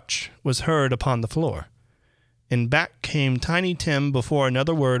little crutch was heard upon the floor, and back came Tiny Tim before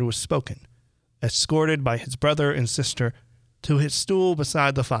another word was spoken, escorted by his brother and sister to his stool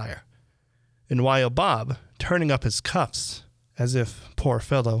beside the fire, and while Bob, turning up his cuffs, as if, poor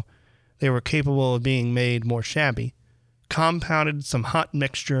fellow, they were capable of being made more shabby, compounded some hot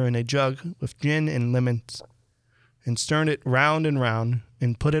mixture in a jug with gin and lemons, and stirred it round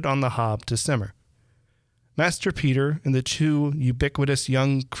and put it on the hob to simmer. Master Peter and the two ubiquitous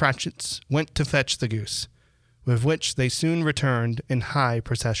young Cratchits went to fetch the goose, with which they soon returned in high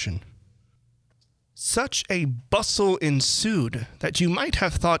procession. Such a bustle ensued that you might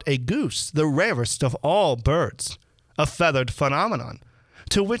have thought a goose the rarest of all birds, a feathered phenomenon,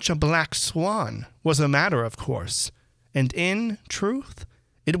 to which a black swan was a matter of course, and in truth,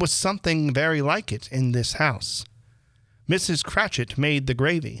 it was something very like it in this house. Mrs. Cratchit made the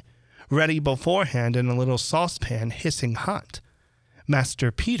gravy, ready beforehand in a little saucepan hissing hot.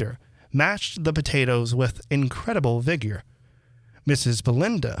 Master Peter mashed the potatoes with incredible vigor. Mrs.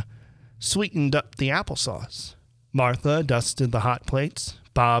 Belinda sweetened up the applesauce. Martha dusted the hot plates.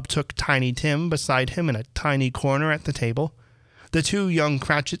 Bob took Tiny Tim beside him in a tiny corner at the table. The two young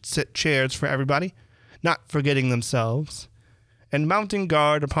Cratchits set chairs for everybody, not forgetting themselves, and mounting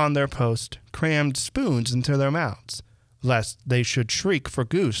guard upon their post, crammed spoons into their mouths, lest they should shriek for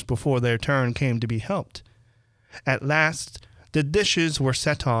goose before their turn came to be helped. At last, the dishes were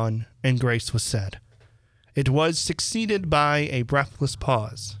set on, and grace was said. It was succeeded by a breathless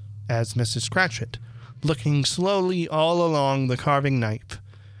pause, as Mrs. Cratchit, looking slowly all along the carving knife,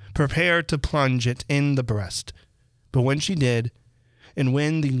 prepared to plunge it in the breast. But when she did, and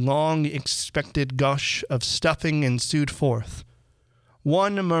when the long-expected gush of stuffing ensued forth,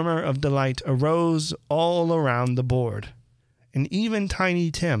 one murmur of delight arose all around the board, and even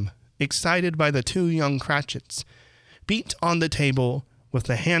Tiny Tim, excited by the two young Cratchits, beat on the table with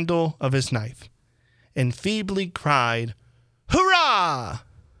the handle of his knife, and feebly cried, "Hurrah!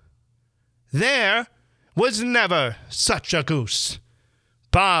 There was never such a goose.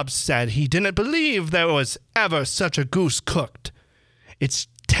 Bob said he didn't believe there was ever such a goose cooked. Its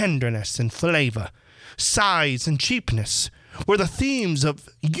tenderness and flavor, size and cheapness were the themes of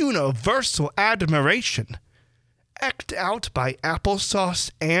universal admiration. Eked out by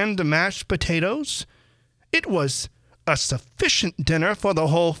applesauce and mashed potatoes, it was a sufficient dinner for the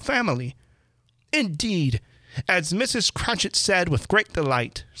whole family. Indeed, as Mrs. Cratchit said with great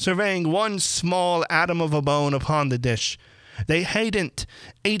delight, surveying one small atom of a bone upon the dish, they hadn't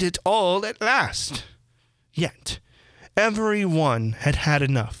ate it all at last. Yet every one had had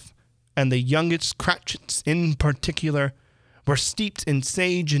enough, and the youngest Cratchits in particular were steeped in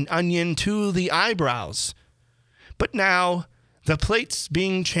sage and onion to the eyebrows. But now, the plates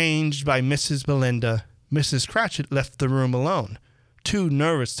being changed by Mrs. Belinda, Mrs. Cratchit left the room alone, too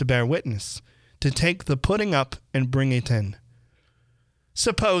nervous to bear witness, to take the pudding up and bring it in.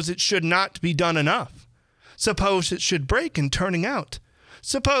 Suppose it should not be done enough? Suppose it should break in turning out?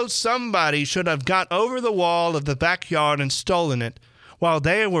 Suppose somebody should have got over the wall of the backyard and stolen it, while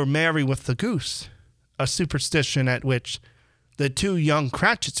they were merry with the goose? a superstition at which the two young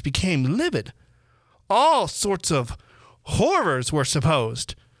Cratchits became livid. All sorts of horrors were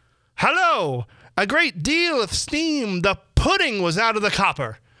supposed. Hallo! A great deal of steam. The pudding was out of the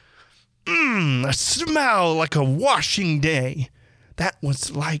copper. A smell like a washing day. That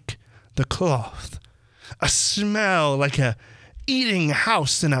was like the cloth. A smell like a eating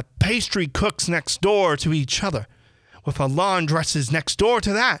house and a pastry cook's next door to each other, with a laundress's next door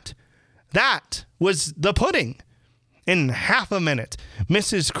to that. That was the pudding. In half a minute,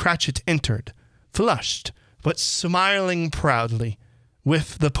 Mrs. Cratchit entered, flushed, but smiling proudly,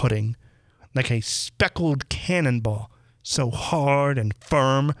 with the pudding, like a speckled cannonball, so hard and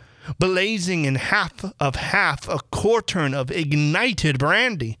firm, blazing in half a quartern of ignited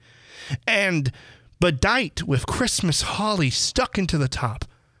brandy, and bedight with Christmas holly stuck into the top.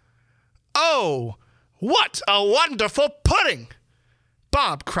 "Oh, what a wonderful pudding!"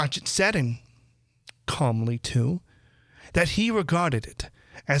 Bob Cratchit said, and calmly too, that he regarded it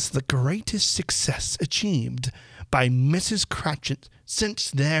as the greatest success achieved by Mrs. Cratchit since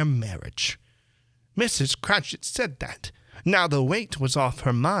their marriage. Mrs. Cratchit said that, now the weight was off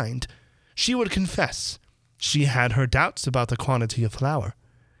her mind, she would confess she had her doubts about the quantity of flour.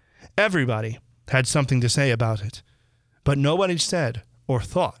 Everybody had something to say about it, but nobody said or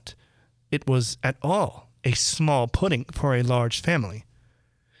thought it was at all a small pudding for a large family.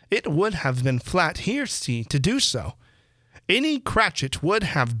 It would have been flat heresy to do so. Any Cratchit would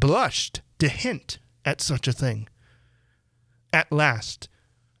have blushed to hint at such a thing. At last,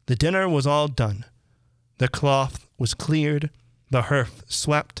 the dinner was all done. The cloth was cleared, the hearth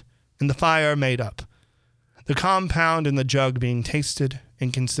swept, and the fire made up. The compound in the jug being tasted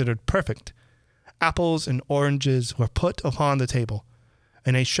and considered perfect, apples and oranges were put upon the table,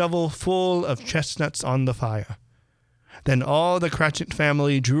 and a shovel full of chestnuts on the fire. Then all the Cratchit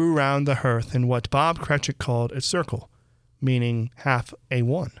family drew round the hearth in what Bob Cratchit called a circle, meaning half a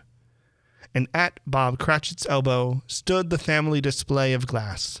one. And at Bob Cratchit's elbow stood the family display of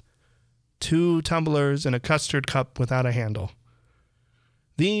glass, 2 tumblers and a custard cup without a handle.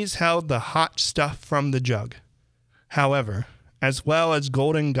 These held the hot stuff from the jug, however, as well as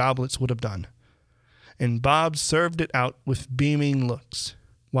golden goblets would have done, and Bob served it out with beaming looks,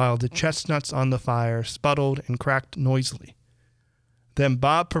 while the chestnuts on the fire sputtled and cracked noisily. Then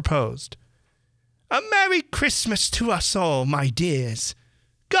Bob proposed, "A Merry Christmas to us all, my dears.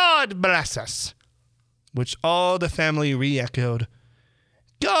 God bless us," which all the family re-echoed.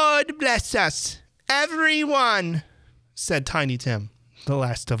 "God bless us, everyone," said Tiny Tim, the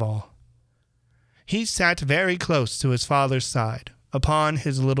last of all. He sat very close to his father's side, upon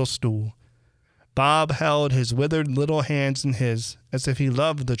his little stool. Bob held his withered little hands in his, as if he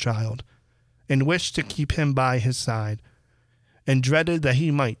loved the child, and wished to keep him by his side, and dreaded that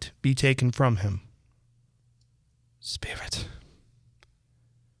he might be taken from him. "Spirit,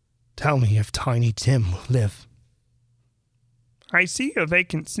 tell me if Tiny Tim will live." "I see a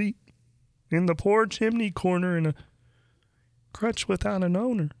vacant seat in the poor chimney corner and a crutch without an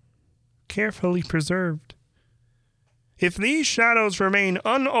owner, carefully preserved. If these shadows remain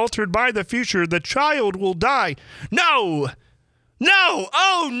unaltered by the future, the child will die." "No! No!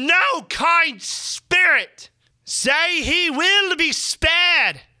 Oh, no, kind spirit! Say he will be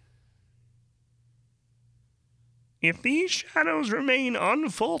spared!" "If these shadows remain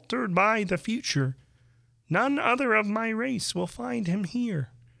unfaltered by the future, none other of my race will find him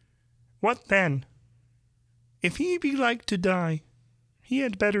here. What then? If he be like to die, he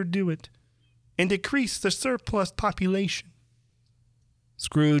had better do it, and decrease the surplus population."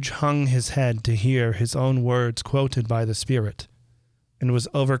 Scrooge hung his head to hear his own words quoted by the spirit, and was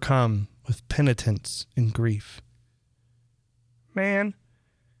overcome with penitence and grief. "Man,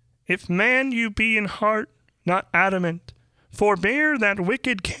 if man you be in heart, not adamant, forbear that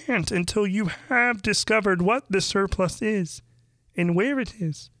wicked cant until you have discovered what the surplus is, and where it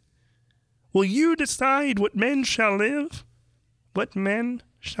is. Will you decide what men shall live, what men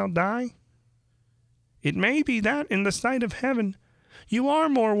shall die? It may be that in the sight of heaven you are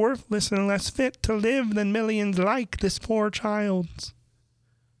more worthless and less fit to live than millions like this poor child's.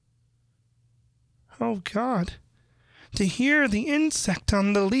 Oh God, to hear the insect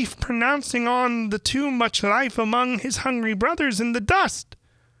on the leaf pronouncing on the too much life among his hungry brothers in the dust!"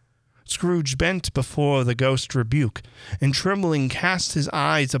 Scrooge bent before the ghost rebuke, and trembling cast his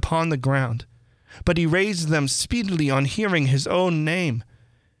eyes upon the ground, but he raised them speedily on hearing his own name.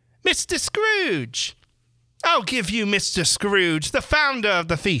 "Mr. Scrooge! I'll give you Mr. Scrooge, the founder of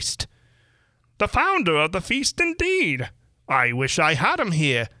the feast." "The founder of the feast, indeed! I wish I had him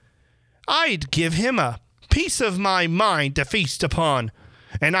here. I'd give him a piece of my mind to feast upon,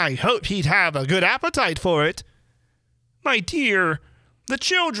 and I hope he'd have a good appetite for it. My dear, the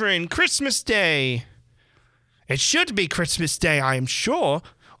children, Christmas Day. It should be Christmas Day, I am sure,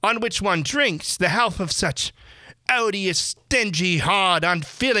 on which one drinks the health of such odious, stingy, hard,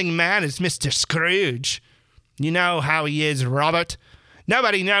 unfeeling man as Mr. Scrooge. You know how he is, Robert.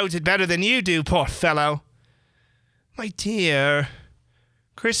 Nobody knows it better than you do, poor fellow. My dear,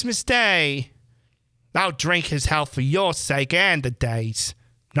 Christmas Day. I'll drink his health for your sake and the day's,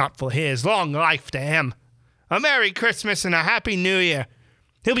 not for his. Long life to him. A Merry Christmas and a Happy New Year.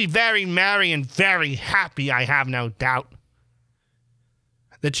 He'll be very merry and very happy, I have no doubt.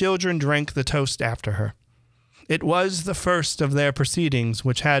 The children drank the toast after her. It was the first of their proceedings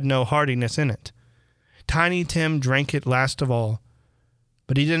which had no heartiness in it. Tiny Tim drank it last of all,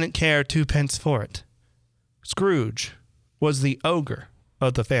 but he didn't care twopence for it. Scrooge was the ogre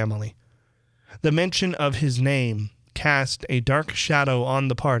of the family. The mention of his name cast a dark shadow on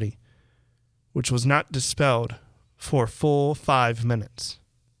the party, which was not dispelled for full 5 minutes.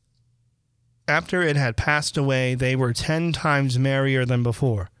 After it had passed away, they were 10 times merrier than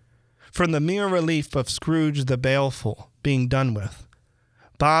before, from the mere relief of Scrooge the Baleful being done with.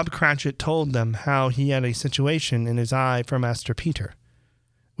 Bob Cratchit told them how he had a situation in his eye for Master Peter,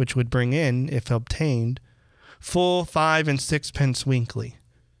 which would bring in, if obtained, full 5 and 6 weekly.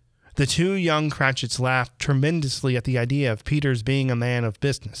 The 2 young Cratchits laughed tremendously at the idea of Peter's being a man of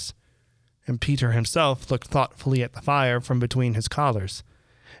business, and Peter himself looked thoughtfully at the fire from between his collars,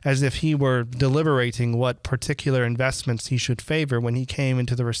 as if he were deliberating what particular investments he should favor when he came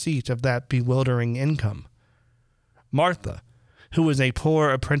into the receipt of that bewildering income. Martha, who was a poor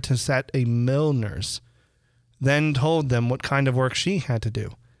apprentice at a milliner's, then told them what kind of work she had to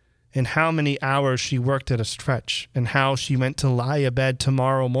do, and how many hours she worked at a stretch, and how she meant to lie abed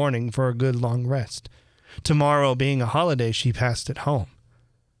tomorrow morning for a good long rest, tomorrow being a holiday she passed at home.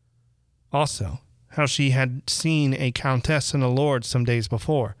 Also, how she had seen a countess and a lord some days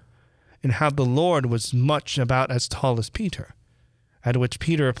before, and how the lord was much about as tall as Peter, at which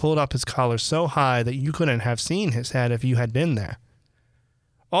Peter pulled up his collar so high that you couldn't have seen his head if you had been there.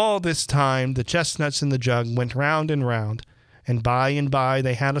 All this time the chestnuts in the jug went round and by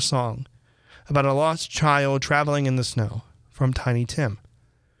they had a song about a lost child traveling in the snow from Tiny Tim,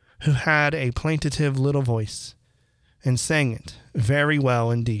 who had a plaintive little voice, and sang it very well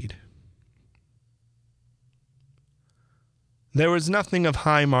indeed. There was nothing of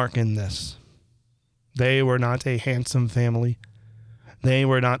high mark in this. They were not a handsome family. They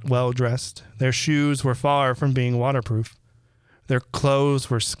were not well dressed. Their shoes were far from being waterproof. Their clothes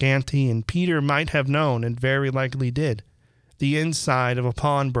were scanty, and Peter might have known, and very likely did, the inside of a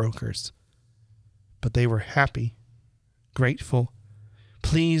pawnbroker's. But they were happy, grateful,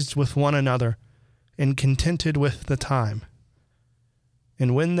 pleased with one another, and contented with the time.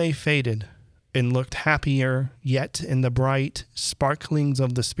 And when they faded, and looked happier yet in the bright sparklings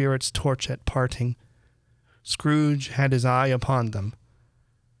of the spirit's torch at parting, Scrooge had his eye upon them,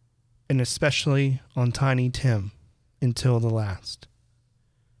 and especially on Tiny Tim, until the last.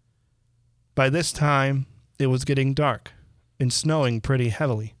 By this time, it was getting dark, and snowing pretty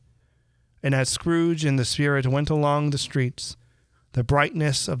heavily, and as Scrooge and the spirit went along the streets, the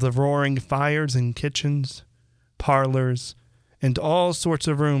brightness of the roaring fires in kitchens, parlors, and all sorts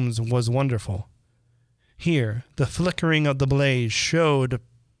of rooms was wonderful. Here, the flickering of the blaze showed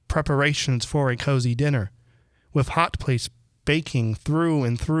preparations for a cozy dinner, with hot plates baking through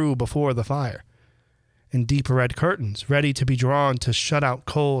and through before the fire, and deep red curtains ready to be drawn to shut out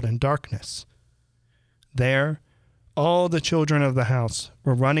cold and darkness. There, all the children of the house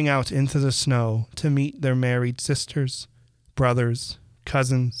were running out into the snow to meet their married sisters, brothers,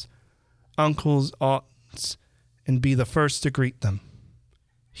 cousins, uncles, aunts, and be the first to greet them.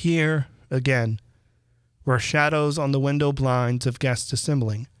 Here, again, were shadows on the window blinds of guests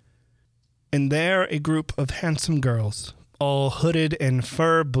assembling, and there a group of handsome girls, all hooded and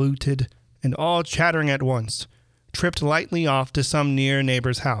fur-booted, and all chattering at once, tripped lightly off to some near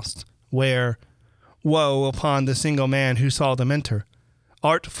neighbor's house, where, woe upon the single man who saw them enter,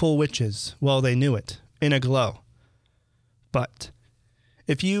 artful witches, well they knew it, in a glow. But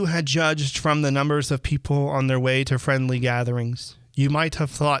if you had judged from the numbers of people on their way to friendly gatherings, you might have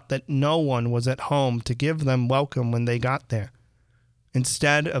thought that no one was at home to give them welcome when they got there.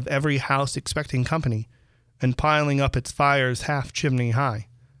 Instead of every house expecting company, and piling up its fires half chimney high.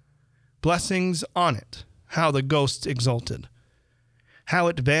 Blessings on it, how the ghosts exulted, how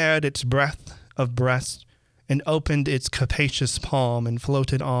it bared its breadth of breast, and opened its capacious palm, and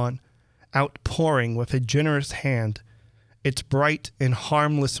floated on, outpouring with a generous hand, its bright and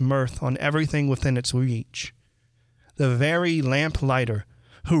harmless mirth on everything within its reach. The very lamp-lighter,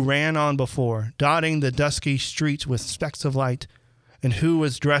 who ran on before, dotting the dusky street with specks of light, and who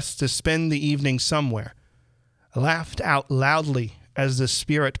was dressed to spend the evening somewhere, laughed out loudly as the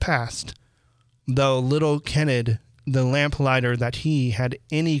spirit passed, though little kenned the lamplighter that he had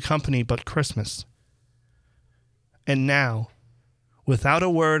any company but Christmas. And now, without a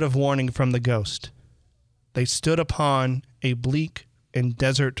word of warning from the ghost, they stood upon a bleak and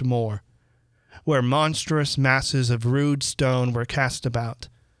desert moor, where monstrous masses of rude stone were cast about,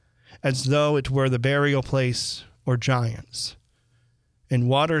 as though it were the burial place or giants, and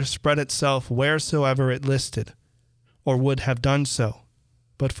water spread itself wheresoever it listed, or would have done so,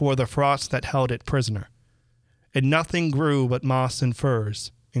 but for the frost that held it prisoner, and nothing grew but moss and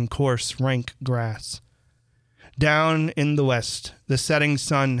furze, and coarse rank grass. Down in the west, the setting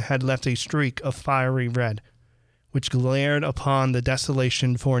sun had left a streak of fiery red, which glared upon the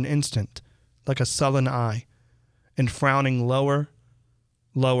desolation for an instant, like a sullen eye, and frowning lower,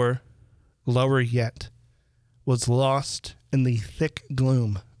 lower, lower yet, was lost in the thick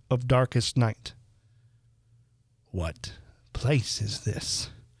gloom of darkest night. What place is this?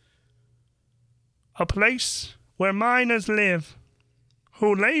 A place where miners live,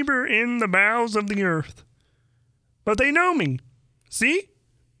 who labor in the bowels of the earth. But they know me. See?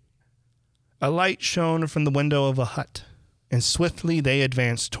 A light shone from the window of a hut, and swiftly they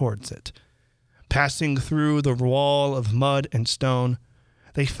advanced towards it. Passing through the wall of mud and stone,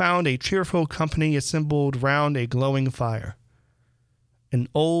 they found a cheerful company assembled round a glowing fire. An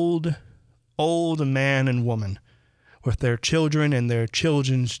old man and woman, with their children and their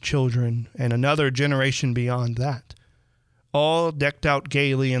children's children, and another generation beyond that, all decked out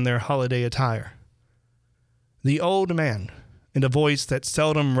gaily in their holiday attire. The old man, in a voice that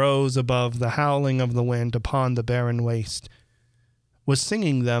seldom rose above the howling of the wind upon the barren waste, was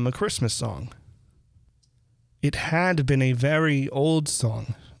singing them a Christmas song. It had been a very old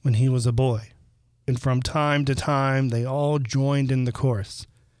song when he was a boy, and from time to time they all joined in the chorus.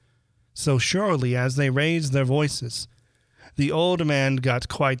 So surely as they raised their voices, the old man got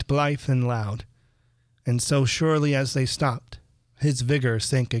quite blithe and loud, and so surely as they stopped, his vigor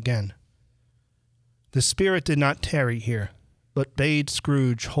sank again. The spirit did not tarry here, but bade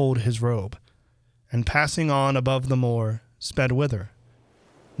Scrooge hold his robe, and passing on above the moor, sped whither?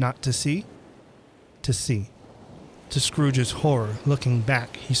 Not to see? To see. To Scrooge's horror, looking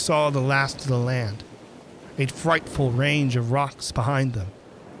back, he saw the last of the land, a frightful range of rocks behind them,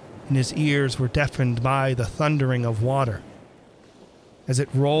 and his ears were deafened by the thundering of water, as it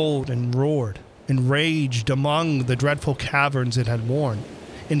rolled and roared and raged among the dreadful caverns it had worn,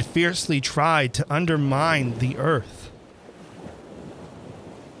 and fiercely tried to undermine the earth.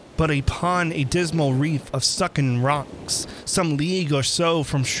 But upon a dismal reef of sunken rocks, some league or so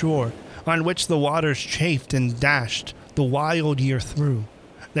from shore, on which the waters chafed and dashed the wild year through,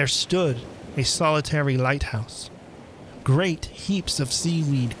 there stood a solitary lighthouse. Great heaps of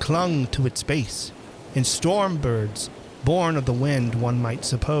seaweed clung to its base, and storm birds, born of the wind, one might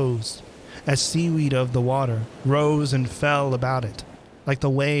suppose, as seaweed of the water, rose and fell about it, like the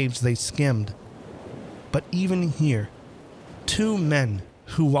waves they skimmed. But even here, 2 men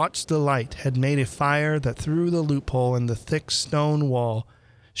who watched the light had made a fire that through the loophole in the thick stone wall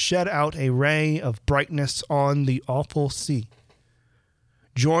shed out a ray of brightness on the awful sea.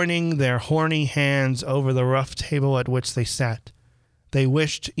 Joining their horny hands over the rough table at which they sat, they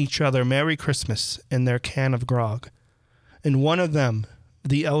wished each other Merry Christmas in their can of grog. And one of them,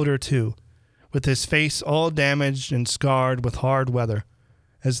 the elder too, with his face all damaged and scarred with hard weather,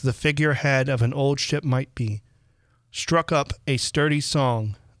 as the figurehead of an old ship might be, struck up a sturdy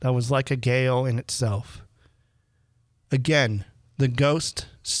song that was like a gale in itself. Again, the ghost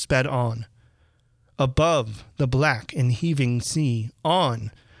sped on, above the black and heaving sea,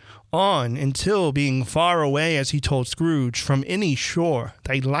 on, until, being far away, as he told Scrooge, from any shore,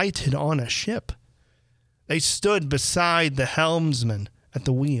 they lighted on a ship. They stood beside the helmsman at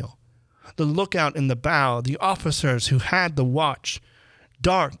the wheel, the lookout in the bow, the officers who had the watch,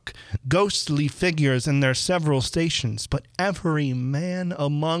 dark, ghostly figures in their several stations, but every man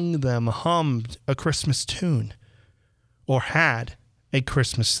among them hummed a Christmas tune, or had a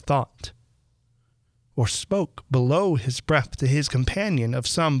Christmas thought, or spoke below his breath to his companion of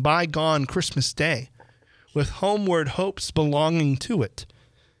some bygone Christmas day, with homeward hopes belonging to it.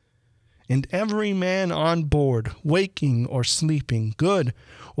 And every man on board, waking or sleeping, good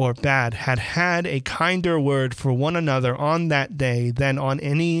or bad, had had a kinder word for one another on that day than on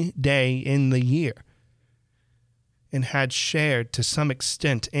any day in the year, and had shared to some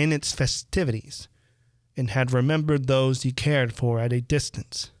extent in its festivities, and had remembered those he cared for at a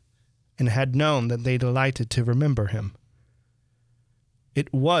distance, and had known that they delighted to remember him.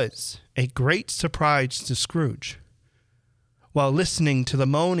 It was a great surprise to Scrooge. While listening to the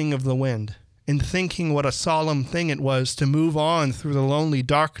moaning of the wind and thinking what a solemn thing it was to move on through the lonely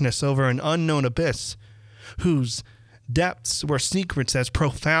darkness over an unknown abyss, whose depths were secrets as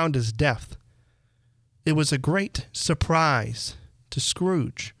profound as death, it was a great surprise to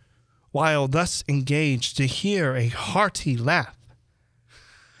Scrooge, while thus engaged, to hear a hearty laugh.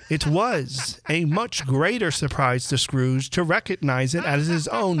 It was a much greater surprise to Scrooge to recognize it as his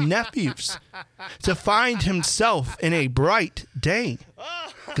own nephew's, to find himself in a bright day,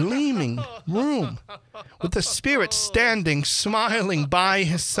 gleaming room, with the Spirit standing smiling by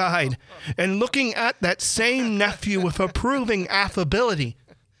his side and looking at that same nephew with approving affability.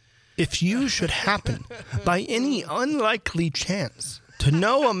 If you should happen, by any unlikely chance, to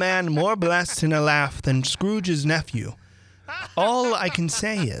know a man more blessed in a laugh than Scrooge's nephew, all I can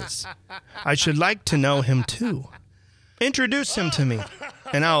say is, I should like to know him too. Introduce him to me,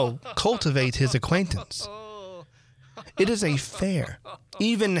 and I'll cultivate his acquaintance. It is a fair,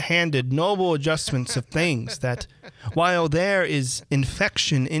 even-handed, noble adjustment of things that, while there is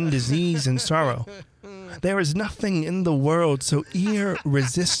infection in disease and sorrow, there is nothing in the world so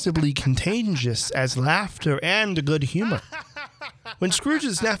irresistibly contagious as laughter and good humor. When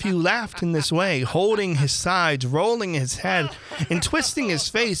Scrooge's nephew laughed in this way, holding his sides, rolling his head, and twisting his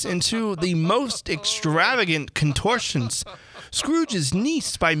face into the most extravagant contortions, Scrooge's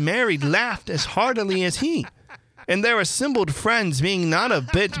niece by marriage laughed as heartily as he, and their assembled friends, being not a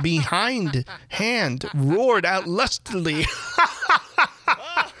bit behindhand, roared out lustily.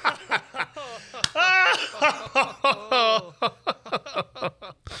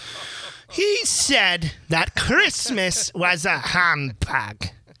 He said that Christmas was a humbug,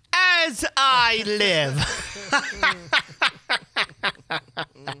 as I live.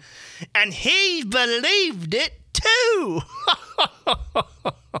 And he believed it too.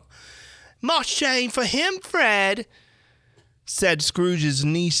 More shame for him, Fred, said Scrooge's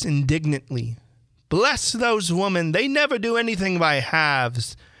niece indignantly. Bless those women, they never do anything by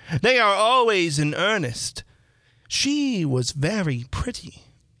halves. They are always in earnest. She was very pretty,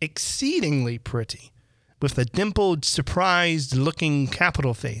 exceedingly pretty, with a dimpled, surprised-looking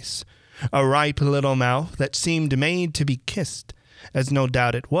capital face, a ripe little mouth that seemed made to be kissed, as no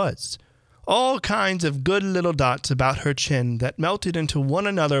doubt it was, all kinds of good little dots about her chin that melted into one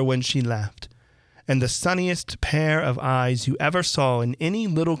another when she laughed, and the sunniest pair of eyes you ever saw in any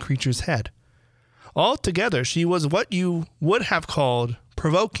little creature's head. Altogether, she was what you would have called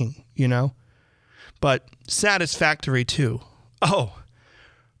provoking, you know, but satisfactory too. Oh,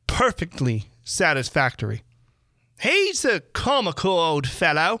 perfectly satisfactory. He's a comical old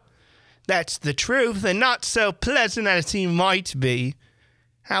fellow, that's the truth, and not so pleasant as he might be.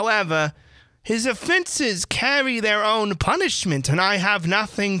 However, his offenses carry their own punishment, and I have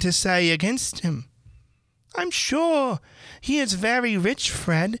nothing to say against him. I'm sure he is very rich,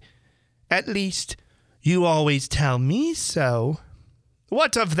 Fred. At least, you always tell me so.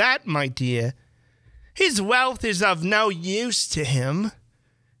 What of that, my dear? His wealth is of no use to him.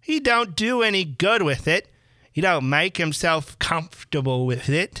 He don't do any good with it. He don't make himself comfortable with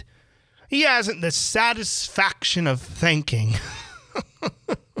it. He hasn't the satisfaction of thinking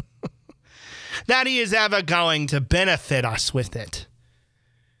that he is ever going to benefit us with it.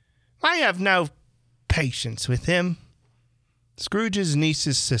 I have no patience with him. Scrooge's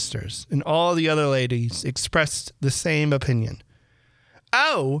niece's sisters and all the other ladies expressed the same opinion.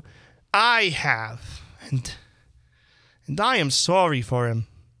 Oh, I have, and I am sorry for him.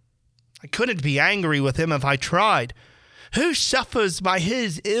 I couldn't be angry with him if I tried. Who suffers by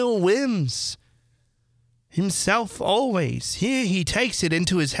his ill whims? Himself always. Here he takes it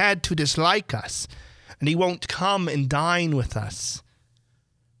into his head to dislike us, and he won't come and dine with us.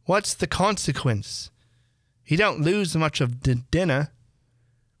 What's the consequence? He don't lose much of the dinner.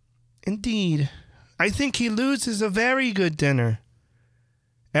 Indeed, I think he loses a very good dinner.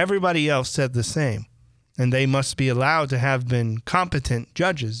 Everybody else said the same, and they must be allowed to have been competent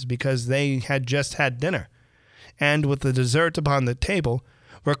judges because they had just had dinner, and with the dessert upon the table,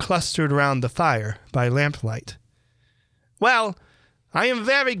 were clustered round the fire by lamplight. Well, I am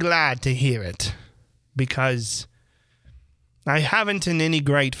very glad to hear it, because I haven't any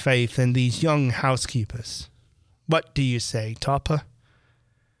great faith in these young housekeepers. What do you say, Topper?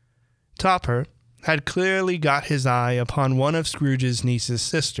 Topper had clearly got his eye upon one of Scrooge's niece's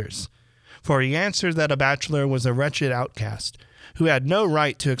sisters, for he answered that a bachelor was a wretched outcast, who had no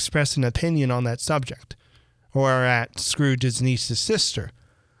right to express an opinion on that subject, whereat Scrooge's niece's sister,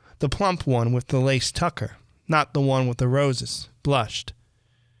 the plump one with the lace tucker, not the one with the roses, blushed.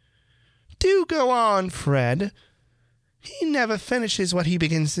 Do go on, Fred. He never finishes what he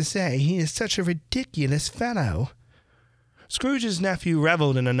begins to say. He is such a ridiculous fellow." Scrooge's nephew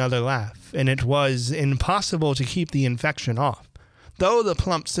reveled in another laugh, and it was impossible to keep the infection off, though the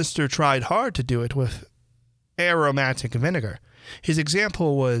plump sister tried hard to do it with aromatic vinegar. His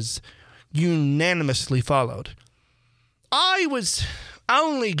example was unanimously followed. "I was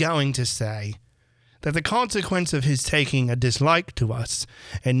only going to say that the consequence of his taking a dislike to us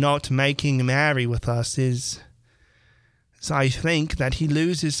and not making merry with us is, I think, that he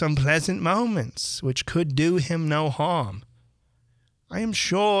loses some pleasant moments which could do him no harm. I am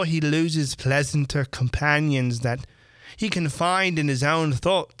sure he loses pleasanter companions that he can find in his own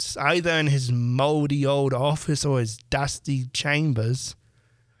thoughts, either in his mouldy old office or his dusty chambers.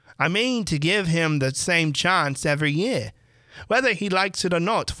 I mean to give him the same chance every year, whether he likes it or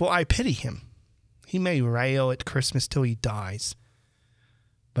not, for I pity him. He may rail at Christmas till he dies,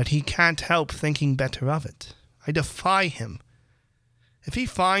 but he can't help thinking better of it. I defy him. If he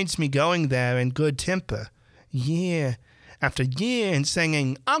finds me going there in good temper, year after year, and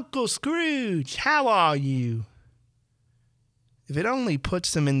singing, 'Uncle Scrooge, how are you?' if it only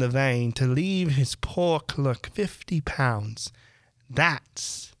puts him in the vein to leave his poor clerk £50,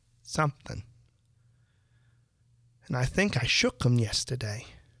 that's something. And I think I shook him yesterday."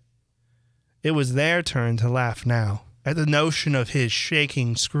 It was their turn to laugh now, at the notion of his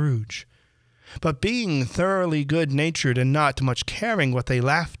shaking Scrooge. But being thoroughly good-natured and not much caring what they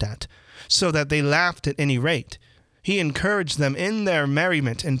laughed at, so that they laughed at any rate, he encouraged them in their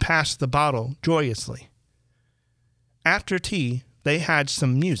merriment and passed the bottle joyously. After tea, they had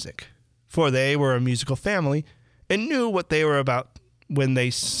some music, for they were a musical family and knew what they were about when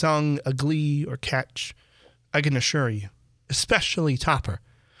they sung a glee or catch, I can assure you, especially Topper,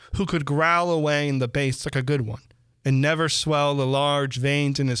 who could growl away in the bass like a good one, and never swell the large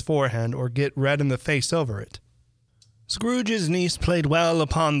veins in his forehead or get red in the face over it. Scrooge's niece played well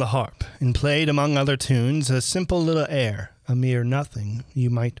upon the harp, and played, among other tunes, a simple little air, a mere nothing, you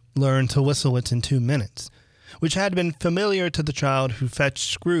might learn to whistle it in 2 minutes, which had been familiar to the child who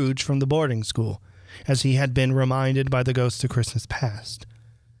fetched Scrooge from the boarding school, as he had been reminded by the ghost of Christmas past.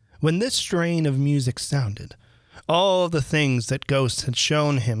 When this strain of music sounded, all the things that ghosts had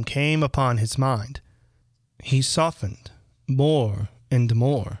shown him came upon his mind. He softened more and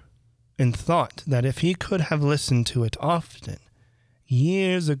more, and thought that if he could have listened to it often,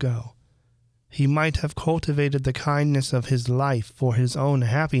 years ago, he might have cultivated the kindness of his life for his own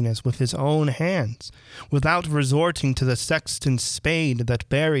happiness with his own hands, without resorting to the sexton's spade that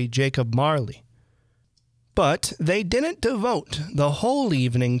buried Jacob Marley. But they didn't devote the whole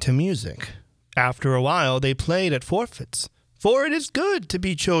evening to music. After a while, they played at forfeits, for it is good to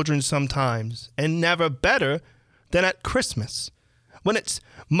be children sometimes, and never better than at Christmas, when its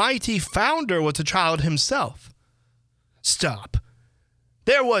mighty founder was a child himself. Stop.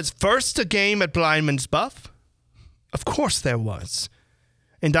 There was first a game at Blindman's Buff? Of course there was.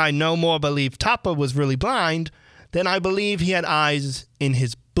 And I no more believe Topper was really blind than I believe he had eyes in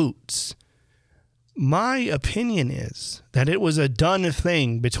his boots. My opinion is that it was a done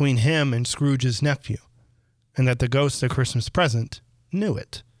thing between him and Scrooge's nephew, and that the ghost of Christmas Present knew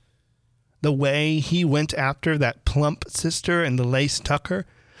it. The way he went after that plump sister in the lace tucker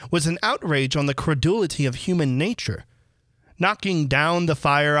was an outrage on the credulity of human nature, knocking down the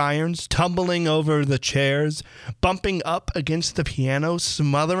fire irons, tumbling over the chairs, bumping up against the piano,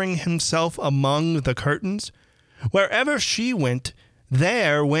 smothering himself among the curtains. Wherever she went,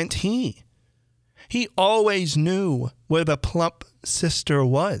 there went he. He always knew where the plump sister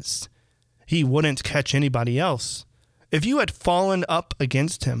was. He wouldn't catch anybody else. If you had fallen up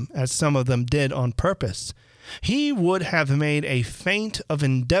against him, as some of them did on purpose, he would have made a feint of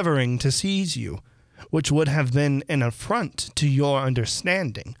endeavoring to seize you, which would have been an affront to your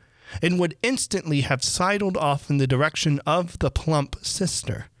understanding, and would instantly have sidled off in the direction of the plump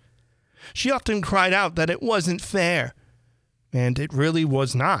sister. She often cried out that it wasn't fair, and it really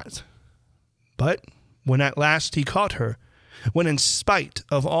was not. But when at last he caught her, when in spite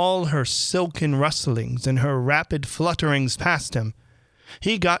of all her silken rustlings and her rapid flutterings past him,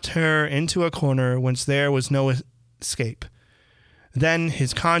 he got her into a corner whence there was no escape, then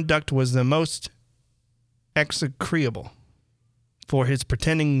his conduct was the most execrable, for his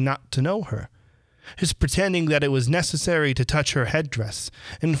pretending not to know her, his pretending that it was necessary to touch her headdress,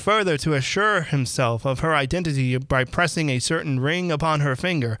 and further to assure himself of her identity by pressing a certain ring upon her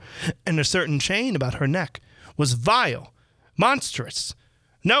finger and a certain chain about her neck, was vile, monstrous.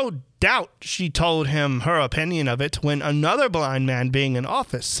 No doubt she told him her opinion of it when another blind man being in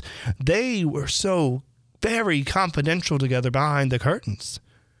office, they were so very confidential together behind the curtains.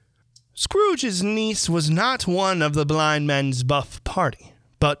 Scrooge's niece was not one of the blind men's buff party,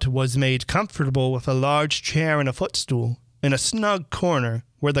 but was made comfortable with a large chair and a footstool in a snug corner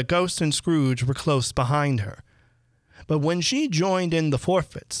where the ghost and Scrooge were close behind her. But when she joined in the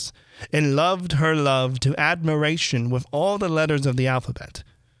forfeits and loved her love to admiration with all the letters of the alphabet,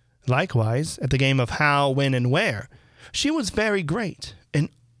 likewise at the game of how, when, and where, she was very great, and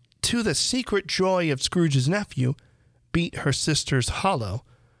to the secret joy of Scrooge's nephew, beat her sisters hollow,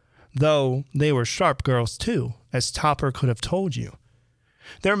 though they were sharp girls too, as Topper could have told you.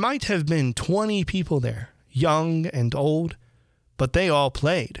 There might have been 20 people there, young and old, but they all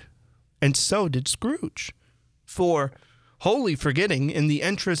played, and so did Scrooge. For, wholly forgetting in the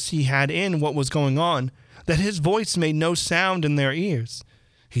interest he had in what was going on, that his voice made no sound in their ears,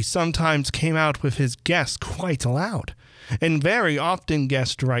 he sometimes came out with his guess quite loud, and very often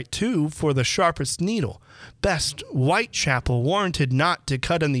guessed right too, for the sharpest needle, best Whitechapel warranted not to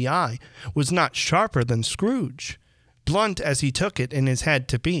cut in the eye, was not sharper than Scrooge, blunt as he took it in his head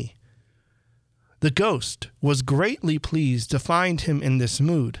to be. The ghost was greatly pleased to find him in this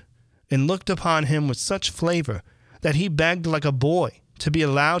mood, and looked upon him with such flavor that he begged like a boy to be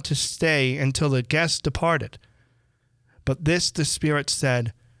allowed to stay until the guest departed. But this the spirit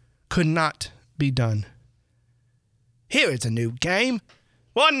said could not be done. "Here is a new game.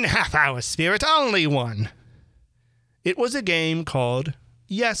 1/2 hour, spirit, only one." It was a game called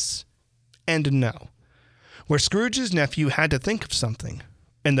Yes and No, where Scrooge's nephew had to think of something,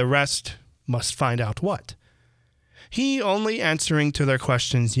 and the rest must find out what. He only answering to their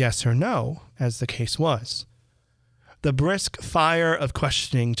questions yes or no, as the case was. The brisk fire of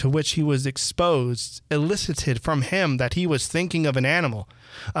questioning to which he was exposed elicited from him that he was thinking of an animal,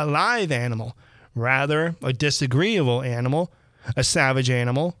 a live animal, rather a disagreeable animal, a savage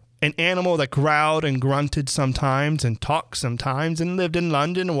animal, an animal that growled and grunted sometimes and talked sometimes and lived in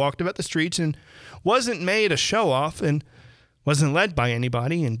London and walked about the streets and wasn't made a show-off and wasn't led by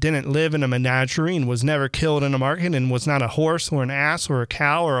anybody and didn't live in a menagerie and was never killed in a market and was not a horse or an ass or a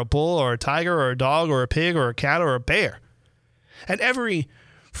cow or a bull or a tiger or a dog or a pig or a cat or a bear. At every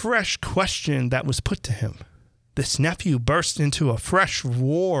fresh question that was put to him, this nephew burst into a fresh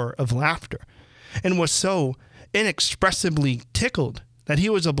roar of laughter and was so inexpressibly tickled that he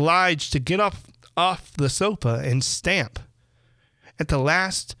was obliged to get up off the sofa and stamp. At the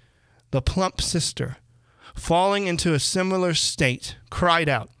last, the plump sister, falling into a similar state, cried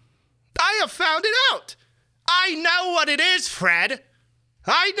out, "I have found it out! I know what it is, Fred!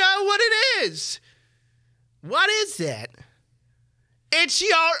 I know what it is! What is it? It's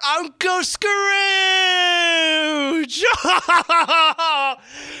your Uncle Scrooge!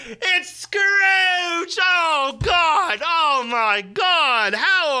 It's Scrooge! Oh, God! Oh, my God!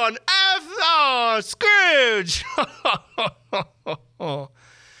 How on earth? Oh, Scrooge!"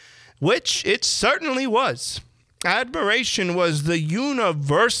 Which it certainly was. Admiration was the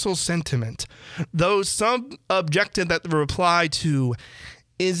universal sentiment, though some objected that the reply to,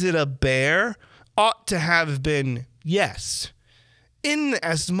 "Is it a bear?" ought to have been yes,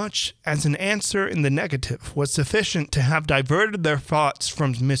 inasmuch as an answer in the negative was sufficient to have diverted their thoughts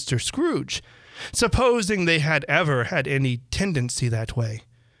from Mr. Scrooge, supposing they had ever had any tendency that way.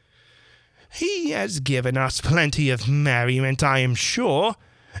 "He has given us plenty of merriment, I am sure,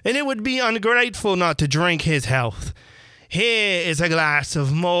 and it would be ungrateful not to drink his health. Here is a glass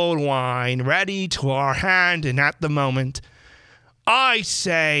of mulled wine ready to our hand, and at the moment, I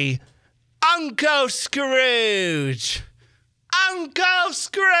say, Uncle Scrooge! Uncle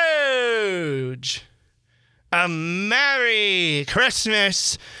Scrooge! A Merry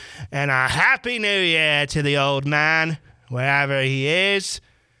Christmas and a Happy New Year to the old man, wherever he is.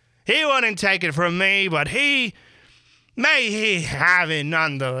 He wouldn't take it from me, but may he have it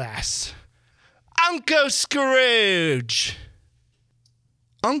nonetheless. Uncle Scrooge!"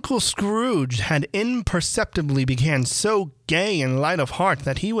 Uncle Scrooge had imperceptibly began so gay and light of heart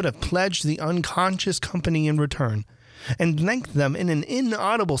that he would have pledged the unconscious company in return, and thanked them in an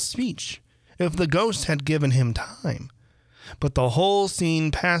inaudible speech, if the ghost had given him time. But the whole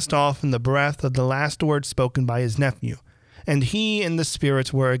scene passed off in the breath of the last word spoken by his nephew, and he and the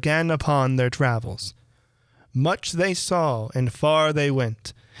spirits were again upon their travels. Much they saw, and far they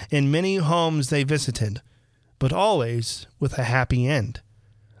went, and many homes they visited, but always with a happy end.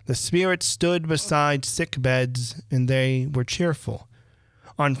 The spirits stood beside sick beds, and they were cheerful.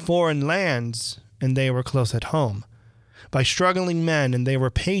 On foreign lands, and they were close at home. By struggling men, and they were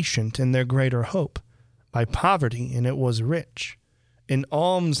patient in their greater hope. By poverty, and it was rich. In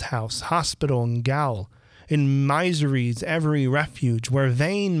almshouse, hospital, and gaol, in misery's every refuge, where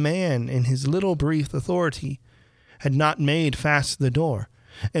vain man in his little brief authority had not made fast the door,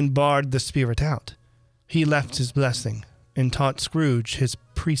 and barred the spirit out. He left his blessing and taught Scrooge his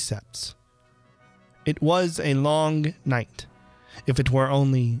precepts. It was a long night, if it were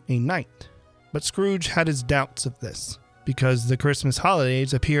only a night, but Scrooge had his doubts of this, because the Christmas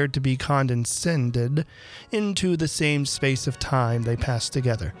holidays appeared to be condescended into the same space of time they passed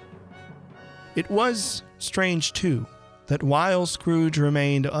together. It was strange, too, that while Scrooge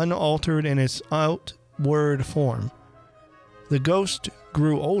remained unaltered in his outward form, the ghost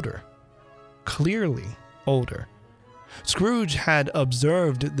grew older, clearly older. Scrooge had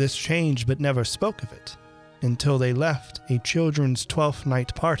observed this change but never spoke of it until they left a children's 12th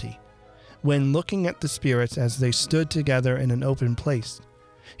night party, when looking at the spirits as they stood together in an open place,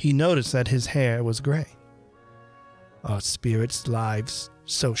 he noticed that his hair was gray. "Are spirits' lives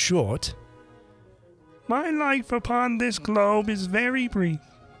so short?" "My life upon this globe is very brief.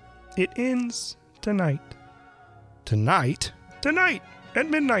 It ends tonight." "Tonight?" "Tonight, at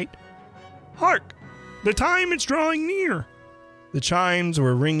midnight. Hark! The time is drawing near." The chimes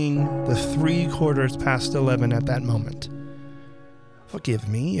were ringing the 11:15 at that moment. "Forgive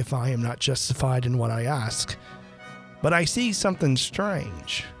me if I am not justified in what I ask, but I see something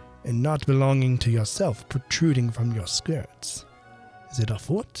strange and not belonging to yourself protruding from your skirts. Is it a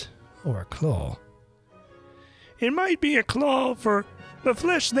foot or a claw?" "It might be a claw, for the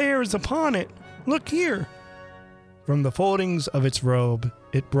flesh there is upon it. Look here." From the foldings of its robe,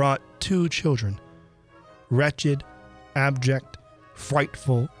 it brought 2 children, wretched, abject,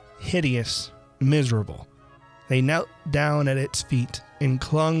 frightful, hideous, miserable. They knelt down at its feet and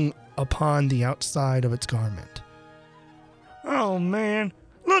clung upon the outside of its garment. "Oh, man,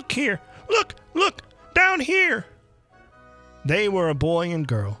 look here! Look! Down here!" They were a boy and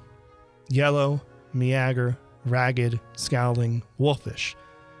girl, yellow, meagre, ragged, scowling, wolfish,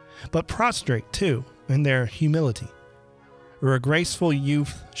 but prostrate, too, in their humility. Where a graceful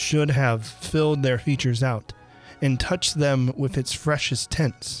youth should have filled their features out and touched them with its freshest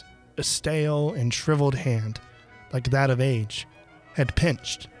tints, a stale and shriveled hand, like that of age, had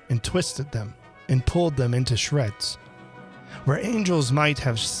pinched and twisted them and pulled them into shreds. Where angels might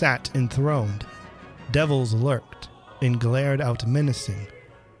have sat enthroned, devils lurked and glared out menacing.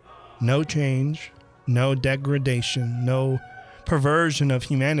 No change, no degradation, no perversion of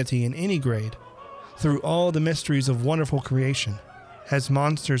humanity in any grade. Through all the mysteries of wonderful creation, has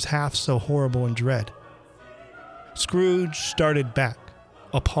monsters half so horrible and dread. Scrooge started back,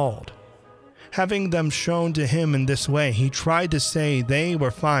 appalled. Having them shown to him in this way, he tried to say they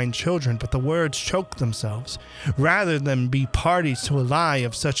were fine children, but the words choked themselves, rather than be parties to a lie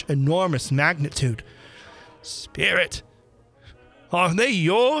of such enormous magnitude. "Spirit, are they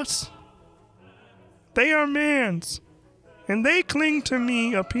yours?" "They are man's, and they cling to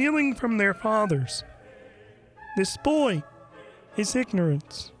me, appealing from their fathers. This boy is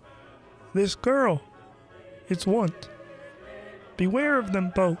ignorance. This girl is want. Beware of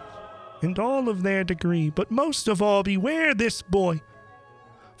them both, and all of their degree, but most of all beware this boy,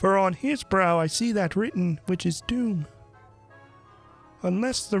 for on his brow I see that written which is doom.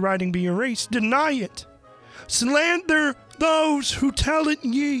 Unless the writing be erased, deny it. Slander those who tell it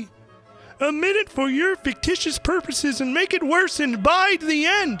ye. Omit it for your fictitious purposes, and make it worse, and bide the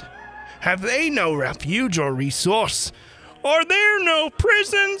end. Have they no refuge or resource? Are there no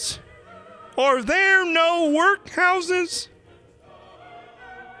prisons? Are there no workhouses?"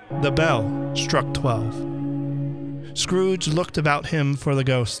 The bell struck 12. Scrooge looked about him for the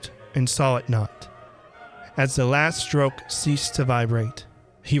ghost and saw it not. As the last stroke ceased to vibrate,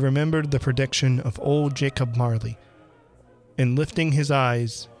 he remembered the prediction of old Jacob Marley, and lifting his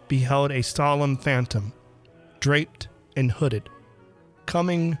eyes, beheld a solemn phantom, draped and hooded,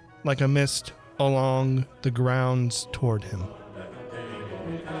 coming like a mist along the grounds toward him.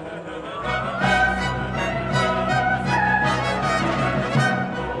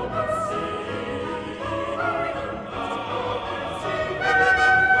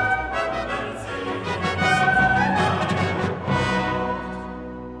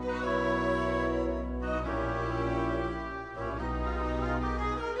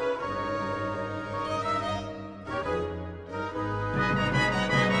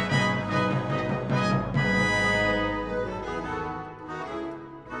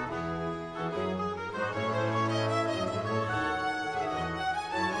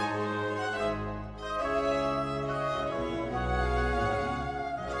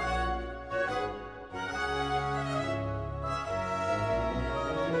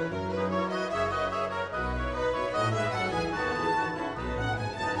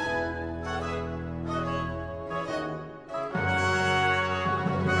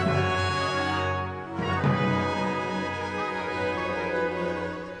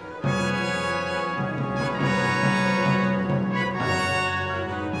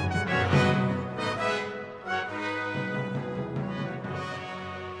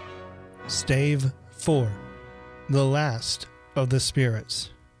 Stave 4. The Last of the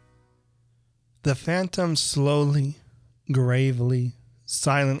Spirits. The phantom slowly, gravely,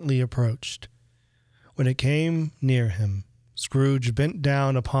 silently approached. When it came near him, Scrooge bent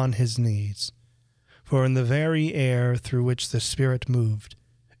down upon his knees, for in the very air through which the spirit moved,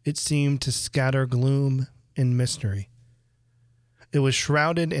 it seemed to scatter gloom and mystery. It was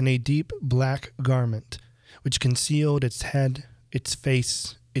shrouded in a deep black garment, which concealed its head, its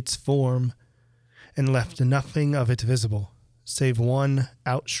face, its form, and left nothing of it visible, save one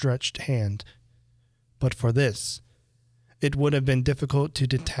outstretched hand. But for this, it would have been difficult to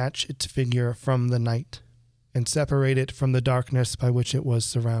detach its figure from the night, and separate it from the darkness by which it was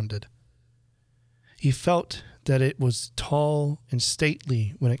surrounded. He felt that it was tall and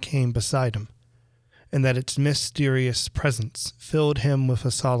stately when it came beside him, and that its mysterious presence filled him with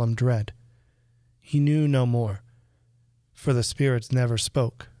a solemn dread. He knew no more, for the spirits never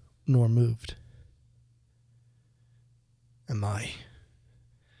spoke nor moved. Am I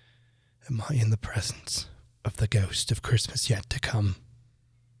in the presence of the ghost of Christmas yet to come?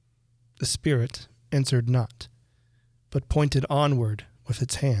 The spirit answered not, but pointed onward with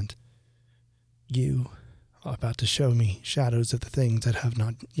its hand. You are about to show me shadows of the things that have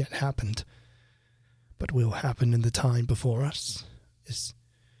not yet happened, but will happen in the time before us. Is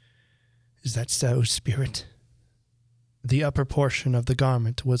that so, spirit? The upper portion of the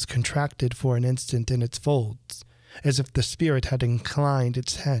garment was contracted for an instant in its folds, as if the spirit had inclined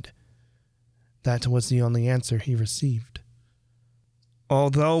its head. That was the only answer he received.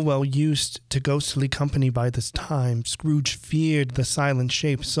 Although well used to ghostly company by this time, Scrooge feared the silent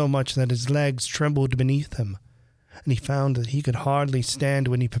shape so much that his legs trembled beneath him, and he found that he could hardly stand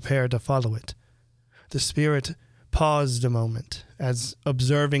when he prepared to follow it. The spirit paused a moment, as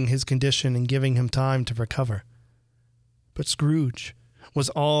observing his condition and giving him time to recover. But Scrooge was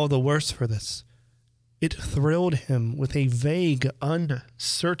all the worse for this. It thrilled him with a vague,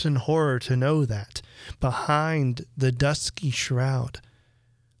 uncertain horror to know that, behind the dusky shroud,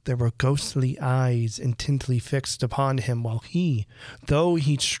 there were ghostly eyes intently fixed upon him, while he, though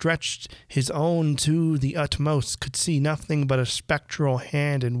he stretched his own to the utmost, could see nothing but a spectral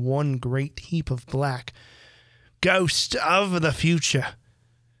hand in one great heap of black. Ghost of the future,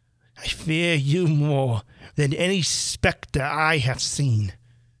 I fear you more than any spectre I have seen.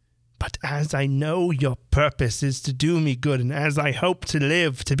 But as I know your purpose is to do me good, and as I hope to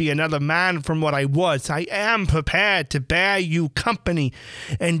live to be another man from what I was, I am prepared to bear you company,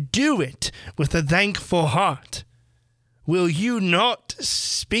 and do it with a thankful heart. Will you not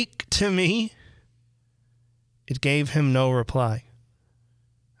speak to me? It gave him no reply.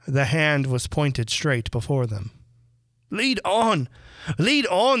 The hand was pointed straight before them. Lead on! Lead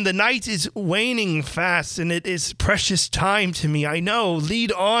on! The night is waning fast, and it is precious time to me, I know.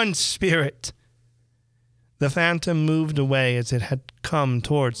 Lead on, spirit! The phantom moved away as it had come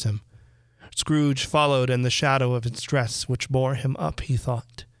towards him. Scrooge followed in the shadow of its dress, which bore him up, he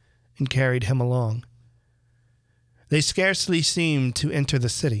thought, and carried him along. They scarcely seemed to enter the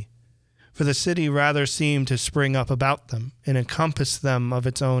city, for the city rather seemed to spring up about them and encompass them of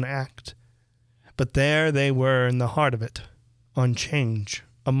its own act. But there they were in the heart of it, on 'change,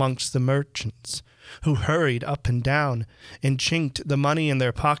 amongst the merchants, who hurried up and down, and chinked the money in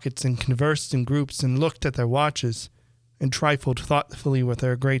their pockets, and conversed in groups, and looked at their watches, and trifled thoughtfully with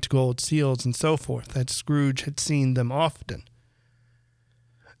their great gold seals, and so forth, as Scrooge had seen them often.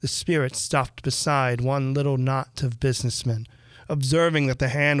 The spirit stopped beside one little knot of businessmen, observing that the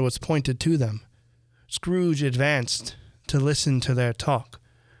hand was pointed to them. Scrooge advanced to listen to their talk.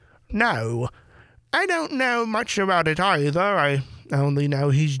 No, I don't know much about it either. I only know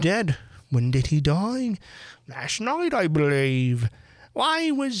he's dead. When did he die? Last night, I believe.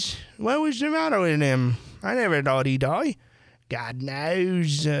 What was the matter with him? I never thought he'd die. God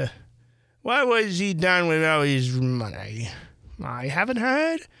knows. What was he done with all his money? I haven't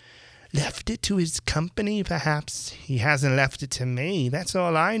heard. Left it to his company, perhaps. He hasn't left it to me. That's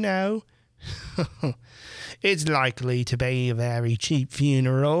all I know. It's likely to be a very cheap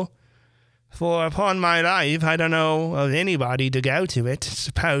funeral. For upon my life, I don't know of anybody to go to it.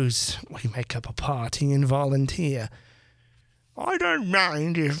 Suppose we make up a party and volunteer. I don't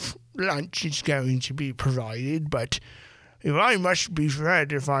mind if lunch is going to be provided, but if I must be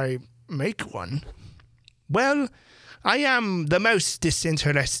fed if I make one. Well, I am the most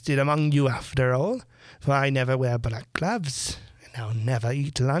disinterested among you after all, for I never wear black gloves, and I'll never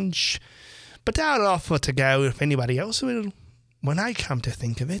eat lunch. But I'll offer to go if anybody else will. When I come to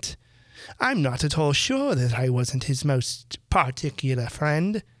think of it, I'm not at all sure that I wasn't his most particular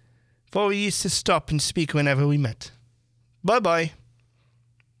friend, for we used to stop and speak whenever we met. Bye-bye.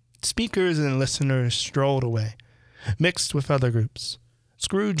 Speakers and listeners strolled away, mixed with other groups.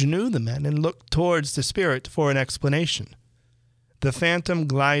 Scrooge knew the men and looked towards the spirit for an explanation. The phantom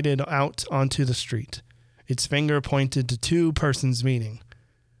glided out onto the street. Its finger pointed to two persons meeting.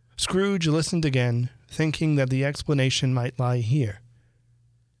 Scrooge listened again, thinking that the explanation might lie here.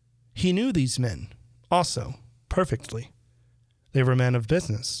 He knew these men, also, perfectly. They were men of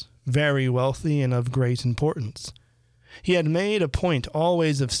business, very wealthy and of great importance. He had made a point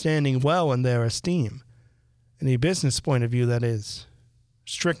always of standing well in their esteem. In a business point of view, that is.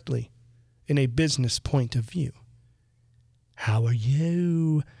 Strictly, in a business point of view. "How are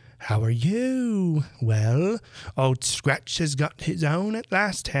you? How are you? Well, old Scratch has got his own at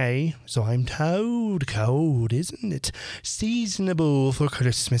last, hey? So I'm told. Cold, isn't it? Seasonable for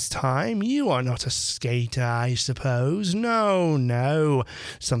Christmas time. You are not a skater, I suppose. No, no.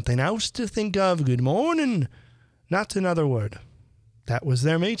 Something else to think of. Good morning." Not another word. That was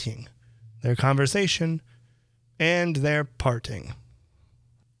their meeting, their conversation, and their parting.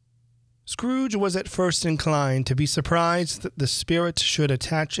 Scrooge was at first inclined to be surprised that the spirit should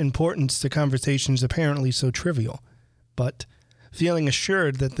attach importance to conversations apparently so trivial, but, feeling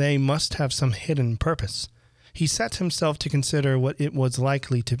assured that they must have some hidden purpose, he set himself to consider what it was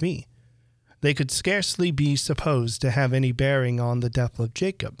likely to be. They could scarcely be supposed to have any bearing on the death of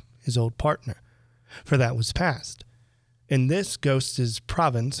Jacob, his old partner, for that was past. In this ghost's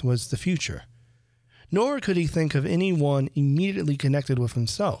province was the future. Nor could he think of any one immediately connected with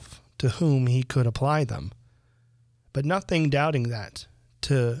himself, to whom he could apply them. But nothing doubting that,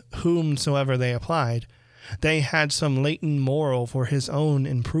 to whomsoever they applied, they had some latent moral for his own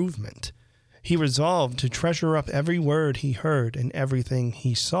improvement. He resolved to treasure up every word he heard and everything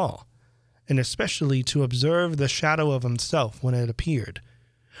he saw, and especially to observe the shadow of himself when it appeared,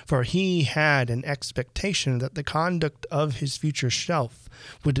 for he had an expectation that the conduct of his future self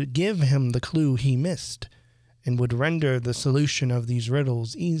would give him the clue he missed, and would render the solution of these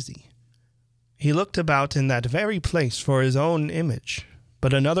riddles easy. He looked about in that very place for his own image,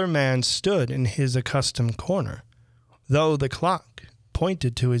 but another man stood in his accustomed corner. Though the clock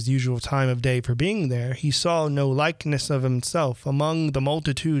pointed to his usual time of day for being there, he saw no likeness of himself among the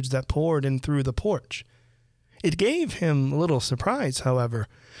multitudes that poured in through the porch. It gave him little surprise, however,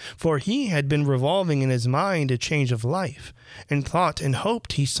 for he had been revolving in his mind a change of life, and thought and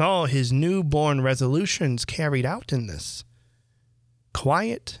hoped he saw his new-born resolutions carried out in this.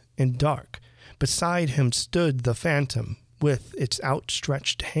 Quiet and dark, beside him stood the phantom with its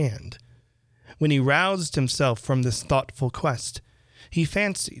outstretched hand. When he roused himself from this thoughtful quest, he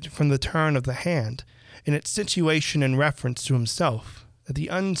fancied, from the turn of the hand, and its situation in reference to himself, that the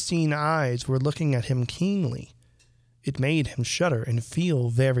unseen eyes were looking at him keenly. It made him shudder and feel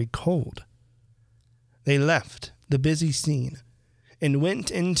very cold. They left the busy scene, and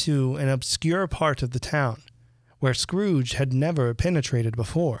went into an obscure part of the town, where Scrooge had never penetrated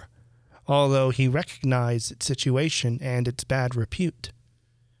before, although he recognized its situation and its bad repute.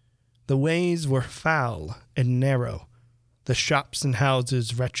 The ways were foul and narrow, the shops and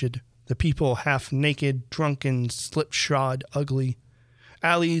houses wretched, the people half-naked, drunken, slipshod, ugly.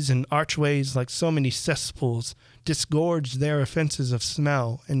 Alleys and archways, like so many cesspools, disgorged their offenses of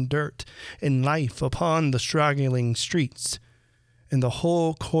smell and dirt and life upon the straggling streets, and the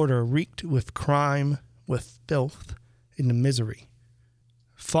whole quarter reeked with crime, with filth, and misery.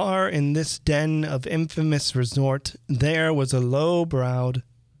 Far in this den of infamous resort, there was a low-browed,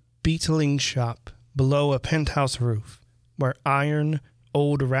 beetling shop below a penthouse roof, where iron,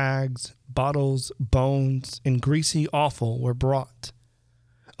 old rags, bottles, bones, and greasy offal were brought.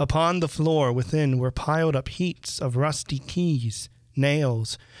 Upon the floor within were piled up heaps of rusty keys,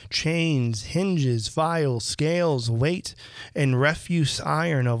 nails, chains, hinges, files, scales, weight, and refuse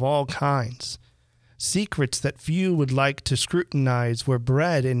iron of all kinds. Secrets that few would like to scrutinize were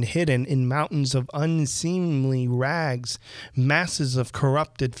bred and hidden in mountains of unseemly rags, masses of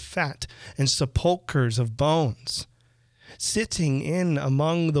corrupted fat, and sepulchres of bones. Sitting in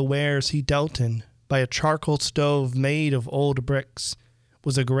among the wares he dealt in, by a charcoal stove made of old bricks,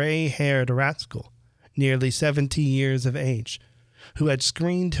 was a gray-haired rascal, nearly 70 years of age, who had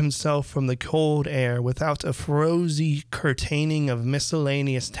screened himself from the cold air without a frosy curtaining of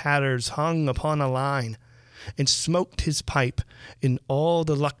miscellaneous tatters hung upon a line, and smoked his pipe in all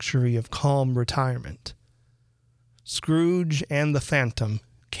the luxury of calm retirement. Scrooge and the phantom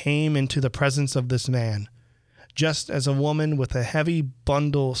came into the presence of this man, just as a woman with a heavy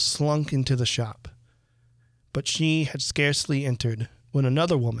bundle slunk into the shop. But she had scarcely entered when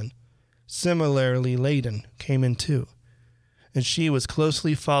another woman, similarly laden, came in too, and she was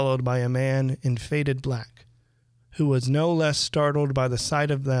closely followed by a man in faded black, who was no less startled by the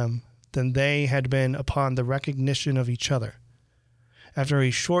sight of them than they had been upon the recognition of each other. After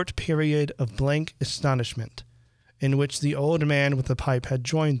a short period of blank astonishment, in which the old man with the pipe had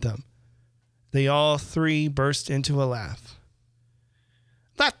joined them, they all three burst into a laugh.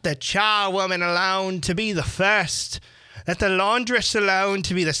 "Let the charwoman alone to be the first, let the laundress alone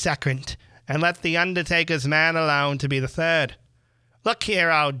to be the second, and let the undertaker's man alone to be the third. Look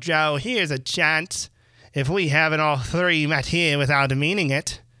here, old Joe, here's a chance, if we haven't all three met here without meaning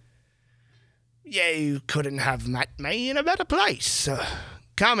it." "You couldn't have met me in a better place.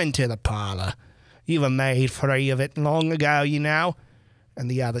 Come into the parlor. You were made free of it long ago, you know,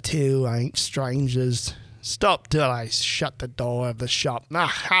 and the other two ain't strangers. Stop till I shut the door of the shop. Ah,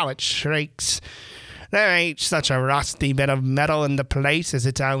 how it shrieks! There ain't such a rusty bit of metal in the place as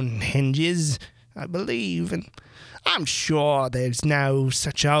its own hinges, I believe, and I'm sure there's no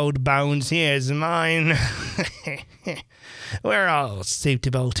such old bones here as mine. We're all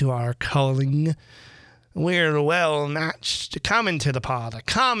suitable to our calling. We're well matched. Come into the parlor.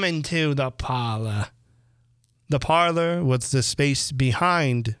 Come into the parlor." The parlor was the space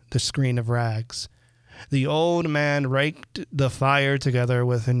behind the screen of rags. The old man raked the fire together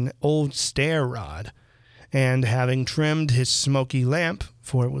with an old stair rod, and having trimmed his smoky lamp,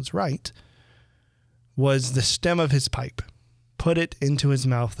 for it was right, was the stem of his pipe, put it into his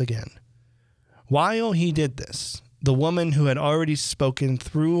mouth again. While he did this, the woman who had already spoken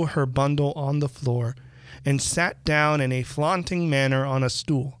threw her bundle on the floor and sat down in a flaunting manner on a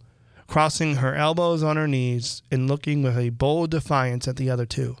stool, crossing her elbows on her knees and looking with a bold defiance at the other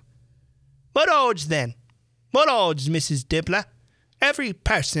two. "What odds, then? What odds, Mrs. Dibbler? Every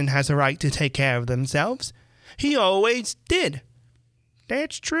person has a right to take care of themselves. He always did."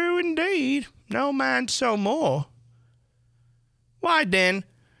 "That's true indeed. No man so more." "Why, then,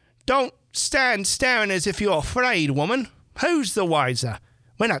 don't stand staring as if you're afraid, woman. Who's the wiser?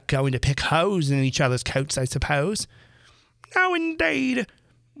 We're not going to pick holes in each other's coats, I suppose." "No, indeed.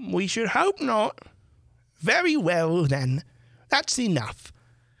 We should hope not." "Very well, then. That's enough.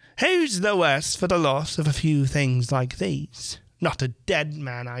 Who's the worse for the loss of a few things like these? Not a dead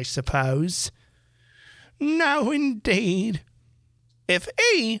man, I suppose." "No, indeed. If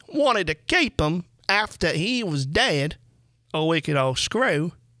he wanted to keep 'em after he was dead, a wicked old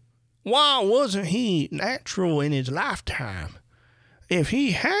screw, why wasn't he natural in his lifetime? If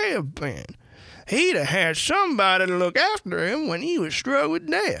he had been, he'd have had somebody to look after him when he was struck with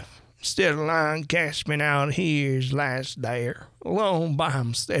death, instead of lying gasping out here his last there, alone by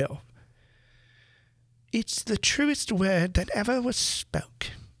himself." "It's the truest word that ever was spoke.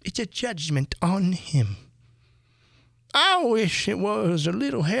 It's a judgment on him." "I wish it was a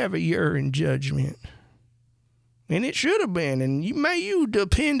little heavier in judgment. And it should have been, and may you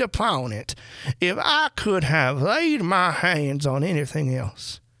depend upon it, if I could have laid my hands on anything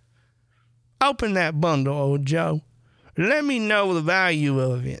else. Open that bundle, old Joe. Let me know the value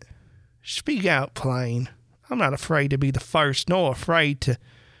of it. Speak out plain. I'm not afraid to be the first, nor afraid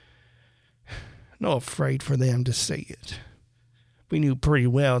for them to see it. We knew pretty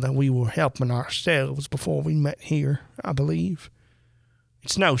well that we were helping ourselves before we met here, I believe.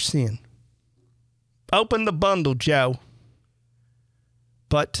 It's no sin. Open the bundle, Joe."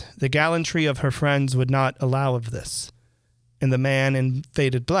 But the gallantry of her friends would not allow of this, and the man in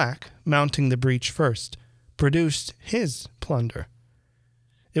faded black, mounting the breach first, produced his plunder.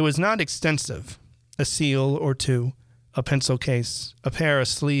 It was not extensive. A seal or two, a pencil case, a pair of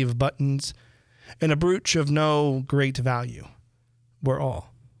sleeve buttons, and a brooch of no great value were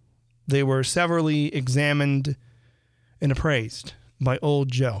all. They were severally examined and appraised by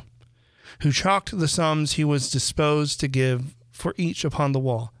old Joe, who chalked the sums he was disposed to give for each upon the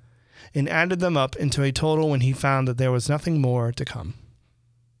wall, and added them up into a total when he found that there was nothing more to come.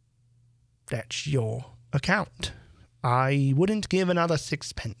 "That's your account. I wouldn't give another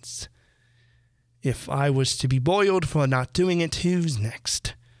 6 pence. If I was to be boiled for not doing it, who's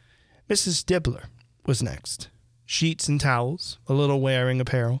next?" Mrs. Dibbler was next. Sheets and towels, a little wearing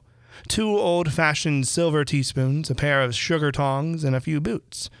apparel, 2 old-fashioned silver teaspoons, a pair of sugar tongs, and a few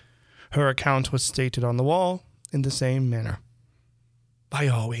boots. Her account was stated on the wall in the same manner. "I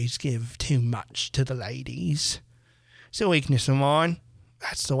always give too much to the ladies. It's a weakness of mine.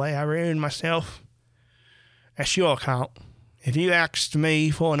 That's the way I ruin myself. That's your account. If you asked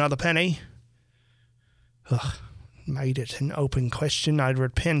me for another penny, made it an open question, I'd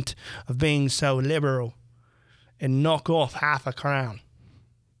repent of being so liberal and knock off half a crown.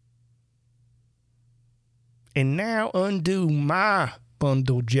 And now undo my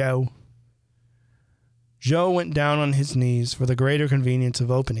bundle, Joe." Joe went down on his knees for the greater convenience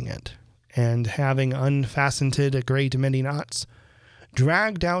of opening it, and having unfastened a great many knots,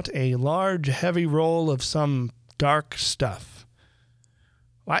 dragged out a large, heavy roll of some dark stuff.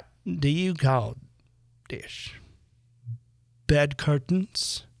 What do you call this? Bed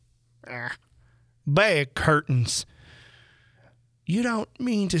curtains? Bed curtains. You don't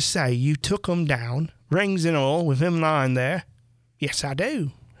mean to say you took 'em down, rings and all, with him lying there? Yes, I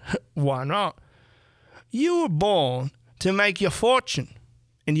do. Why not? You were born to make your fortune,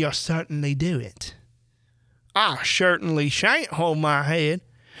 and you'll certainly do it. I certainly shan't hold my head.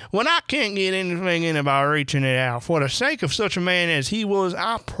 When I can't get anything in by reaching it out, for the sake of such a man as he was,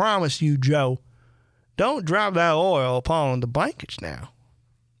 I promise you, Joe, don't drop that oil upon the blankets now.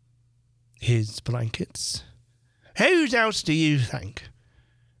 His blankets? Whose else do you think?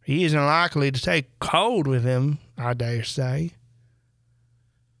 He isn't likely to take cold with him, I dare say.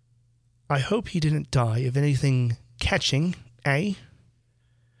 I hope he didn't die of anything catching, eh?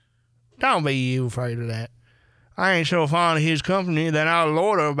 Don't be you afraid of that. I ain't so fond of his company that I'll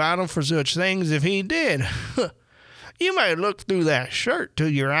order about him for such things if he did. You may look through that shirt till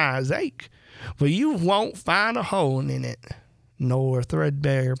your eyes ache, but you won't find a hole in it, nor a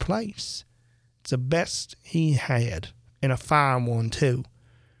threadbare place. It's the best he had, and a fine one, too.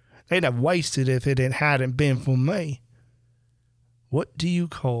 They'd have wasted if it hadn't been for me. What do you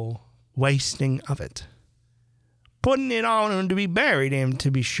call wasting of it? Putting it on him to be buried in,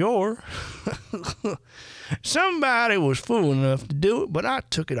 to be sure. Somebody was fool enough to do it, but I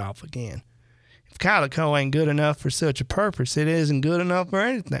took it off again. If calico ain't good enough for such a purpose, it isn't good enough for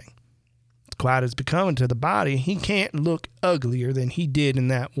anything. It's quite as becoming to the body. He can't look uglier than he did in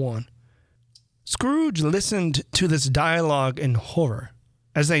that one. Scrooge listened to this dialogue in horror,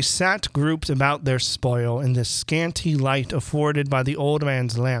 as they sat grouped about their spoil in the scanty light afforded by the old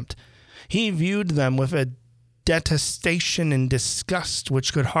man's lamp. He viewed them with a detestation and disgust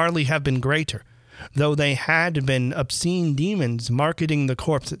which could hardly have been greater, though they had been obscene demons marketing the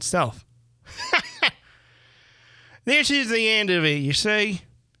corpse itself. This is the end of it, you see.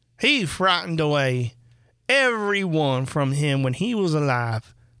 He frightened away every one from him when he was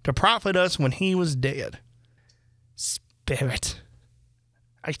alive, to profit us when he was dead. Spirit.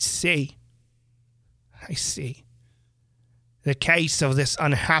 I see. The case of this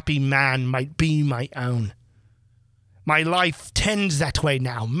unhappy man might be my own. My life tends that way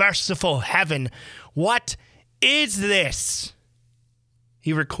now. Merciful heaven, what is this?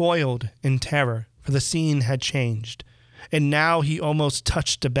 He recoiled in terror, for the scene had changed, and now he almost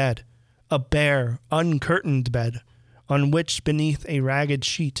touched a bed, a bare, uncurtained bed, on which, beneath a ragged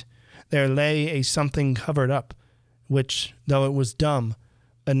sheet, there lay a something covered up, which, though it was dumb,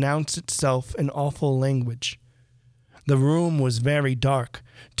 announced itself in awful language. The room was very dark,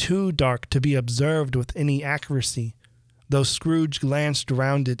 too dark to be observed with any accuracy, though Scrooge glanced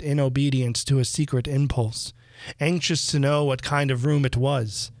round it in obedience to a secret impulse, anxious to know what kind of room it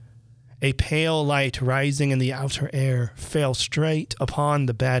was. A pale light rising in the outer air fell straight upon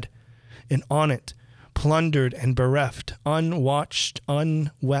the bed, and on it, plundered and bereft, unwatched,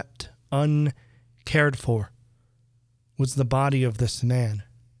 unwept, uncared for, was the body of this man.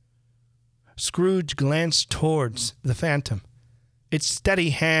 Scrooge glanced towards the phantom. Its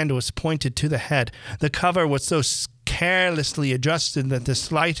steady hand was pointed to the head. The cover was so carelessly adjusted that the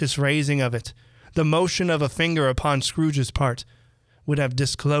slightest raising of it, the motion of a finger upon Scrooge's part, would have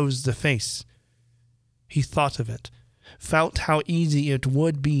disclosed the face. He thought of it, felt how easy it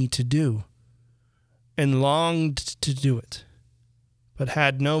would be to do, and longed to do it, but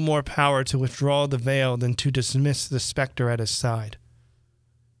had no more power to withdraw the veil than to dismiss the spectre at his side.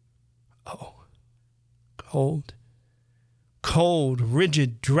 Oh, cold,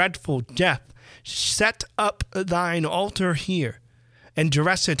 rigid, dreadful death, set up thine altar here, and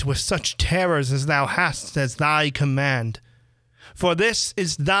dress it with such terrors as thou hast as thy command. For this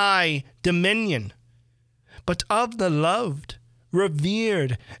is thy dominion. But of the loved,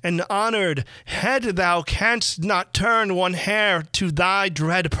 revered, and honored head thou canst not turn one hair to thy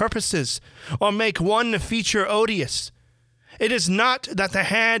dread purposes, or make one feature odious. It is not that the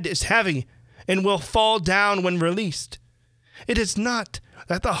hand is heavy, and will fall down when released. It is not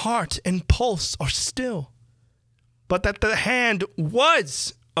that the heart and pulse are still, but that the hand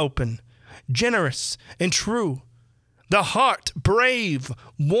was open, generous, and true, the heart brave,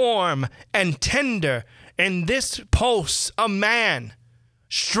 warm, and tender, and this pulse a man.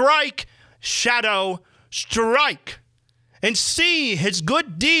 Strike, shadow, strike, and see his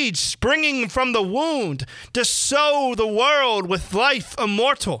good deeds springing from the wound to sow the world with life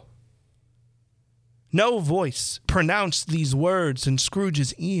immortal. No voice pronounced these words in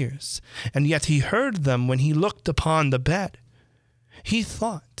Scrooge's ears, and yet he heard them when he looked upon the bed. He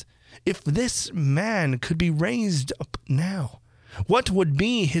thought If this man could be raised up now, what would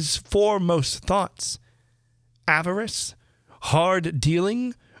be his foremost thoughts? Avarice? Hard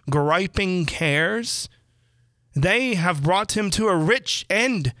dealing? Griping cares? They have brought him to a rich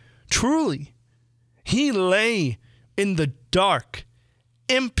end, truly. He lay in the dark,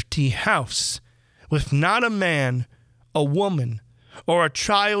 empty house, with not a man, a woman, or a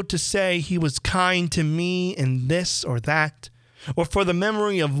child to say he was kind to me in this or that, or for the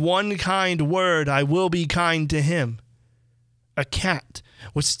memory of one kind word I will be kind to him. A cat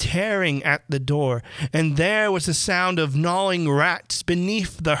was tearing at the door, and there was the sound of gnawing rats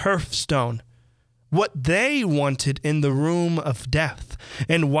beneath the hearthstone. What they wanted in the room of death,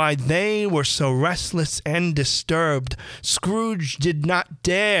 and why they were so restless and disturbed, Scrooge did not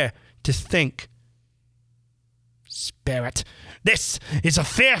dare to think. Spirit, this is a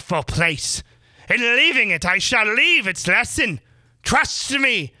fearful place. In leaving it, I shall leave its lesson. Trust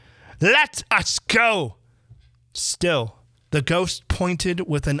me. Let us go. Still, the ghost pointed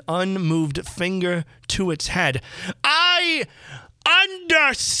with an unmoved finger to its head. I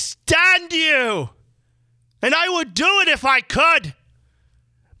understand you, and I would do it if I could.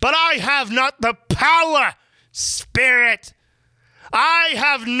 But I have not the power, Spirit. I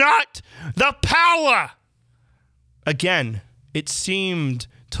have not the power. Again, it seemed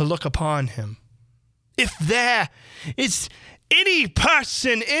to look upon him. If there is any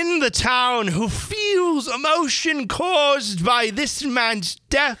person in the town who feels emotion caused by this man's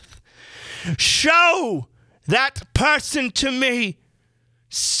death, show that person to me.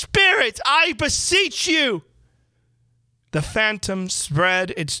 Spirit, I beseech you. The phantom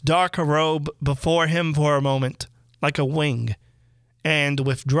spread its dark robe before him for a moment, like a wing, and,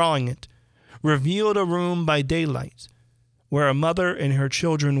 withdrawing it, revealed a room by daylight, where a mother and her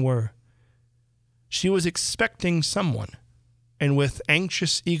children were. She was expecting someone, and with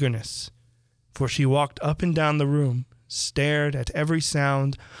anxious eagerness, for she walked up and down the room, stared at every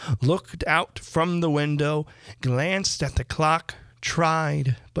sound, looked out from the window, glanced at the clock,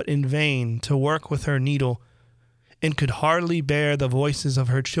 tried, but in vain, to work with her needle, and could hardly bear the voices of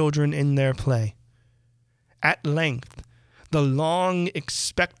her children in their play. At length, the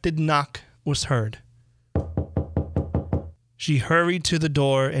long-expected knock was heard. She hurried to the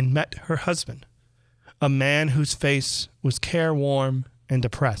door and met her husband, a man whose face was careworn and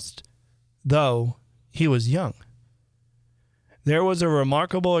depressed, though he was young. There was a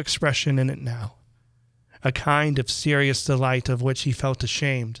remarkable expression in it now, a kind of serious delight of which he felt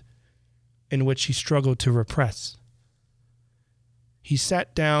ashamed, and which he struggled to repress. He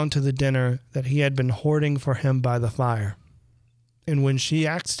sat down to the dinner that he had been hoarding for him by the fire, and when she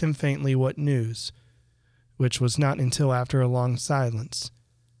asked him faintly what news, which was not until after a long silence,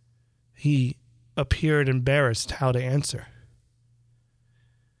 he appeared embarrassed how to answer.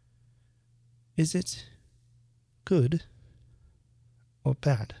 Is it good or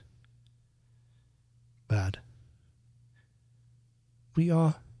bad? Bad. We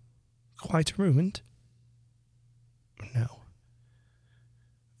are quite ruined? No.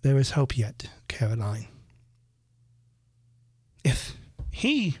 There is hope yet, Caroline. If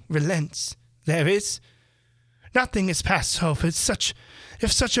he relents, there is. Nothing is past hope. If such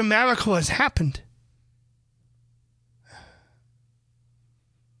a miracle has happened.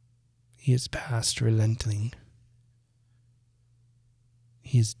 He is past relenting.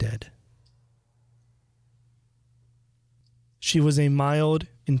 He is dead. She was a mild,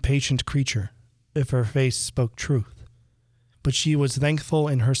 impatient creature, if her face spoke truth, but she was thankful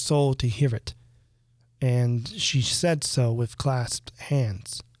in her soul to hear it, and she said so with clasped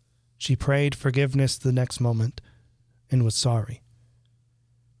hands. She prayed forgiveness the next moment, and was sorry.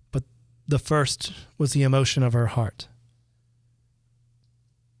 But the first was the emotion of her heart.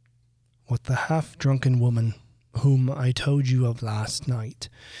 What the half-drunken woman, whom I told you of last night,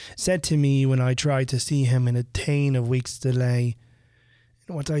 said to me when I tried to see him in a tane of weeks' delay,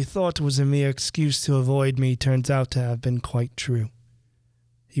 and what I thought was a mere excuse to avoid me turns out to have been quite true.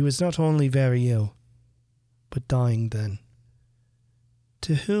 He was not only very ill, but dying then.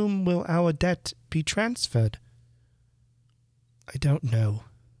 To whom will our debt be transferred? I don't know,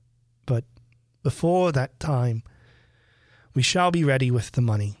 but before that time, we shall be ready with the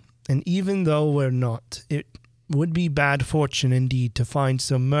money, and even though we're not, it would be bad fortune indeed to find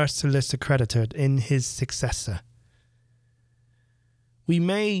so merciless a creditor in his successor. We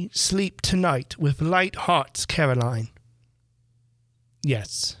may sleep tonight with light hearts, Caroline.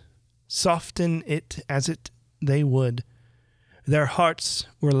 Yes, soften it as they would. Their hearts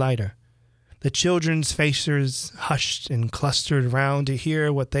were lighter. The children's faces, hushed and clustered round to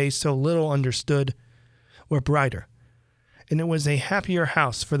hear what they so little understood, were brighter, and it was a happier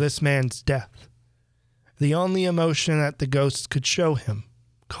house for this man's death. The only emotion that the ghost could show him,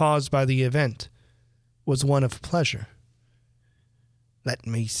 caused by the event, was one of pleasure. Let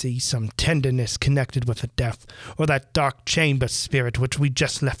me see some tenderness connected with the death, or that dark chamber spirit which we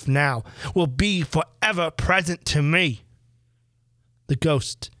just left now will be forever present to me. The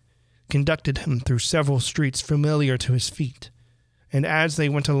ghost conducted him through several streets familiar to his feet, and as they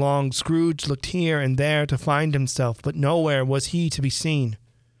went along, Scrooge looked here and there to find himself, but nowhere was he to be seen.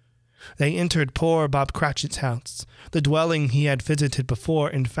 They entered poor Bob Cratchit's house, the dwelling he had visited before,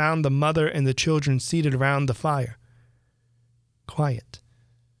 and found the mother and the children seated round the fire. Quiet.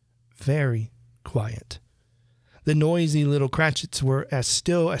 Very quiet. The noisy little Cratchits were as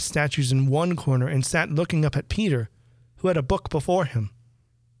still as statues in one corner and sat looking up at Peter, who had a book before him.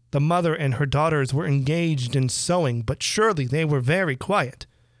 The mother and her daughters were engaged in sewing, but surely they were very quiet.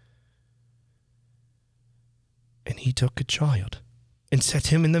 And he took a child and set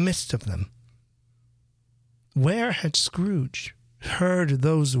him in the midst of them. Where had Scrooge heard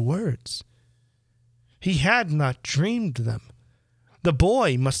those words? He had not dreamed them. The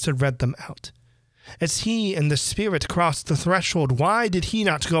boy must have read them out. As he and the spirit crossed the threshold, why did he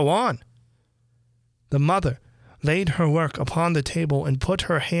not go on? The mother laid her work upon the table and put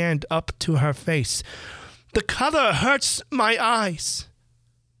her hand up to her face. The color hurts my eyes.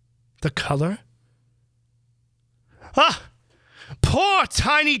 The color? Ah! Poor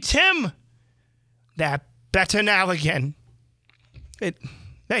Tiny Tim! They're better now again. It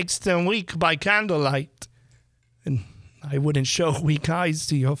makes them weak by candlelight. And I wouldn't show weak eyes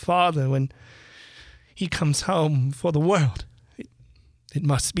to your father when he comes home for the world. It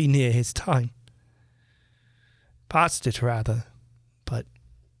must be near his time. Past it, rather, but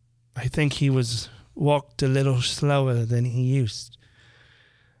I think he was walked a little slower than he used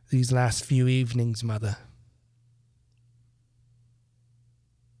these last few evenings, Mother.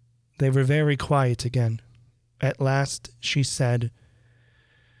 They were very quiet again. At last she said,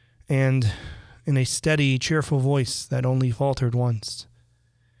 and in a steady, cheerful voice that only faltered once,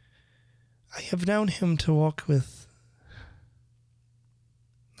 I have known him to walk with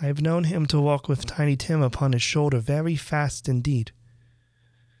Tiny Tim upon his shoulder very fast indeed.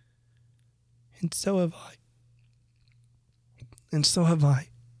 And so have I. And so have I.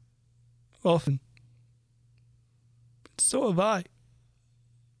 Often. And so have I.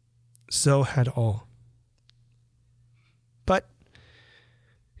 So had all. But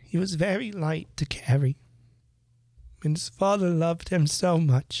he was very light to carry, and his father loved him so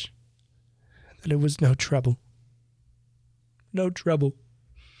much that it was no trouble. No trouble.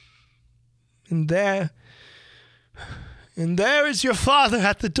 And there is your father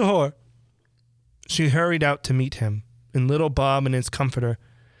at the door. She hurried out to meet him, and little Bob and his comforter,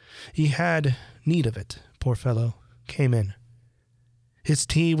 he had need of it, poor fellow, came in. His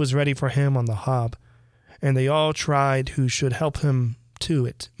tea was ready for him on the hob, and they all tried who should help him to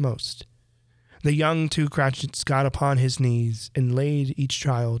it most. The young two Cratchits got upon his knees and laid each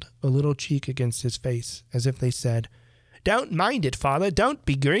child a little cheek against his face, as if they said, Don't mind it, father, don't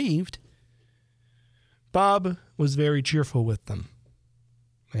be grieved. Bob was very cheerful with them,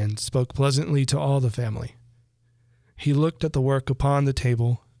 and spoke pleasantly to all the family. He looked at the work upon the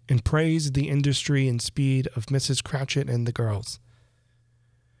table, and praised the industry and speed of Mrs. Cratchit and the girls.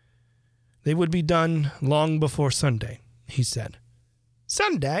 They would be done long before Sunday, he said.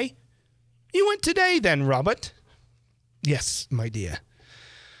 Sunday? You went today then, Robert? Yes, my dear.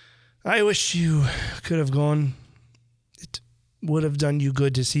 I wish you could have gone. It would have done you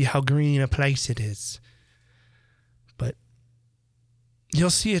good to see how green a place it is. But you'll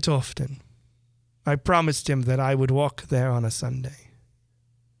see it often. I promised him that I would walk there on a Sunday.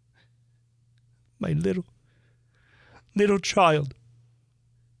 My little child.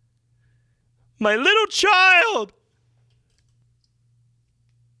 My little child!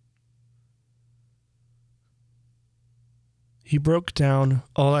 He broke down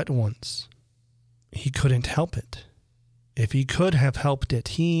all at once. He couldn't help it. If he could have helped it,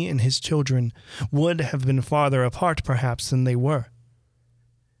 he and his children would have been farther apart, perhaps, than they were.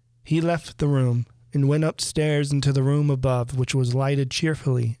 He left the room and went upstairs into the room above, which was lighted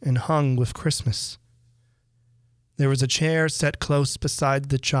cheerfully and hung with Christmas. There was a chair set close beside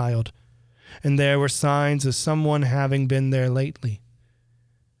the child, and there were signs of someone having been there lately.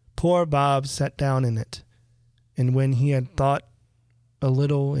 Poor Bob sat down in it, and when he had thought a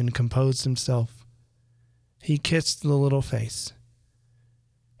little and composed himself, he kissed the little face.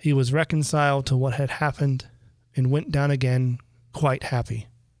 He was reconciled to what had happened and went down again quite happy.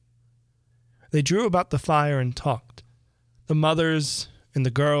 They drew about the fire and talked. The mothers and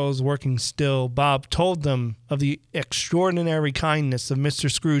the girls working still, Bob told them of the extraordinary kindness of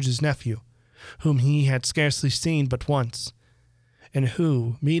Mr. Scrooge's nephew, whom he had scarcely seen but once, and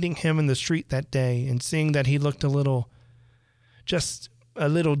who, meeting him in the street that day and seeing that he looked just a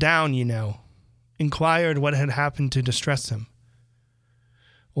little down, inquired what had happened to distress him.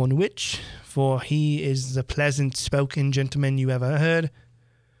 On which, for he is the pleasant-spoken gentleman you ever heard,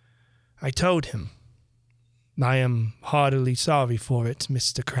 I told him, I am heartily sorry for it,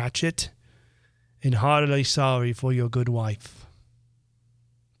 Mr. Cratchit, and heartily sorry for your good wife.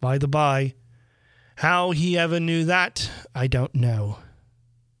 By the by, how he ever knew that, I don't know.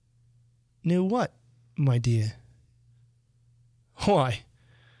 Knew what, my dear? Why,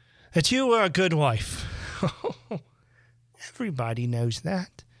 that you were a good wife. Everybody knows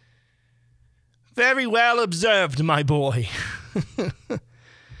that. Very well observed, my boy.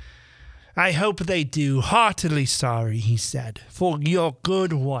 I hope they do. Heartily sorry, he said, for your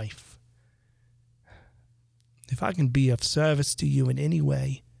good wife. If I can be of service to you in any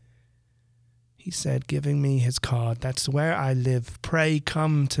way, he said, giving me his card, that's where I live. Pray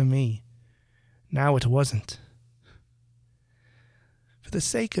come to me. Now it wasn't. For the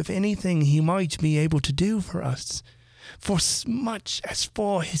sake of anything he might be able to do for us, for as much as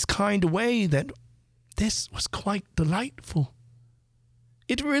for his kind way, that this was quite delightful.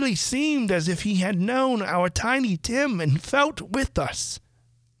 It really seemed as if he had known our Tiny Tim and felt with us.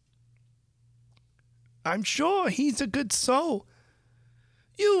 I'm sure he's a good soul.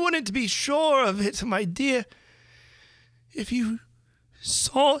 You wouldn't be sure of it, my dear, if you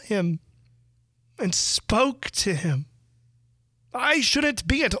saw him and spoke to him. I shouldn't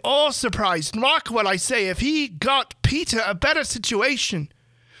be at all surprised, mark what I say, if he got Peter a better situation.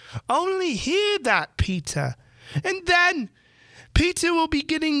 Only hear that, Peter, and then Peter will be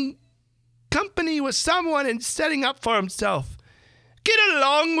getting company with someone and setting up for himself. Get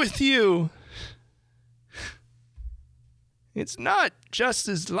along with you. It's not just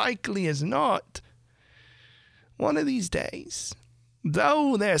as likely as not. One of these days.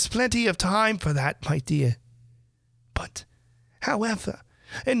 Though there's plenty of time for that, my dear. But, however,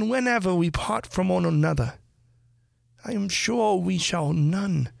 and whenever we part from one another, I am sure we shall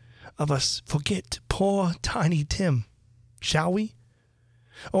none of us forget poor Tiny Tim. Shall we?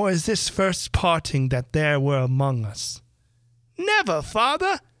 Or is this first parting that there were among us? Never,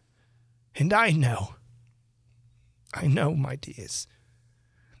 father. And I know, my dears,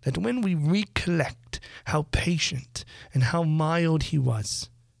 that when we recollect how patient and how mild he was,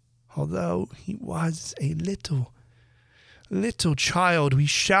 although he was a little child, we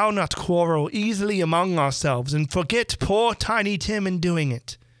shall not quarrel easily among ourselves and forget poor Tiny Tim in doing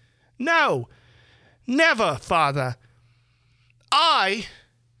it. No, never, father. I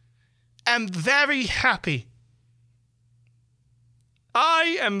am very happy.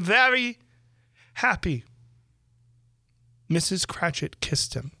 I am very happy. Mrs. Cratchit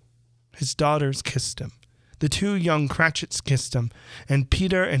kissed him. His daughters kissed him. The two young Cratchits kissed him, and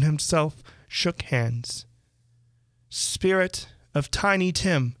Peter and himself shook hands. Spirit of Tiny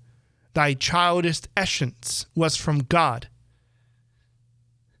Tim, thy childish essence was from God.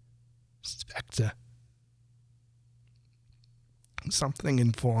 Spectre. Something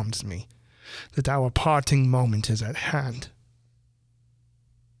informs me that our parting moment is at hand.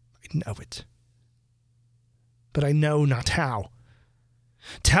 I know it, but I know not how.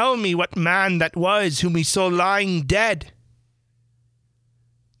 Tell me what man that was whom we saw lying dead.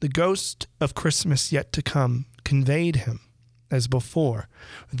 The ghost of Christmas yet to come conveyed him, as before,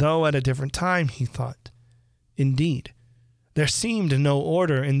 though at a different time, he thought. Indeed, there seemed no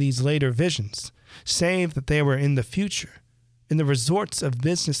order in these later visions, save that they were in the future, in the resorts of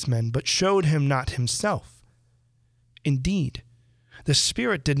businessmen, but showed him not himself. Indeed, the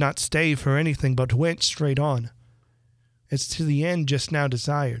spirit did not stay for anything, but went straight on, as to the end just now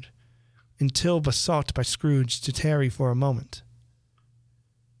desired, until besought by Scrooge to tarry for a moment.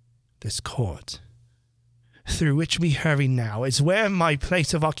 This court, through which we hurry now, is where my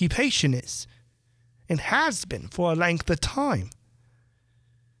place of occupation is, and has been for a length of time.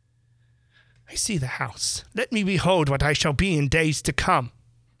 I see the house. Let me behold what I shall be in days to come.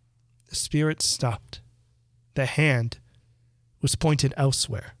 The spirit stopped. The hand was pointed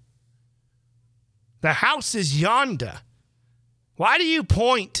elsewhere. The house is yonder. Why do you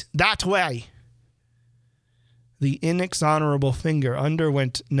point that way? The inexorable finger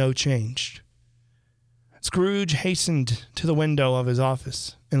underwent no change. Scrooge hastened to the window of his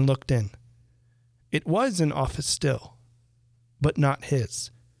office and looked in. It was an office still, but not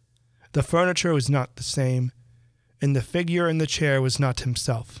his. The furniture was not the same, and the figure in the chair was not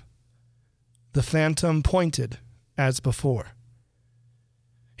himself. The phantom pointed as before.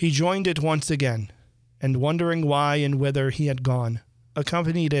 He joined it once again, and wondering why and whither he had gone,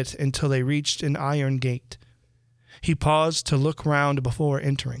 accompanied it until they reached an iron gate. He paused to look round before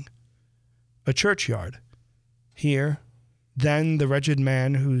entering. A churchyard. Here, then, the wretched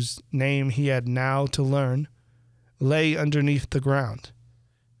man, whose name he had now to learn, lay underneath the ground.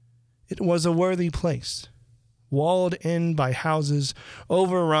 It was a worthy place, walled in by houses,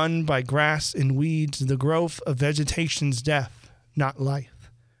 overrun by grass and weeds, the growth of vegetation's death, not life,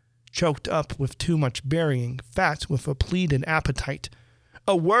 choked up with too much burying, fat with a pleaded appetite.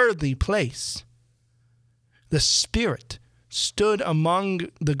 A worthy place. The spirit stood among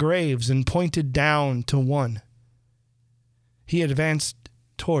the graves and pointed down to one. He advanced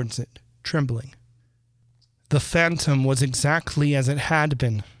towards it, trembling. The phantom was exactly as it had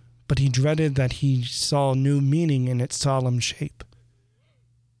been, but he dreaded that he saw new meaning in its solemn shape.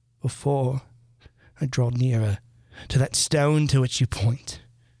 Before I draw nearer to that stone to which you point,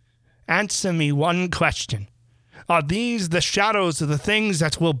 answer me one question. Are these the shadows of the things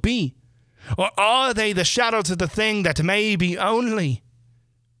that will be? Or are they the shadows of the thing that may be only?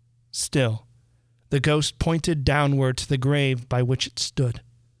 Still, the ghost pointed downward to the grave by which it stood.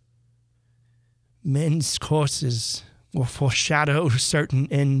 Men's courses will foreshadow certain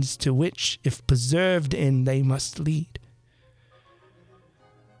ends to which, if preserved in, they must lead.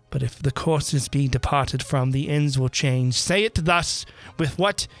 But if the courses be departed from, the ends will change. Say it thus, with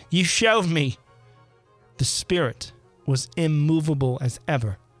what you showed me. The spirit was immovable as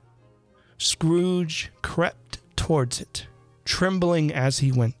ever. Scrooge crept towards it, trembling as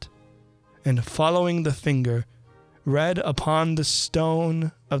he went, and following the finger, read upon the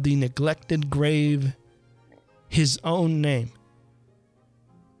stone of the neglected grave his own name,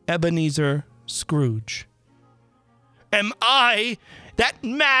 Ebenezer Scrooge. Am I that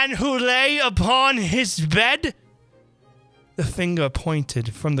man who lay upon his bed? The finger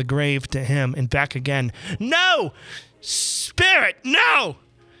pointed from the grave to him and back again. No! Spirit, no!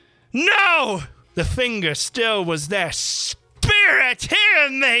 No! The finger still was there. Spirit, hear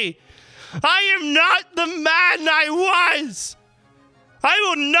me! I am not the man I was! I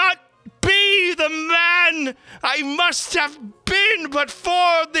will not be the man I must have been but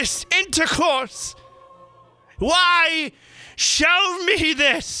for this intercourse. Why show me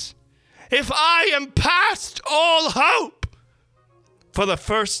this, if I am past all hope? For the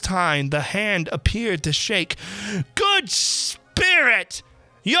first time, the hand appeared to shake. Good Spirit,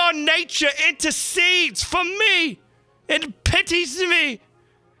 your nature intercedes for me and pities me.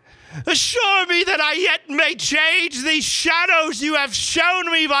 Assure me that I yet may change these shadows you have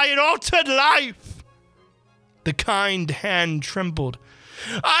shown me by an altered life. The kind hand trembled.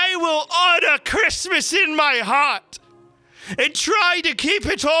 I will honor Christmas in my heart and try to keep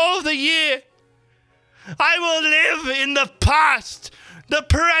it all the year. I will live in the past, the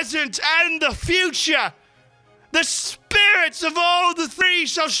present, and the future. The spirits of all the three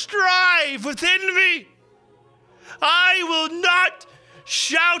shall strive within me. I will not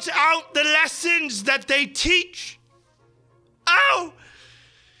shout out the lessons that they teach. Oh,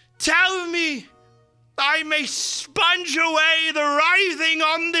 tell me I may sponge away the writhing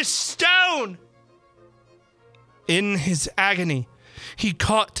on this stone. In his agony, he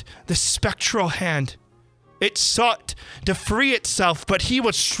caught the spectral hand. It sought to free itself, but he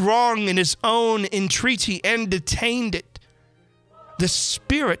was strong in his own entreaty and detained it. The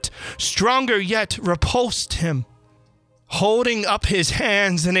spirit, stronger yet, repulsed him. Holding up his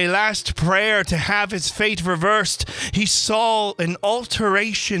hands in a last prayer to have his fate reversed, he saw an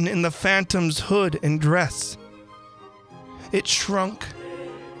alteration in the phantom's hood and dress. It shrunk,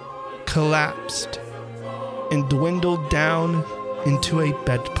 collapsed, and dwindled down into a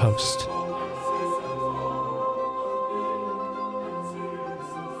bedpost.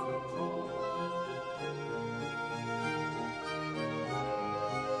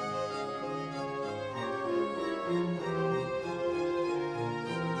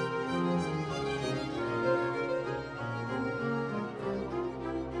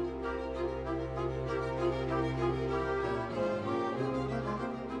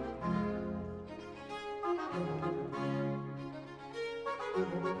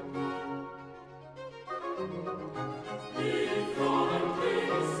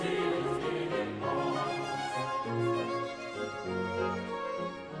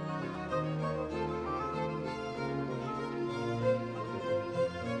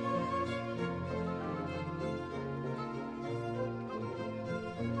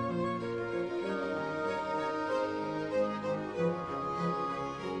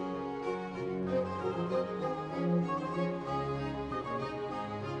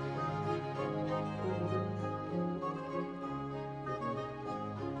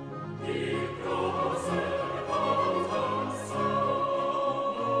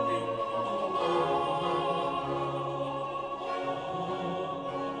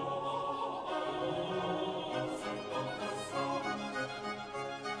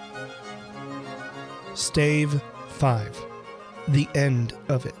 Stave 5. The end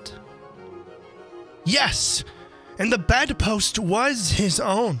of it. Yes, and the bedpost was his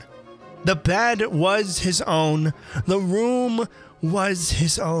own. The bed was his own. The room was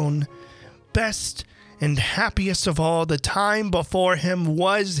his own. Best and happiest of all, the time before him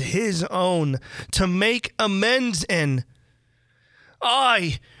was his own, to make amends in.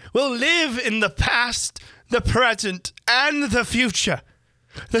 I will live in the past, the present, and the future.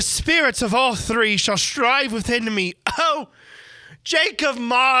 The spirits of all three shall strive within me. Oh, Jacob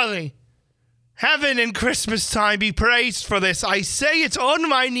Marley! Heaven and Christmas time be praised for this. I say it on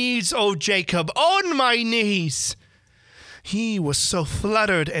my knees, O Jacob, on my knees. He was so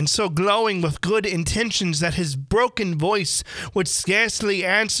fluttered and so glowing with good intentions that his broken voice would scarcely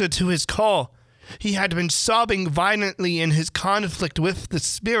answer to his call. He had been sobbing violently in his conflict with the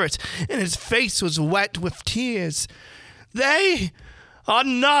spirit, and his face was wet with tears. They are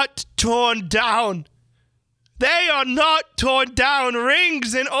not torn down. They are not torn down,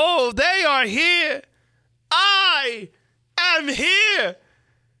 rings and all. They are here. I am here.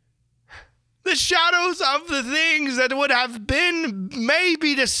 The shadows of the things that would have been may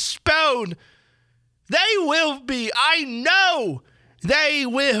be dispelled. They will be. I know they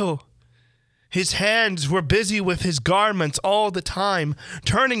will. His hands were busy with his garments all the time,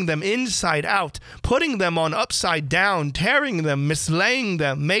 turning them inside out, putting them on upside down, tearing them, mislaying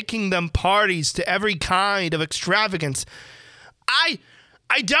them, making them parties to every kind of extravagance. I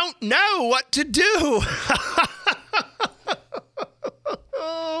don't know what to do.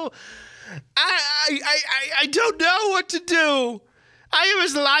 I don't know what to do. I am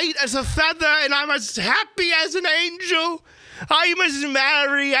as light as a feather, and I'm as happy as an angel. I'm as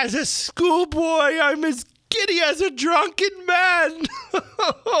merry as a schoolboy. I'm as giddy as a drunken man.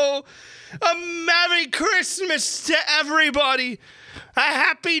 A Merry Christmas to everybody. A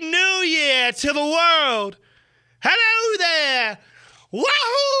Happy New Year to the world. Hello there.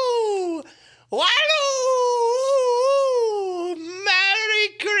 Wahoo! Wahoo! Merry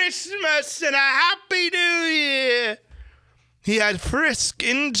Christmas and a Happy New Year. He had frisked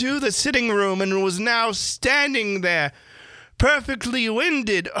into the sitting room and was now standing there, perfectly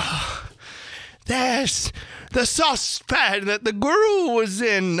winded. Oh, there's the saucepan that the gruel was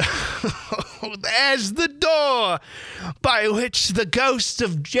in. There's the door by which the ghost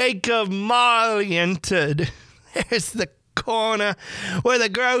of Jacob Marley entered. There's the corner where the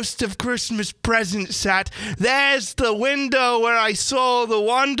ghost of Christmas present sat. There's the window where I saw the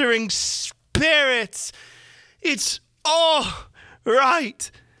wandering spirits. It's all right.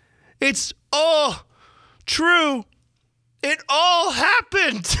 It's all true. It all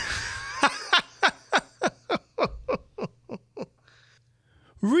happened.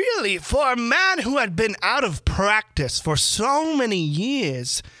 Really, for a man who had been out of practice for so many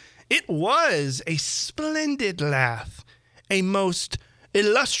years, it was a splendid laugh, a most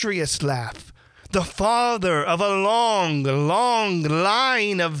illustrious laugh, the father of a long, long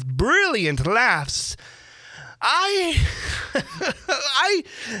line of brilliant laughs. I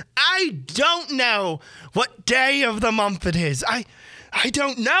don't know what day of the month it is. I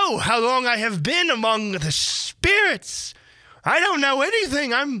don't know how long I have been among the spirits. I don't know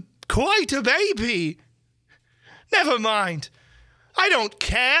anything. I'm quite a baby. Never mind. I don't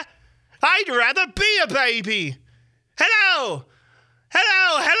care. I'd rather be a baby. Hello.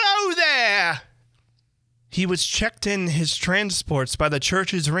 Hello. Hello there. He was checked in his transports by the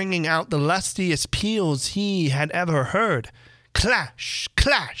churches ringing out the lustiest peals he had ever heard. Clash,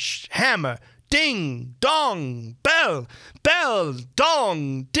 clash, hammer, ding, dong, bell, bell,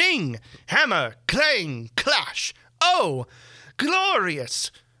 dong, ding, hammer, clang, clash. Oh,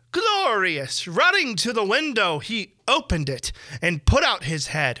 glorious, glorious. Running to the window, he opened it and put out his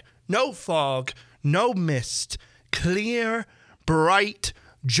head. No fog, no mist, clear, bright,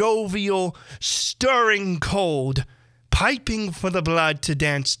 jovial, stirring cold, piping for the blood to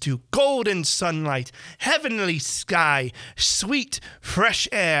dance to, golden sunlight, heavenly sky, sweet, fresh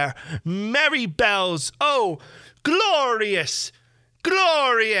air, merry bells. Oh, glorious,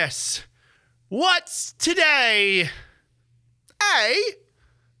 glorious. What's today? Eh?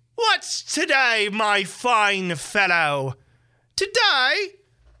 What's today, my fine fellow? Today?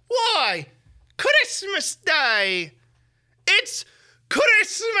 Why, Christmas Day. It's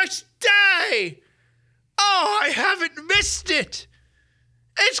Christmas Day! Oh, I haven't missed it!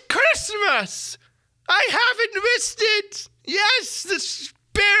 It's Christmas! I haven't missed it! Yes, the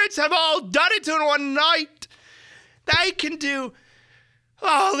spirits have all done it in one night. They can do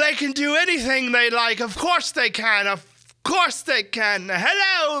anything they like. Of course they can. Of course they can.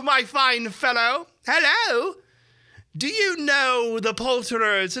 Hello, my fine fellow. Hello. Do you know the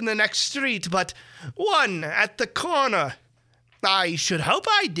poulterers in the next street but one at the corner? I should hope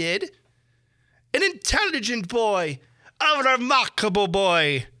I did. An intelligent boy, a remarkable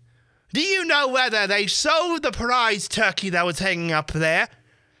boy. Do you know whether they sold the prize turkey that was hanging up there?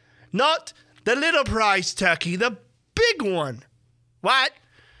 Not the little prize turkey, the big one. What?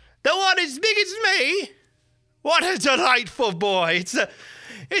 The one as big as me? What a delightful boy.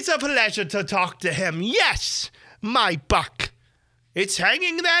 It's a pleasure to talk to him. Yes, my buck. It's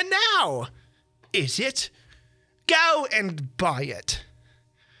hanging there now. Is it? Go and buy it.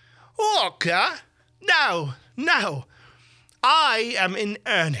 Walker? No. I am in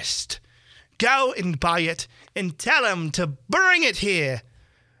earnest. Go and buy it and tell them to bring it here,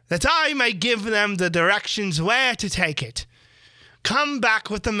 that I may give them the directions where to take it. Come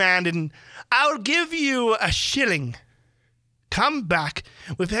back with the man and I'll give you a shilling. Come back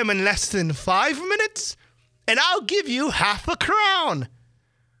with him in less than 5 minutes and I'll give you half a crown.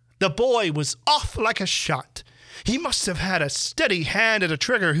 The boy was off like a shot. He must have had a steady hand at a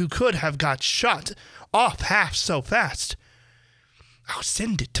trigger who could have got shot off half so fast. I'll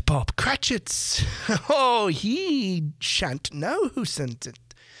send it to Bob Cratchit's. Oh, he shan't know who sent it.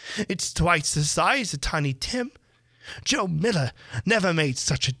 It's twice the size of Tiny Tim. Joe Miller never made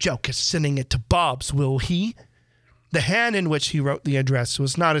such a joke as sending it to Bob's, will he? The hand in which he wrote the address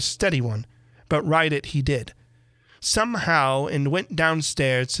was not a steady one, but write it he did. Somehow, and went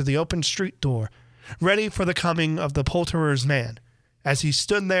downstairs to the open street door, ready for the coming of the poulterer's man. As he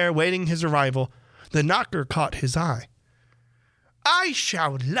stood there waiting his arrival, the knocker caught his eye. I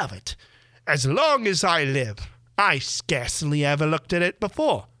shall love it, as long as I live. I scarcely ever looked at it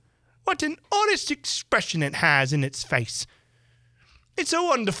before. What an honest expression it has in its face. It's a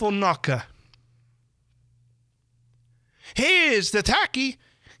wonderful knocker. Here's the turkey.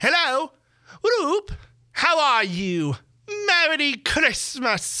 Hello. Whoop. How are you? Merry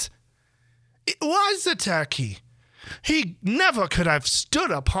Christmas. It was a turkey. He never could have stood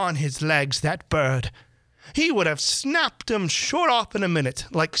upon his legs, that bird. He would have snapped 'em short off in a minute,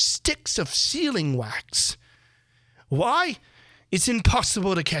 like sticks of sealing wax. Why? It's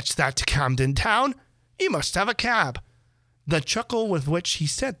impossible to catch that to Camden Town. You must have a cab. The chuckle with which he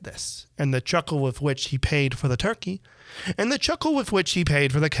said this, and the chuckle with which he paid for the turkey, and the chuckle with which he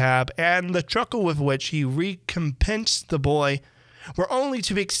paid for the cab, and the chuckle with which he recompensed the boy, were only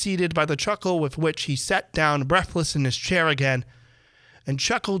to be exceeded by the chuckle with which he sat down breathless in his chair again, and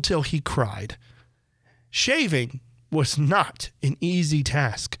chuckled till he cried. Shaving was not an easy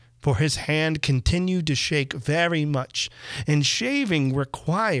task, for his hand continued to shake very much, and shaving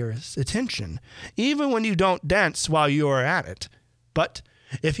requires attention, even when you don't dance while you are at it. But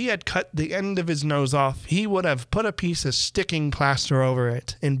if he had cut the end of his nose off, he would have put a piece of sticking plaster over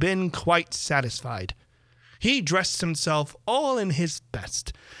it and been quite satisfied. He dressed himself all in his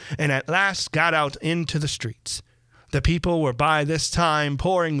best, and at last got out into the streets. The people were by this time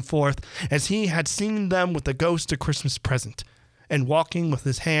pouring forth, as he had seen them with the ghost of Christmas present, and walking with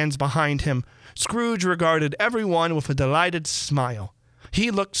his hands behind him, Scrooge regarded everyone with a delighted smile. He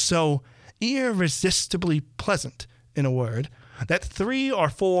looked so irresistibly pleasant, in a word, that 3 or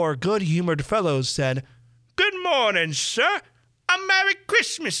 4 good-humored fellows said, "Good morning, sir. A Merry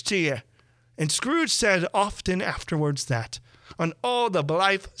Christmas to you." And Scrooge said often afterwards that, on all the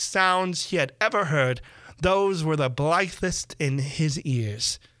blithe sounds he had ever heard, those were the blithest in his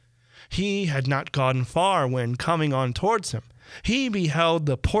ears. He had not gone far when, coming on towards him, he beheld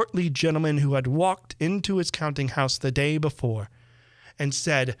the portly gentleman who had walked into his counting-house the day before, and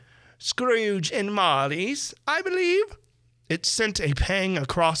said, "Scrooge and Marley's, I believe?" It sent a pang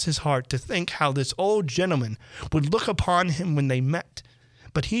across his heart to think how this old gentleman would look upon him when they met,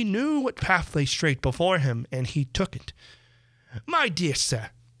 but he knew what path lay straight before him, and he took it. "My dear sir,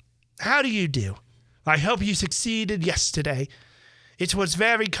 how do you do? I hope you succeeded yesterday. It was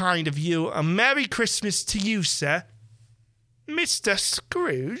very kind of you. A Merry Christmas to you, sir." "Mr.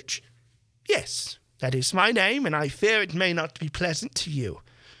 Scrooge?" "Yes, that is my name, and I fear it may not be pleasant to you.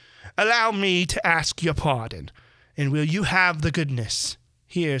 Allow me to ask your pardon, and will you have the goodness—"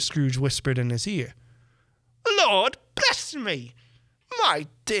 Here Scrooge whispered in his ear, "Lord bless me! My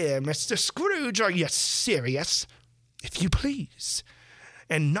dear Mr. Scrooge, are you serious?" "If you please,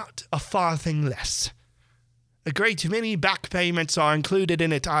 and not a farthing less. A great many back payments are included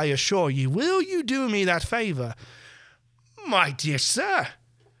in it, I assure you. Will you do me that favor?" "My dear sir,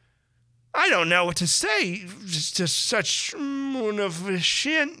 I don't know what to say to such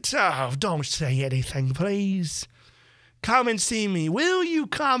munificent—" "Oh, don't say anything, please. Come and see me. Will you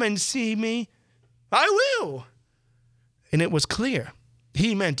come and see me?" "I will." And it was clear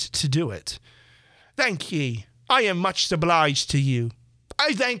he meant to do it. "Thank ye. I am much obliged to you.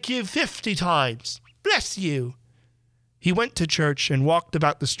 I thank you 50 times. Bless you." He went to church and walked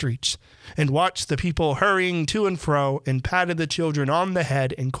about the streets and watched the people hurrying to and fro and patted the children on the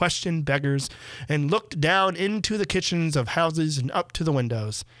head and questioned beggars and looked down into the kitchens of houses and up to the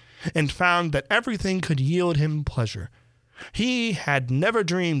windows and found that everything could yield him pleasure. He had never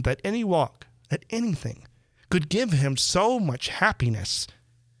dreamed that any walk, that anything, could give him so much happiness.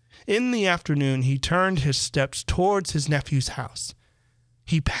 In the afternoon, he turned his steps towards his nephew's house.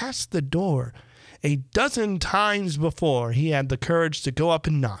 He passed the door a dozen times before he had the courage to go up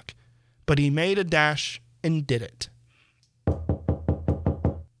and knock, but he made a dash and did it.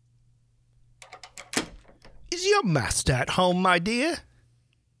 "Is your master at home, my dear?"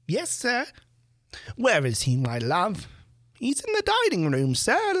 "Yes, sir." "Where is he, my love?" "He's in the dining room,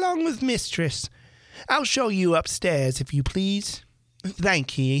 sir, along with mistress. I'll show you upstairs, if you please."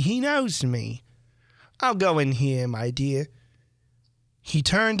 "Thank ye, he knows me." "I'll go in here, my dear." He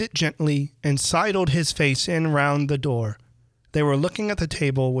turned it gently and sidled his face in round the door. They were looking at the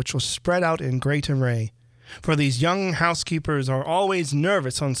table, which was spread out in great array, for these young housekeepers are always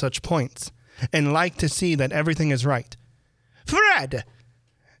nervous on such points, and like to see that everything is right. "Fred!"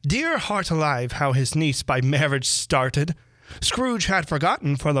 Dear heart alive, how his niece by marriage started! Scrooge had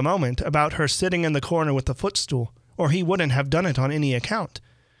forgotten for the moment about her sitting in the corner with the footstool, or he wouldn't have done it on any account.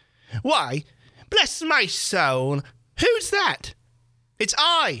 "Why, bless my soul, who's that?" "It's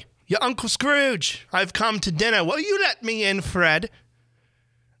I, your Uncle Scrooge. I've come to dinner. Will you let me in, Fred?"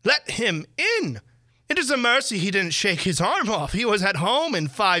 "Let him in? It is a mercy he didn't shake his arm off. He was at home in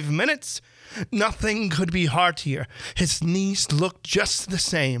 5 minutes. Nothing could be heartier. His niece looked just the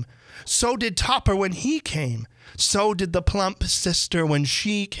same. So did Topper when he came. So did the plump sister when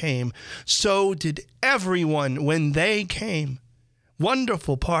she came. So did everyone when they came.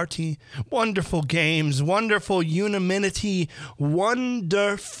 Wonderful party, wonderful games, wonderful unanimity,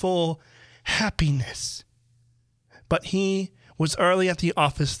 wonderful happiness. But he was early at the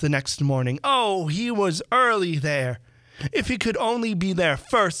office the next morning. Oh, he was early there. If he could only be there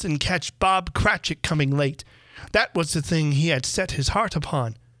first and catch Bob Cratchit coming late. That was the thing he had set his heart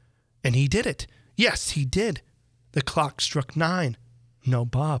upon. And he did it. Yes, he did. The clock struck 9. No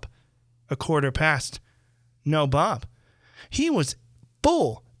Bob. 1:15. No Bob. He was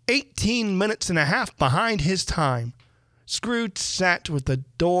full 18 minutes and a half behind his time. Scrooge sat with the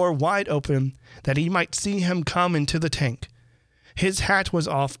door wide open that he might see him come into the tank. His hat was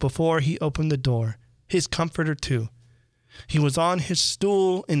off before he opened the door, his comforter too. He was on his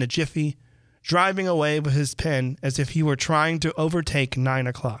stool in a jiffy, driving away with his pen as if he were trying to overtake 9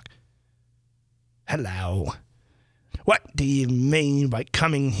 o'clock. "Hello. What do you mean by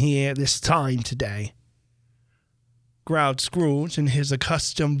coming here this time today?" growled Scrooge in his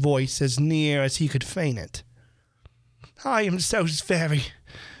accustomed voice as near as he could feign it. "I am so very,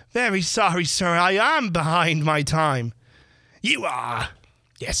 very sorry, sir. I am behind my time." "You are.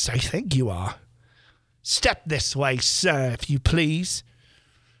 Yes, I think you are. Step this way, sir, if you please."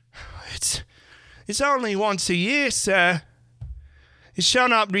 It's only once a year, sir. It shall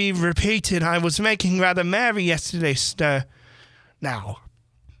not be repeated. I was making rather merry yesterday, sir. Now,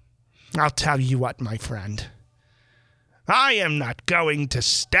 I'll tell you what, my friend. I am not going to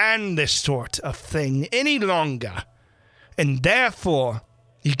stand this sort of thing any longer. And therefore,"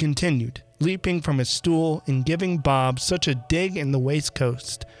 he continued, leaping from his stool and giving Bob such a dig in the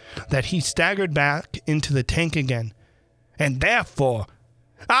waistcoat that he staggered back into the tank again, "and therefore,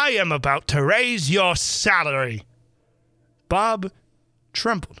 I am about to raise your salary." Bob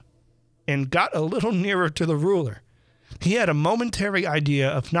trembled and got a little nearer to the ruler. He had a momentary idea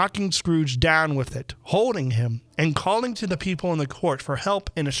of knocking Scrooge down with it, holding him, and calling to the people in the court for help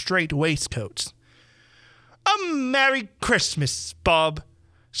in a strait waistcoat. "A Merry Christmas, Bob,"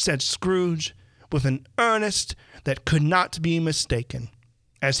 said Scrooge, with an earnest that could not be mistaken,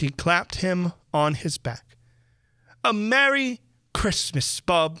 as he clapped him on his back. "A Merry Christmas,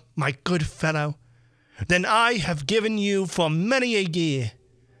 Bob, my good fellow. Then I have given you for many a year.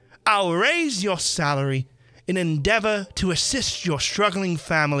 I'll raise your salary and endeavor to assist your struggling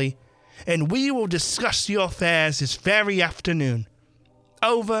family, and we will discuss your affairs this very afternoon,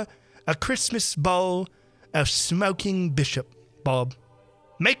 over a Christmas bowl of smoking bishop, Bob.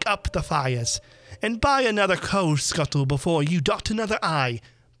 Make up the fires, and buy another coal scuttle before you dot another I,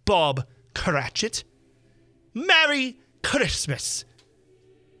 Bob Cratchit. Merry Christmas!"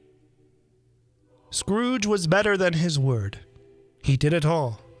 Scrooge was better than his word. He did it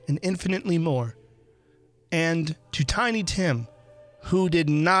all, and infinitely more. And to Tiny Tim, who did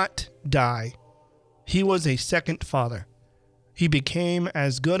not die, he was a second father. He became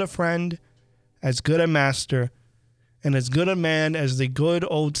as good a friend, as good a master, and as good a man as the good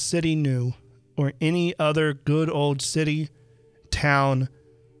old city knew, or any other good old city, town,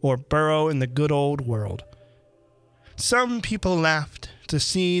 or borough in the good old world. Some people laughed to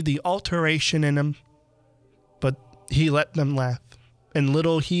see the alteration in him, but he let them laugh, and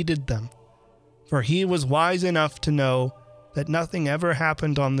little heeded them, for he was wise enough to know that nothing ever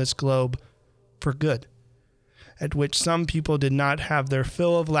happened on this globe for good, at which some people did not have their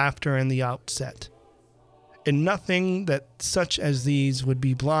fill of laughter in the outset, and nothing that such as these would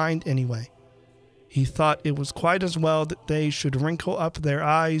be blind anyway. He thought it was quite as well that they should wrinkle up their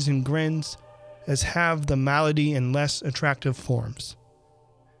eyes in grins as have the malady in less attractive forms.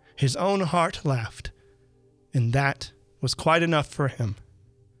 His own heart laughed, and that was quite enough for him.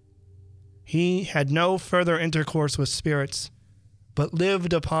 He had no further intercourse with spirits, but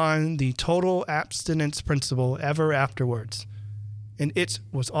lived upon the total abstinence principle ever afterwards, and it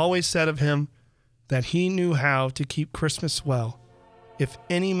was always said of him that he knew how to keep Christmas well, if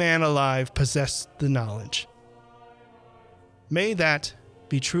any man alive possessed the knowledge. May that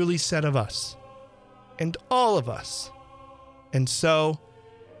be truly said of us, and all of us. And so,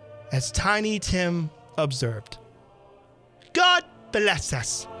 as Tiny Tim observed, God bless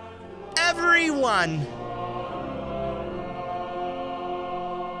us, everyone.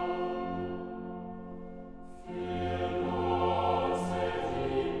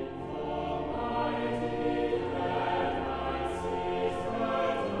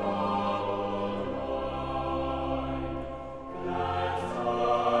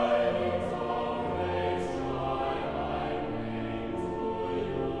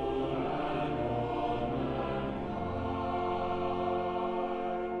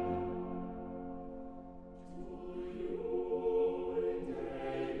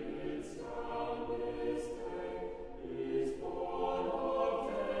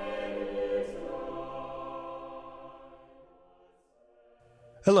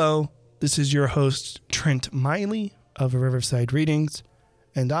 Hello, this is your host, Trent Mylie of Riverside Readings,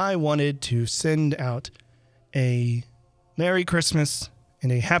 and I wanted to send out a Merry Christmas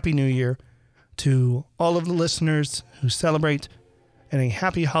and a Happy New Year to all of the listeners who celebrate, and a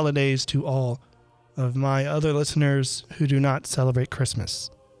Happy Holidays to all of my other listeners who do not celebrate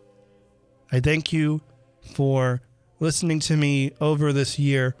Christmas. I thank you for listening to me over this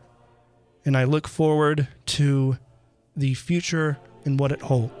year, and I look forward to the future and what it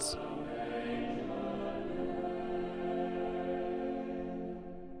holds.